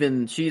 And, like,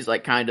 even she's,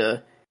 like, kind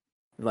of,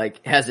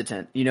 like,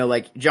 hesitant.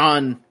 Like,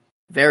 Jon,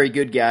 very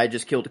good guy,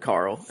 just killed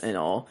Carl and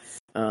all.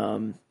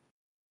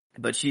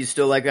 But she's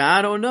still like,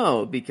 I don't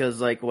know, because,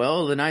 like,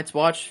 well, the Night's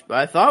Watch,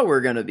 I thought were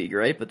going to be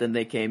great, but then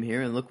they came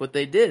here and look what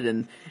they did.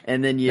 And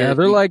then, they're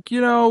like,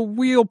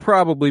 we'll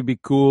probably be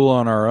cool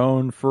on our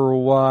own for a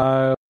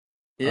while.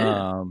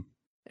 Yeah.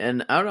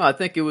 And I don't know, I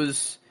think it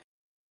was,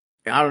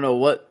 I don't know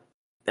what,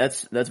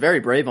 that's very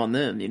brave on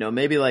them,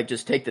 maybe, like,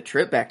 just take the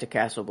trip back to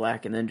Castle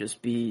Black and then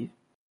just be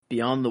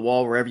beyond the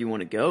wall wherever you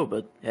want to go.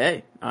 But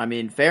hey, I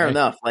mean, fair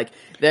enough. Like,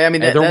 they're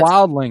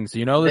wildlings,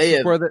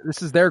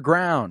 this is their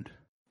ground.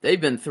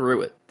 They've been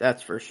through it,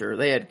 that's for sure.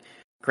 They had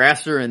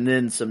Craster and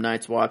then some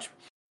Night's Watch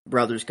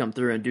brothers come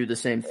through and do the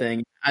same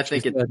thing.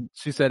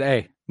 She said,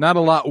 hey, not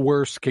a lot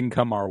worse can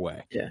come our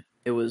way. Yeah,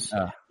 it was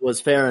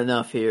fair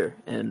enough here.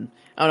 And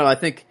I don't know, I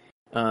think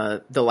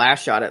the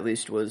last shot at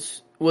least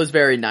was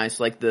very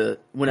nice. Like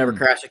whenever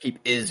Craster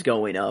Keep is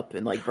going up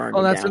and like burning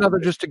down. That's another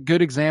just a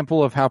good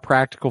example of how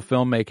practical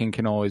filmmaking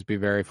can always be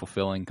very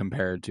fulfilling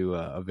compared to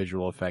a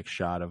visual effects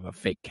shot of a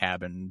fake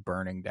cabin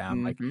burning down.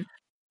 Mm-hmm. Like,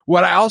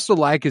 what I also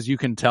like is you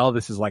can tell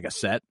this is like a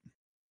set,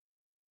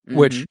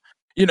 which,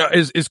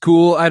 is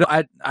cool.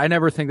 I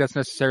never think that's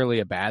necessarily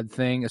a bad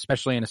thing,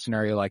 especially in a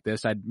scenario like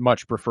this. I'd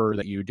much prefer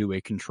that you do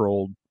a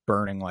controlled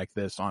burning like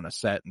this on a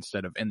set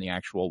instead of in the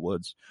actual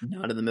woods.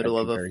 Not in the middle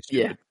of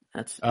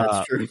that's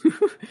true.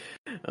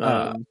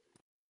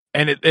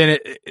 And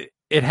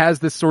it has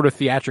this sort of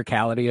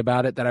theatricality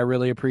about it that I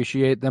really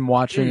appreciate, them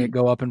watching it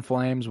go up in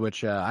flames,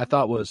 which I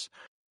thought was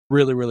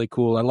really, really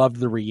cool. I loved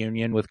the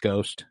reunion with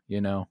Ghost,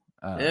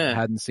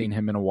 hadn't seen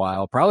him in a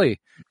while,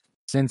 probably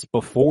since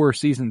before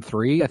season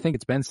 3. I think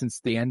it's been since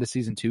the end of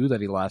season 2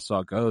 that he last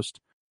saw Ghost.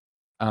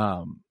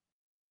 Yeah,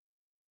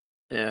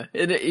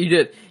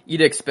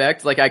 you'd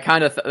expect, like, I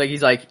kind of like,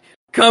 he's like,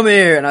 come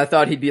here, and I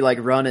thought he'd be like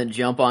run and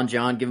jump on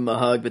Jon, give him a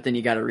hug, but then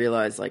you got to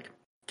realize, like,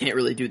 can't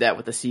really do that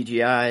with the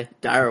CGI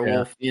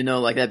direwolf,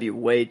 like that'd be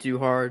way too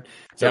hard.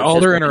 So all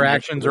their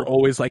interactions are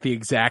always like the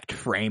exact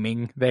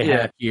framing they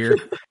have here.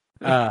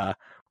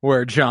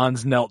 Where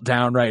Jon's knelt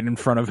down right in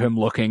front of him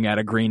looking at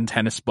a green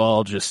tennis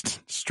ball, just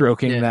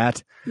stroking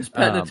that. Just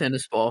petting a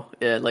tennis ball.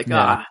 Yeah, like,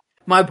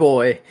 my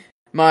boy.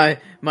 My,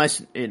 but,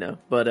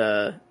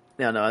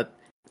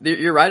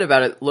 you're right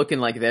about it looking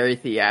like very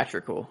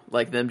theatrical.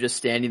 Like them just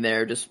standing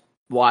there, just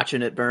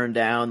watching it burn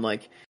down.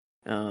 Like,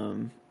 I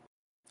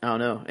don't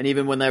know. And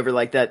even whenever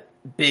like that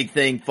big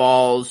thing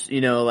falls,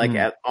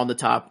 like on the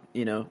top,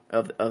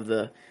 of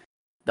the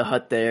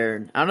hut there.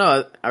 And I don't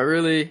know.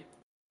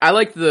 I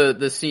like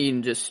the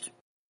scene.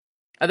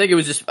 I think it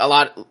was just a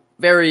lot,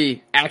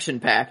 very action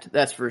packed.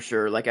 That's for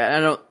sure. Like,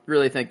 I don't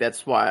really think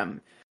that's why I'm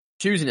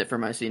choosing it for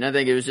my scene. I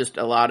think it was just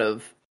a lot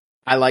of,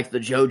 I liked the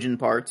Jojen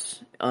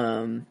parts,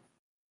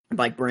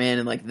 like Bran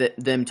and like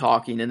them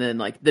talking, and then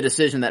like the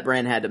decision that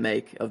Bran had to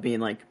make of being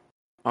like,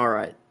 all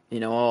right,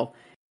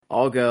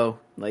 I'll go.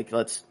 Like,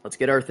 let's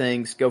get our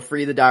things, go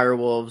free the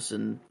direwolves,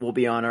 and we'll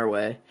be on our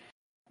way.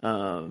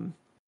 And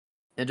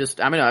just,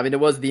 it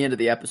was the end of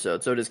the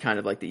episode, so it is kind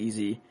of like the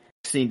easy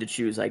scene to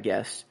choose, I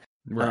guess.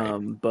 Right.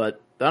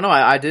 But I don't know,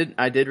 I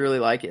did really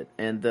like it,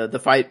 and the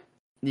fight,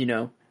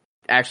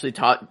 actually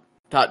taught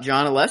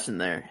Jon a lesson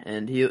there,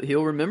 and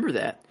he'll remember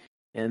that.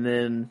 And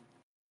then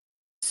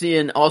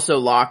seeing also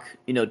Locke,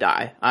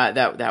 die,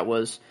 that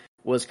was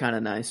was kind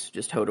of nice.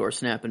 Just Hodor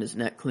snapping his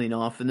neck clean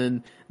off, and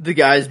then the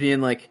guys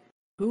being like,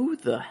 "Who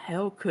the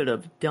hell could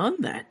have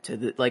done that to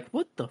the like?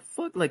 What the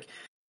fuck?" Like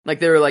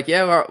they were like,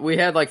 "Yeah, we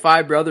had like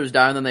 5 brothers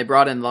die, and then they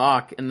brought in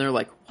Locke," and they're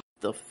like, "What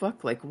the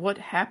fuck? Like, what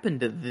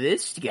happened to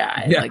this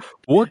guy? Yeah, like,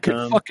 what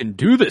could fucking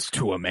do this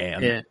to a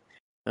man?" Yeah.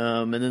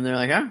 And then they're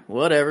like,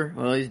 whatever.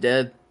 Well, he's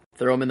dead.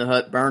 Throw him in the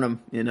hut, burn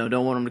him.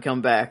 Don't want him to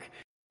come back.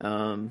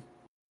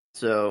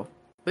 So,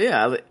 but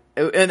yeah,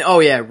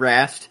 and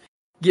Rast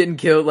getting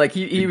killed. Like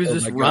he was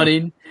just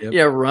running. Yep.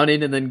 Yeah,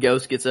 running, and then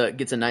Ghost gets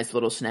a nice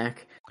little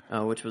snack,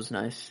 which was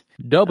nice.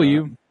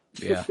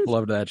 Yeah,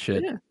 loved that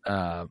shit.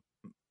 Yeah.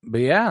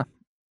 But yeah,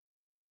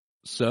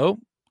 so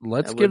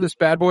let's give this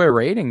bad boy a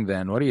rating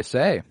then. What do you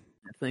say?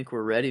 I think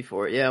we're ready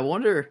for it. Yeah, I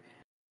wonder.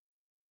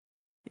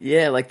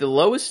 Yeah, like the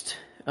lowest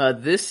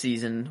this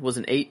season was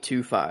an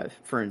 8.25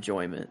 for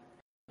enjoyment.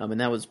 And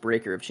that was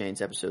Breaker of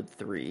Chains episode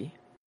 3.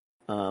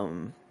 I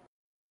don't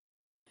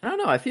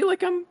know. I feel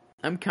like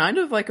I'm kind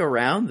of like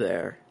around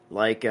there.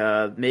 Like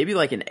maybe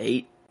like an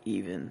 8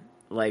 even.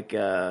 Like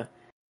I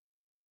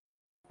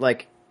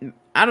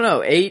don't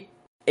know, 8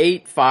 to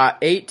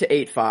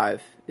 8.5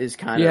 is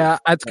kind of. Yeah,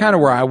 that's kind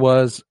of where I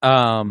was.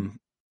 I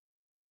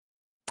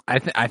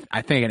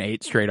think an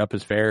 8 straight up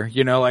is fair.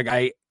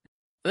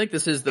 I think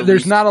this is there's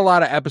least... not a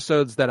lot of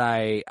episodes that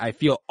I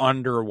feel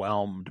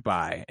underwhelmed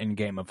by in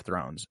Game of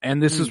Thrones. And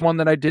this is one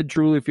that I did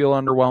truly feel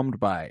underwhelmed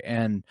by.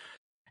 And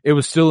it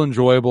was still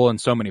enjoyable in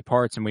so many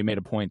parts. And we made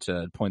a point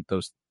to point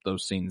those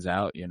scenes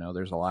out.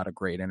 There's a lot of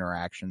great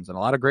interactions and a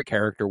lot of great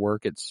character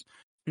work. It's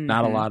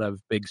not a lot of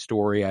big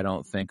story, I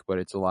don't think, but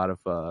it's a lot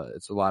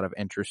of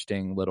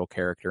interesting little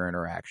character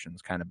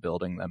interactions, kind of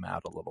building them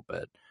out a little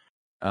bit.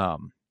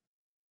 And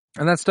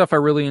that stuff I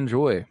really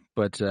enjoy,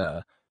 but,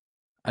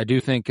 I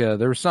do think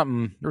there was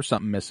something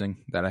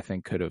missing that I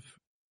think could have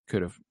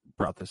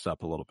brought this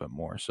up a little bit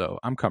more. So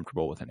I'm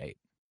comfortable with an 8.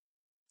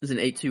 Is an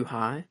 8 too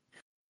high?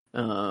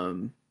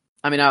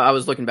 I mean, I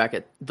was looking back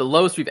at the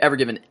lowest we've ever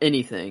given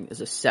anything is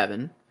a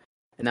 7,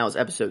 and that was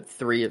episode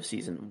 3 of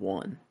season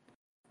 1.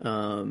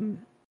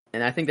 And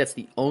I think that's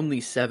the only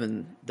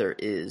 7 there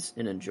is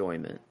in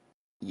enjoyment.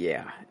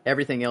 Yeah,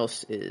 everything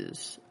else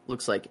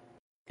looks like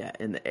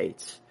in the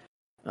 8s.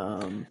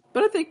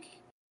 But I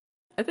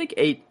think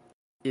 8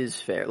 is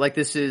fair. Like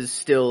this is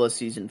still a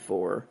season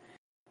 4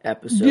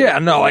 episode. Yeah,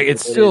 no, like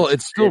it's still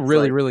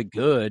really, really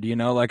good.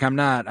 Like I'm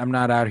not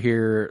out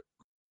here.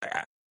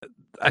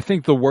 I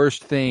think the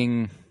worst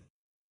thing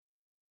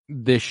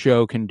this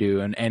show can do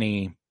and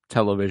any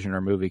television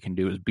or movie can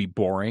do is be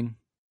boring,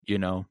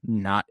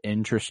 not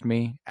interest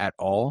me at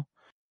all.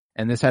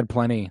 And this had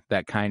plenty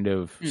that kind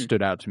of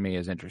stood out to me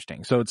as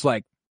interesting. So it's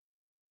like,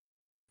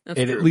 That's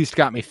it true. at least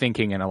got me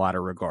thinking in a lot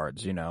of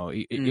regards,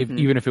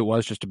 even if it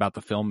was just about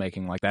the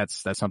filmmaking, like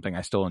that's something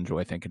I still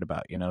enjoy thinking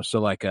about, So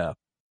like, I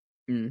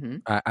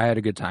had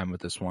a good time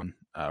with this one,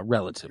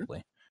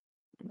 relatively.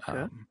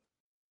 Okay.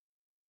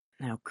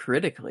 Now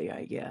critically,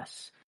 I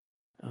guess.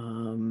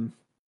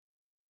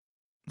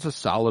 It's a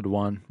solid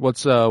one.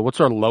 What's our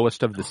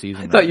lowest of the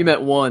season? I thought you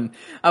meant 1.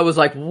 I was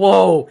like,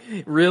 whoa,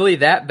 really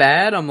that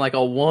bad? I'm like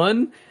a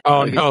 1? Oh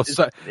like, no,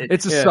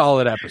 it's a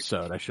solid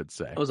episode, I should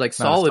say. I was like,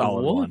 solid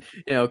 1?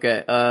 Yeah,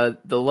 okay.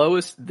 The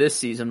lowest this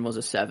season was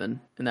a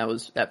 7, and that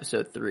was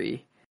episode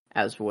 3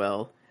 as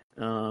well.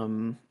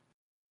 Let's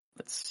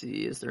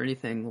see, is there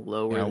anything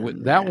lower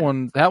than that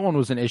one? That one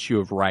was an issue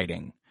of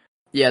writing.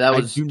 Yeah, that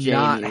was I do Jamie,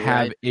 not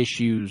have right?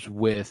 issues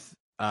with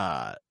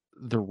the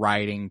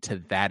writing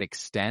to that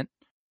extent.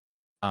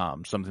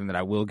 Something that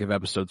I will give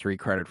episode 3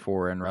 credit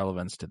for in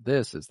relevance to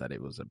this is that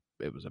it was a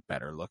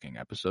better looking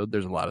episode.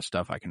 There's a lot of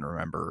stuff I can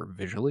remember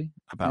visually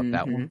about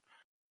that one.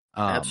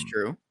 That's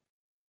true.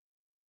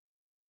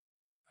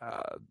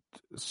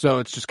 So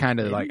it's just kind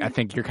of like, I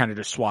think you're kind of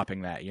just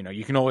swapping that,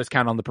 you can always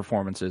count on the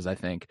performances, I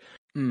think.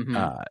 And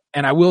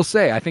I will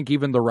say, I think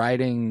even the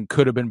writing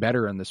could have been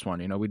better in this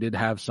one. We did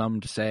have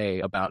some to say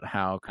about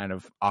how kind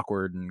of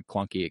awkward and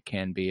clunky it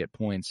can be at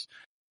points.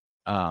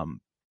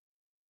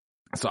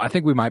 So I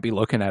think we might be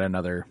looking at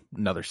another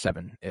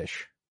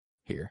 7-ish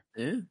here.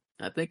 Yeah,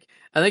 I think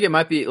it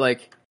might be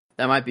like,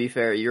 that might be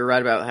fair. You're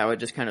right about how it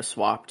just kind of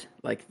swapped.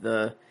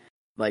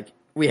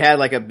 We had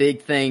like a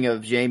big thing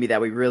of Jamie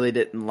that we really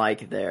didn't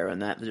like there,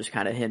 and that just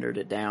kind of hindered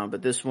it down.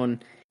 But this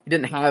one, you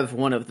didn't have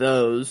one of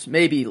those.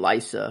 Maybe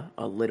Lysa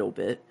a little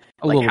bit,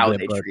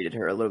 they treated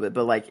her a little bit,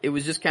 but like it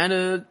was just kind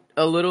of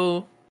a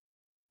little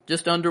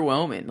just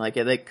underwhelming. Like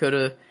they could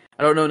have.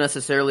 I don't know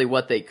necessarily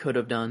what they could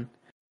have done.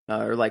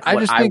 Or like I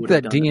just think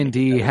that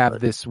D&D have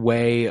this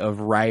way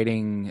of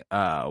writing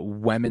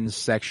women's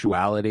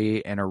sexuality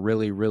in a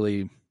really,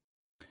 really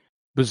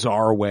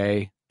bizarre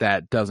way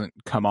that doesn't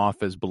come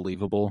off as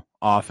believable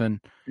often.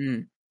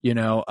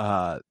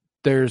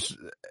 There's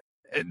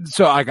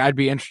so like I'd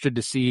be interested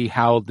to see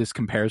how this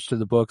compares to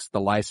the books, the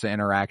Lysa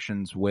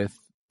interactions with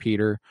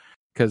Peter,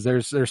 because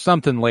there's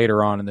something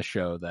later on in the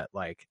show that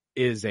like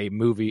is a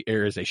movie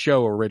or is a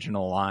show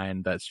original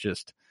line that's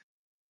just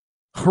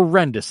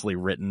horrendously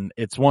written.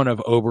 It's one of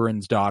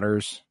Oberyn's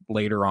daughters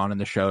later on in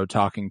the show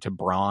talking to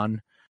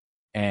Bronn,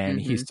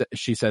 and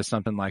she says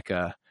something like,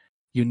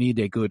 "You need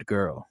a good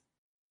girl,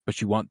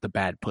 but you want the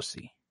bad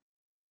pussy."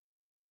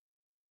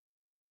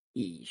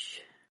 Yeesh.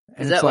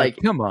 And it's like,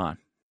 come on.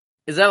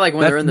 Is that like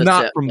when they're in the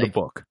not set, from like, the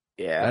book?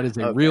 Yeah, that is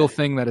a real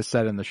thing that is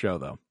said in the show,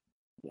 though.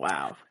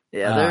 Wow.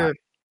 Yeah,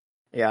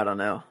 I don't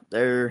know.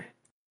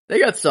 They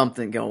got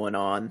something going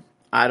on.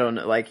 I don't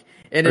know, like,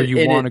 and or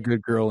you want a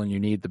good girl and you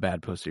need the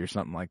bad pussy or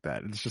something like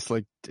that. It's just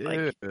like,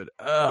 dude, yeah,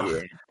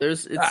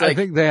 I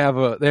think they have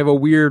a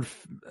weird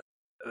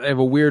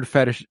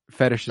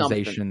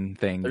fetishization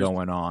thing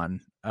going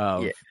on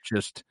of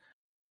just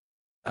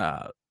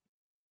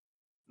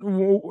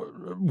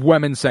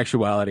women's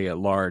sexuality at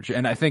large,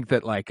 and I think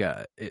that like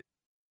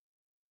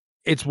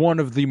it's one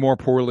of the more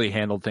poorly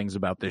handled things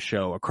about this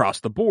show across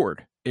the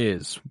board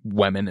is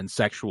women in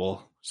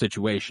sexual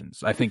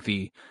situations. I think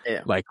the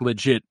like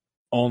legit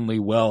only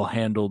well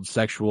handled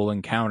sexual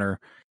encounter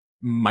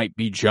might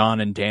be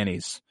John and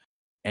Danny's,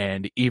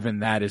 and even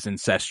that is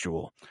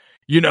incestual.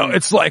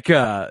 It's like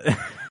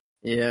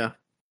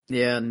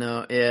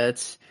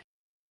it's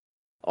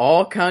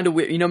all kind of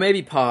weird.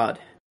 Maybe Pod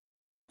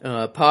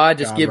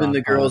just giving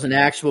the girls an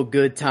actual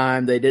good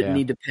time. They didn't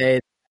need to pay.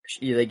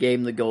 They gave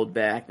them the gold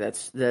back.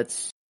 That's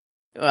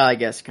well, I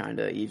guess kind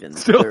of even.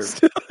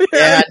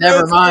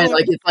 Never mind.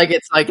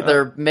 It's like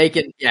they're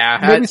making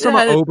maybe some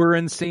of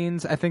Oberyn's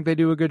scenes. I think they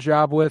do a good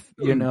job with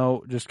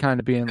just kind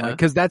of being like,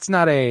 because that's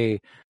not it's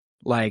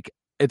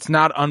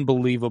not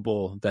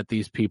unbelievable that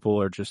these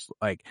people are just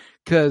like,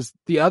 because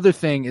the other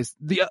thing is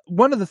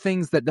one of the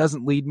things that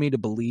doesn't lead me to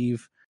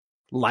believe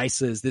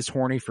Lysa is this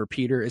horny for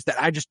Peter is that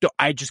I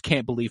just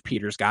can't believe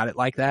Peter's got it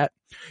like that.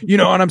 You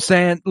know what I'm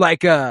saying?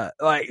 Like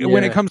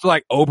when it comes to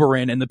like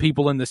Oberyn and the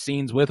people in the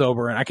scenes with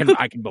Oberyn, I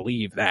can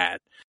believe that.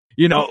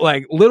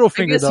 Like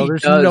Littlefinger though,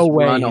 there's no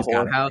way he's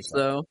got a whorehouse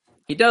though.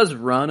 He does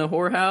run a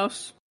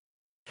whorehouse.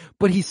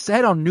 But he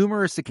said on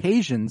numerous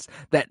occasions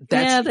that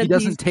he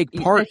doesn't take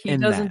part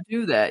in that. He doesn't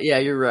do that. Yeah,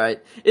 you're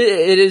right.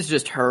 It is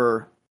just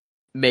her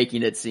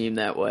making it seem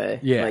that way.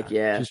 Yeah.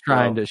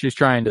 She's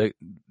trying to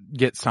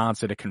get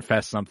Sansa to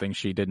confess something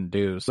she didn't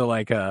do. So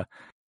like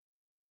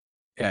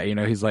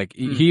he's like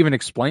he even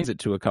explains it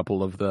to a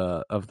couple of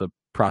the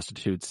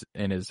prostitutes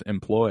in his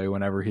employ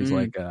whenever he's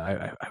like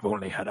I've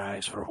only had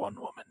eyes for one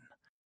woman.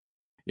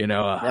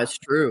 That's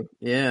true.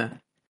 Yeah.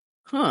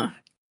 Huh.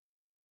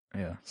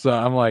 Yeah. So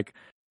I'm like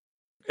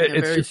it's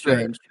very just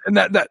strange.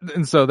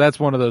 And so that's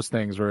one of those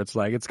things where it's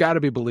like it's got to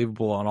be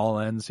believable on all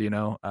ends,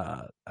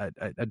 I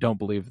don't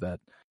believe that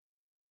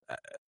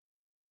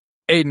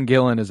Aidan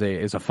Gillen is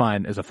a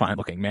fine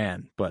looking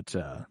man, but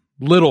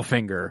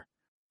Littlefinger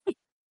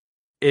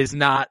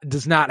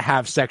does not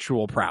have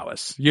sexual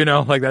prowess.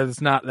 Like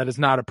that is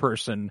not a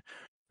person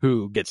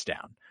who gets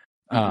down.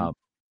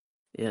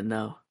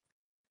 No.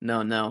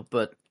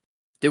 But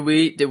did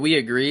we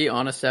agree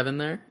on a 7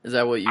 there? Is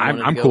that what you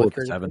wanted I'm to go cool with?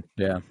 with 7.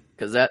 Yeah,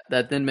 because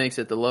that then makes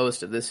it the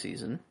lowest of this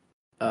season.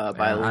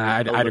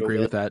 I'd agree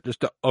with that.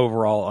 Just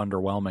overall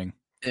underwhelming.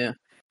 Yeah,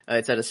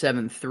 it's at a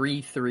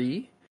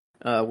 7.33.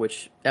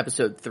 Which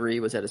episode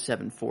 3 was at a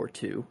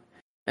 7.42.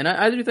 And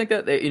I do think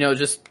that,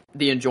 just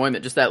the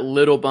enjoyment, just that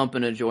little bump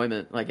in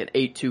enjoyment, like an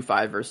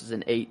 8.25 versus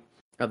an 8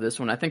 of this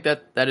one. I think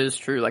that is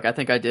true. Like, I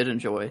think I did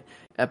enjoy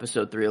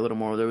episode 3 a little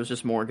more. There was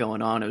just more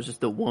going on. It was just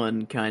the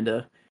one kind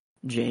of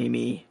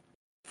Jamie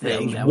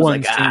thing. Yeah, that was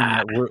one like,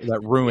 scene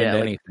that ruined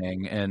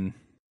anything. And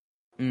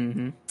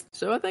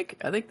so I think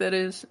that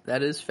is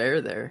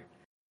fair there.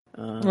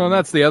 Well,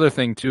 that's the other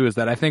thing too, is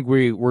that I think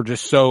we're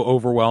just so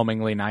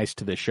overwhelmingly nice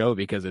to the show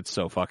because it's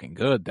so fucking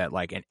good that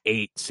like an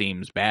 8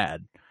 seems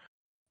bad.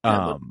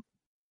 An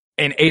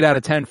 8 out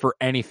of 10 for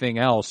anything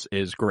else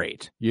is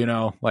great.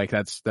 Like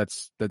that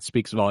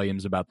speaks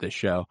volumes about this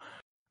show.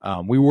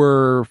 We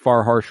were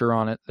far harsher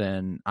on it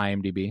than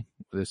IMDb.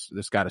 This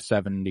got a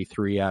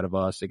 73 out of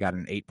us. It got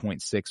an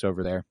 8.6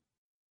 over there.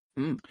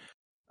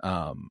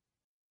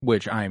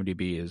 Which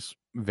IMDb is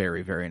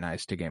very, very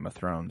nice to Game of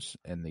Thrones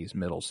in these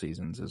middle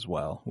seasons as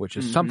well, which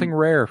is something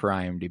rare for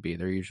IMDb.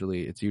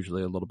 It's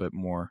usually a little bit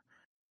more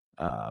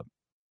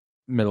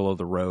middle of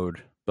the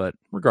road, but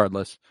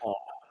regardless,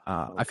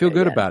 I feel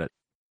good about it.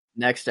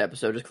 Next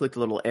episode, just click the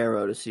little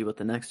arrow to see what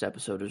the next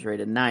episode is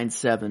rated.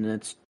 9.7, and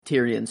it's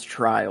Tyrion's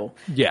trial.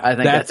 Yeah, I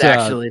think that's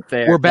actually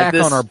fair. We're back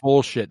on our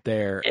bullshit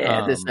there.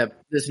 Yeah,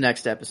 this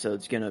next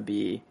episode's gonna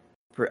be.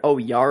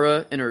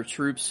 Yara and her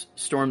troops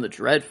storm the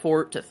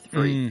Dreadfort to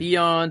free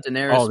Theon.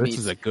 Daenerys this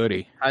is a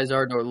goodie.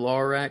 Khazar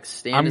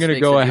Lorax. Stannis I'm going to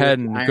go ahead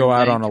and go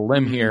out on a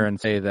limb here and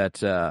say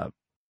that,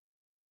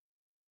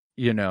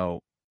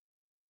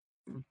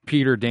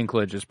 Peter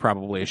Dinklage is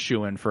probably a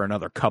shoo-in for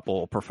another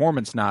couple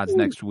performance nods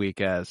next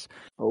week, as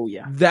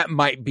that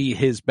might be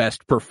his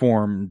best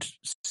performed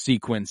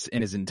sequence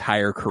in his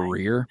entire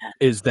career.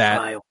 Is that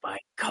trial by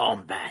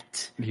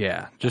combat?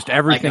 Yeah, just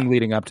everything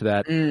leading up to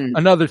that.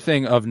 Another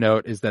thing of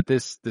note is that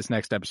this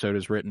next episode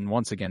is written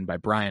once again by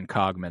Brian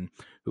Cogman,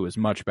 who is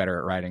much better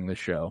at writing this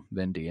show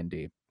than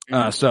D&D.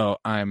 So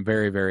I'm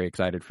very, very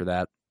excited for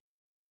that.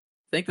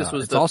 I think this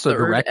was it's also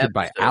directed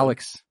by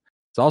Alex.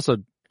 It's also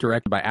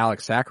directed by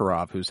Alex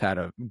Sakharov, who's had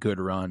a good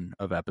run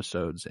of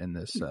episodes in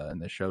this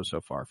show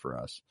so far for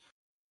us.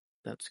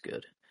 That's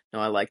good. No,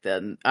 I like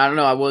that. And I don't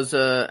know, I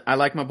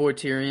like my boy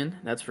Tyrion,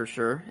 that's for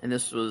sure. And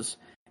this was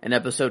an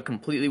episode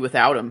completely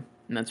without him,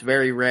 and that's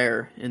very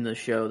rare in the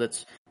show.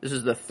 This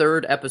is the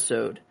third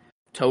episode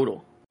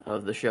total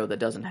of the show that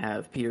doesn't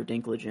have Peter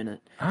Dinklage in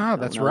it. Ah,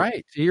 that's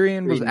right.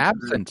 Tyrion was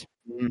absent.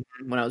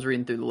 When I was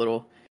reading through the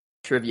little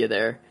trivia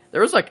there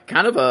was like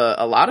kind of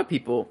a lot of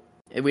people.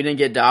 We didn't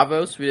get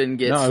Davos, we didn't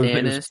get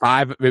Stannis.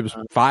 It was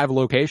 5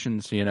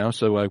 locations,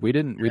 so like we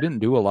didn't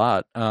do a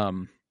lot.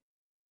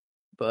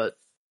 But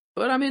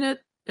I mean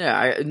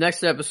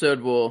next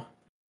episode we'll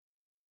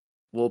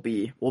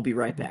be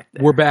right back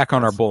there. We're back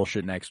on our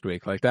bullshit next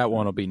week. Like that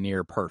one will be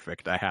near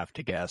perfect, I have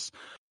to guess.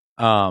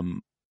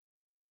 Wondering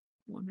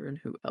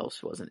who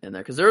else wasn't in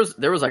there, because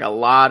there was like a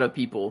lot of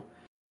people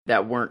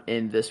that weren't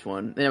in this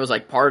one, and it was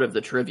like part of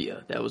the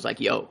trivia that was like,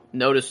 yo,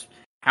 notice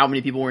how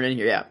many people weren't in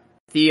here. Yeah,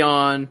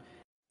 Theon,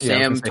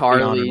 Sam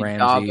Tarly,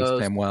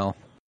 Davos, Samwell,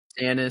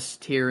 Stannis,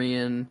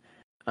 Tyrion,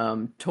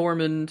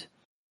 Tormund,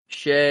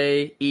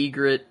 Shay,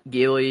 Ygritte,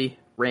 Gilly,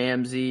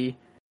 Ramsay,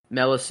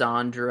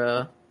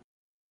 Melisandre,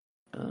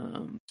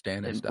 Stannis,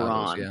 and Davos,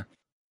 Bronn. yeah.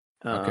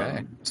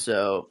 Okay.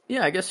 So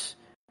yeah, I guess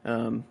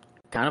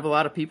kind of a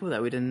lot of people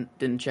that we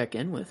didn't check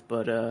in with,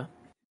 but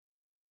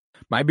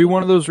might be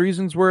one of those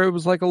reasons where it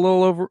was like a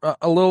little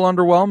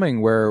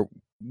underwhelming, where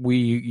we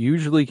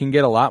usually can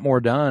get a lot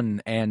more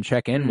done and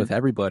check in with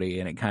everybody,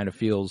 and it kind of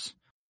feels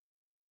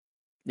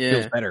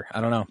better.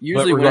 I don't know.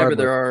 Usually whenever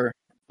there are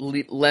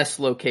less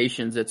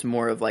locations, it's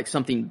more of like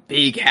something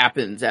big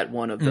happens at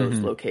one of those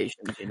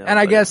locations, And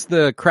I guess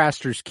the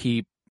Craster's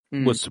Keep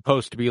was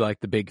supposed to be like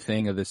the big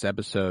thing of this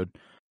episode.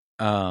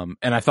 And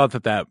I thought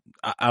that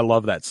I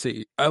love that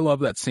scene. I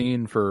love that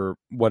scene for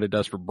what it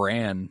does for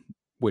Bran,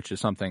 which is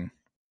something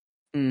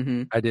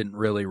I didn't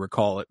really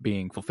recall it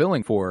being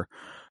fulfilling for.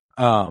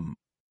 I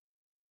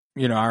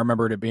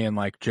remembered it being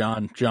like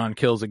John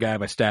kills a guy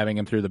by stabbing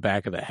him through the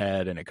back of the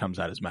head and it comes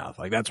out his mouth.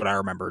 Like that's what I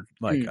remembered.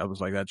 Like I was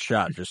like, that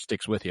shot just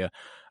sticks with you.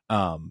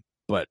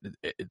 But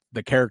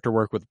the character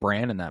work with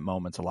Bran in that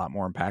moment's a lot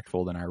more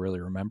impactful than I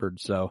really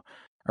remembered. So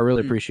I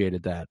really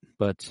appreciated that.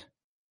 But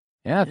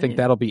yeah, I think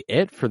that'll be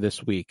it for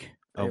this week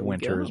of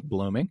Winter is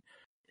Blooming.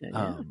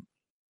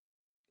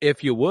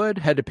 If you would,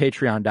 head to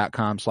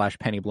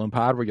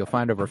patreon.com/PennyBloomPod, where you'll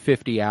find over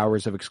 50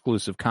 hours of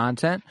exclusive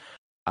content.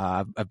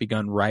 I've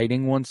begun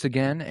writing once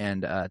again,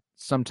 and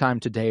sometime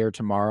today or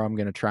tomorrow, I'm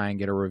going to try and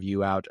get a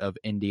review out of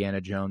Indiana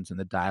Jones and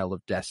the Dial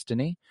of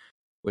Destiny,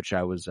 which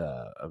I was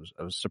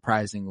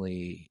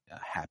surprisingly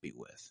happy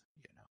with.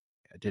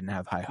 I didn't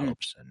have high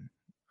hopes, and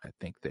I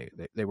think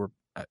they were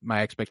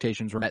my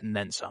expectations were met and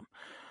then some.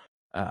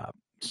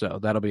 So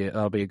that'll be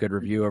a good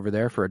review over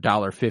there. For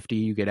 $1.50,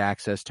 you get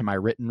access to my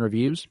written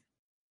reviews,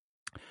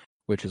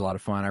 which is a lot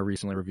of fun. I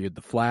recently reviewed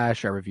The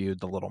Flash. I reviewed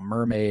The Little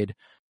Mermaid.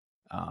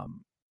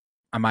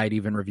 I might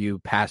even review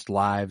Past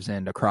Lives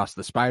and Across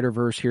the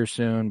Spider-Verse here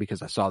soon,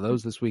 because I saw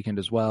those this weekend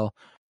as well.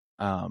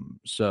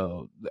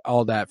 So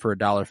all that for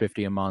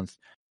 $1.50 a month.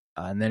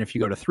 And then if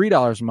you go to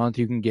 $3 a month,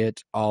 you can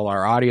get all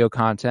our audio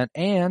content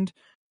and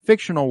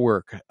fictional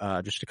work.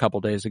 Just a couple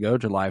days ago,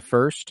 July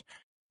 1st,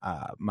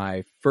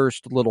 my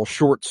first little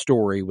short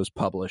story was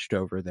published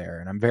over there,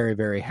 and I'm very,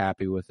 very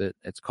happy with it.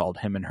 It's called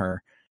Him and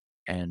Her.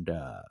 And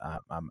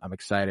I'm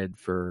excited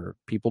for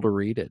people to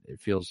read it. It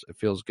feels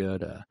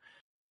good.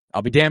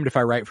 I'll be damned if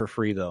I write for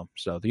free though.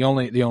 So the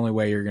only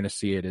way you're going to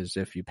see it is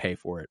if you pay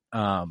for it.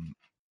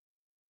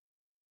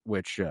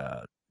 Which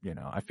I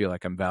feel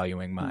like I'm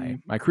valuing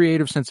my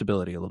creative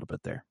sensibility a little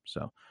bit there.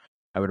 So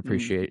I would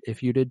appreciate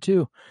if you did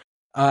too.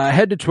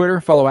 Head to Twitter,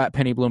 follow at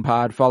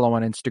PennyBloomPod, follow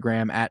on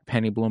Instagram at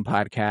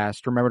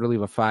PennyBloomPodcast. Remember to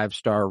leave a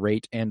 5-star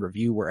rate and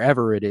review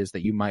wherever it is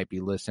that you might be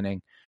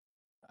listening.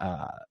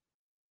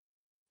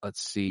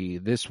 Let's see.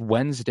 This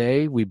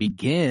Wednesday, we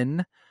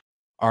begin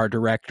our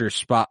director's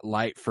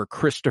spotlight for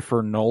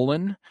Christopher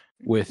Nolan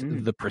with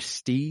The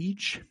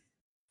Prestige.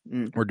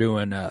 We're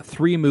doing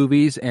 3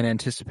 movies in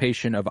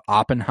anticipation of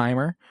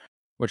Oppenheimer,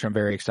 which I'm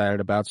very excited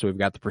about. So we've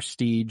got The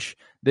Prestige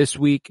this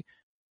week,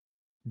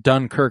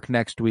 Dunkirk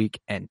next week,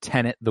 and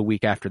Tenet the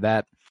week after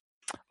that,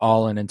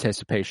 all in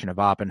anticipation of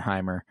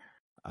Oppenheimer.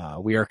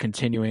 We are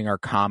continuing our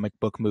comic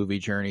book movie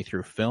journey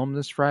through film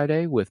this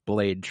Friday with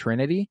Blade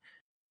Trinity.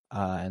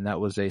 And that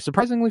was a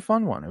surprisingly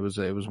fun one. It was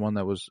one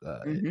that was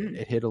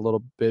it hit a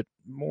little bit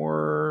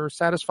more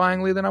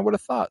satisfyingly than I would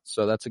have thought.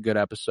 So that's a good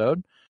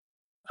episode.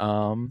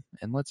 And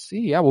let's see.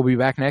 Yeah, we'll be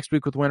back next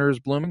week with Winter is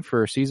Blooming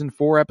for season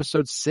 4,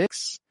 episode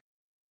 6.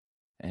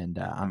 And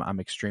I'm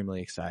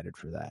extremely excited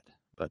for that.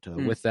 But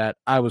with that,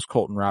 I was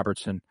Colton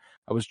Robertson.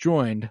 I was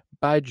joined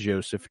by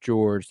Joseph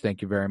George.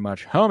 Thank you very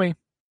much, homie.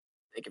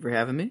 Thank you for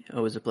having me.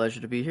 Always a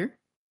pleasure to be here.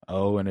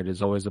 Oh, and it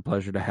is always a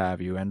pleasure to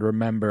have you. And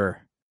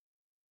remember,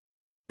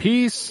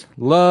 peace,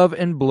 love,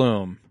 and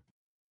bloom.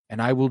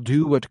 And I will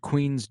do what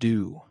queens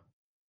do.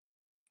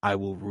 I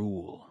will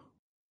rule.